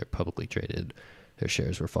poorly. They're publicly traded. Their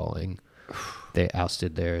shares were falling. They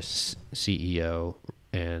ousted their CEO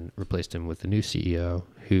and replaced him with a new CEO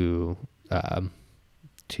who,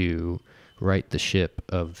 to right the ship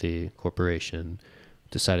of the corporation,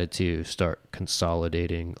 decided to start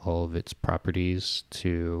consolidating all of its properties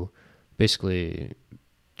to basically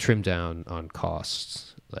trim down on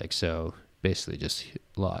costs. Like, so basically just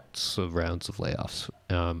lots of rounds of layoffs,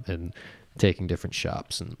 and taking different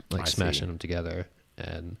shops and like smashing them together.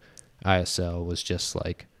 And ISL was just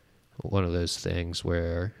like one of those things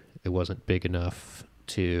where it wasn't big enough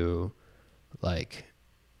to like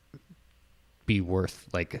be worth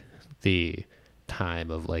like the time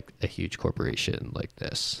of like a huge corporation like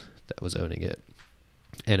this that was owning it.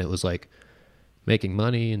 And it was like making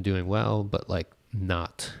money and doing well, but like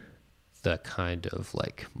not the kind of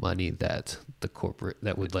like money that the corporate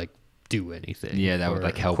that would like do anything. Yeah, that would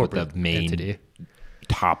like help with the main entity.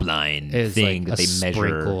 Top line thing like that they measure.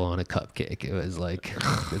 Sprinkle on a cupcake. It was like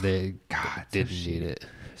they didn't need it.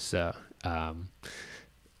 So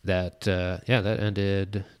that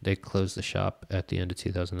ended. They closed the shop at the end of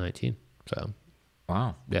 2019. So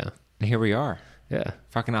wow, yeah, and here we are. Yeah,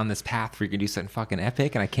 fucking on this path where you can do something fucking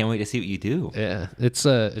epic, and I can't wait to see what you do. Yeah, it's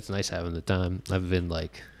nice having the time. I've been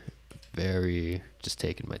like very just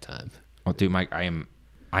taking my time. Well, dude, Mike, I am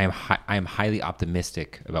highly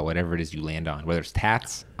optimistic about whatever it is you land on. Whether it's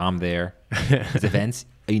tats, I'm there. It's events,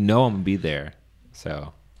 I'm gonna be there.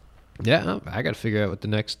 So yeah, I got to figure out what the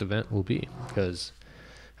next event will be, because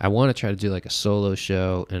I want to try to do like a solo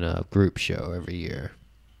show and a group show every year.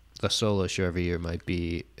 The solo show every year might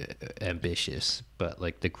be ambitious, but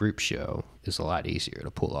like the group show is a lot easier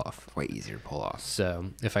to pull off. Way easier to pull off. So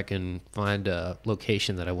if I can find a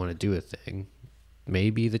location that I want to do a thing,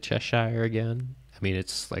 maybe the Cheshire again. I mean,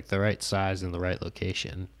 it's like the right size and the right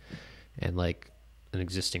location, and like an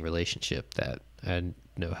existing relationship that I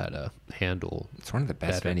know how to handle. It's one of the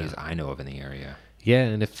best venues I know of in the area. Yeah,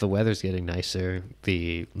 and if the weather's getting nicer,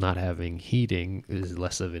 the not having heating is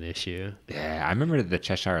less of an issue. Yeah, I remember the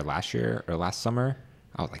Cheshire last year or last summer.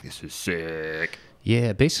 I was like, this is sick.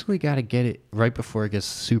 Yeah, basically got to get it right before it gets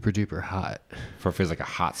super duper hot. For it feels like a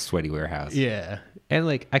hot, sweaty warehouse. Yeah, and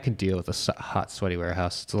like I can deal with a hot, sweaty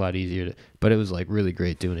warehouse. It's a lot easier to. But it was like really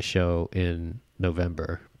great doing a show in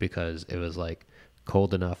November because it was like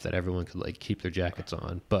cold enough that everyone could like keep their jackets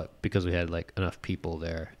on, but because we had like enough people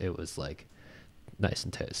there, it was like nice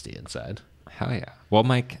and toasty inside. Hell yeah. Well,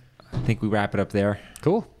 Mike, I think we wrap it up there.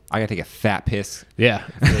 Cool. I gotta take a fat piss. Yeah.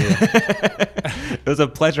 It was a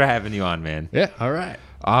pleasure having you on, man. Yeah. All right.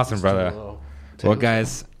 Awesome, brother. Well,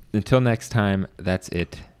 guys, until next time, that's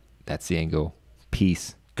it. That's the angle.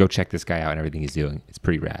 Peace. Go check this guy out and everything he's doing. It's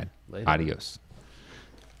pretty rad. Later. Adios.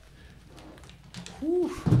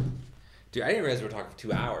 Whew. Dude, I didn't realize we were talking for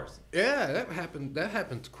 2 hours. Yeah, that happened. That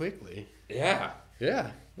happened quickly. Yeah.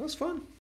 Yeah. That was fun.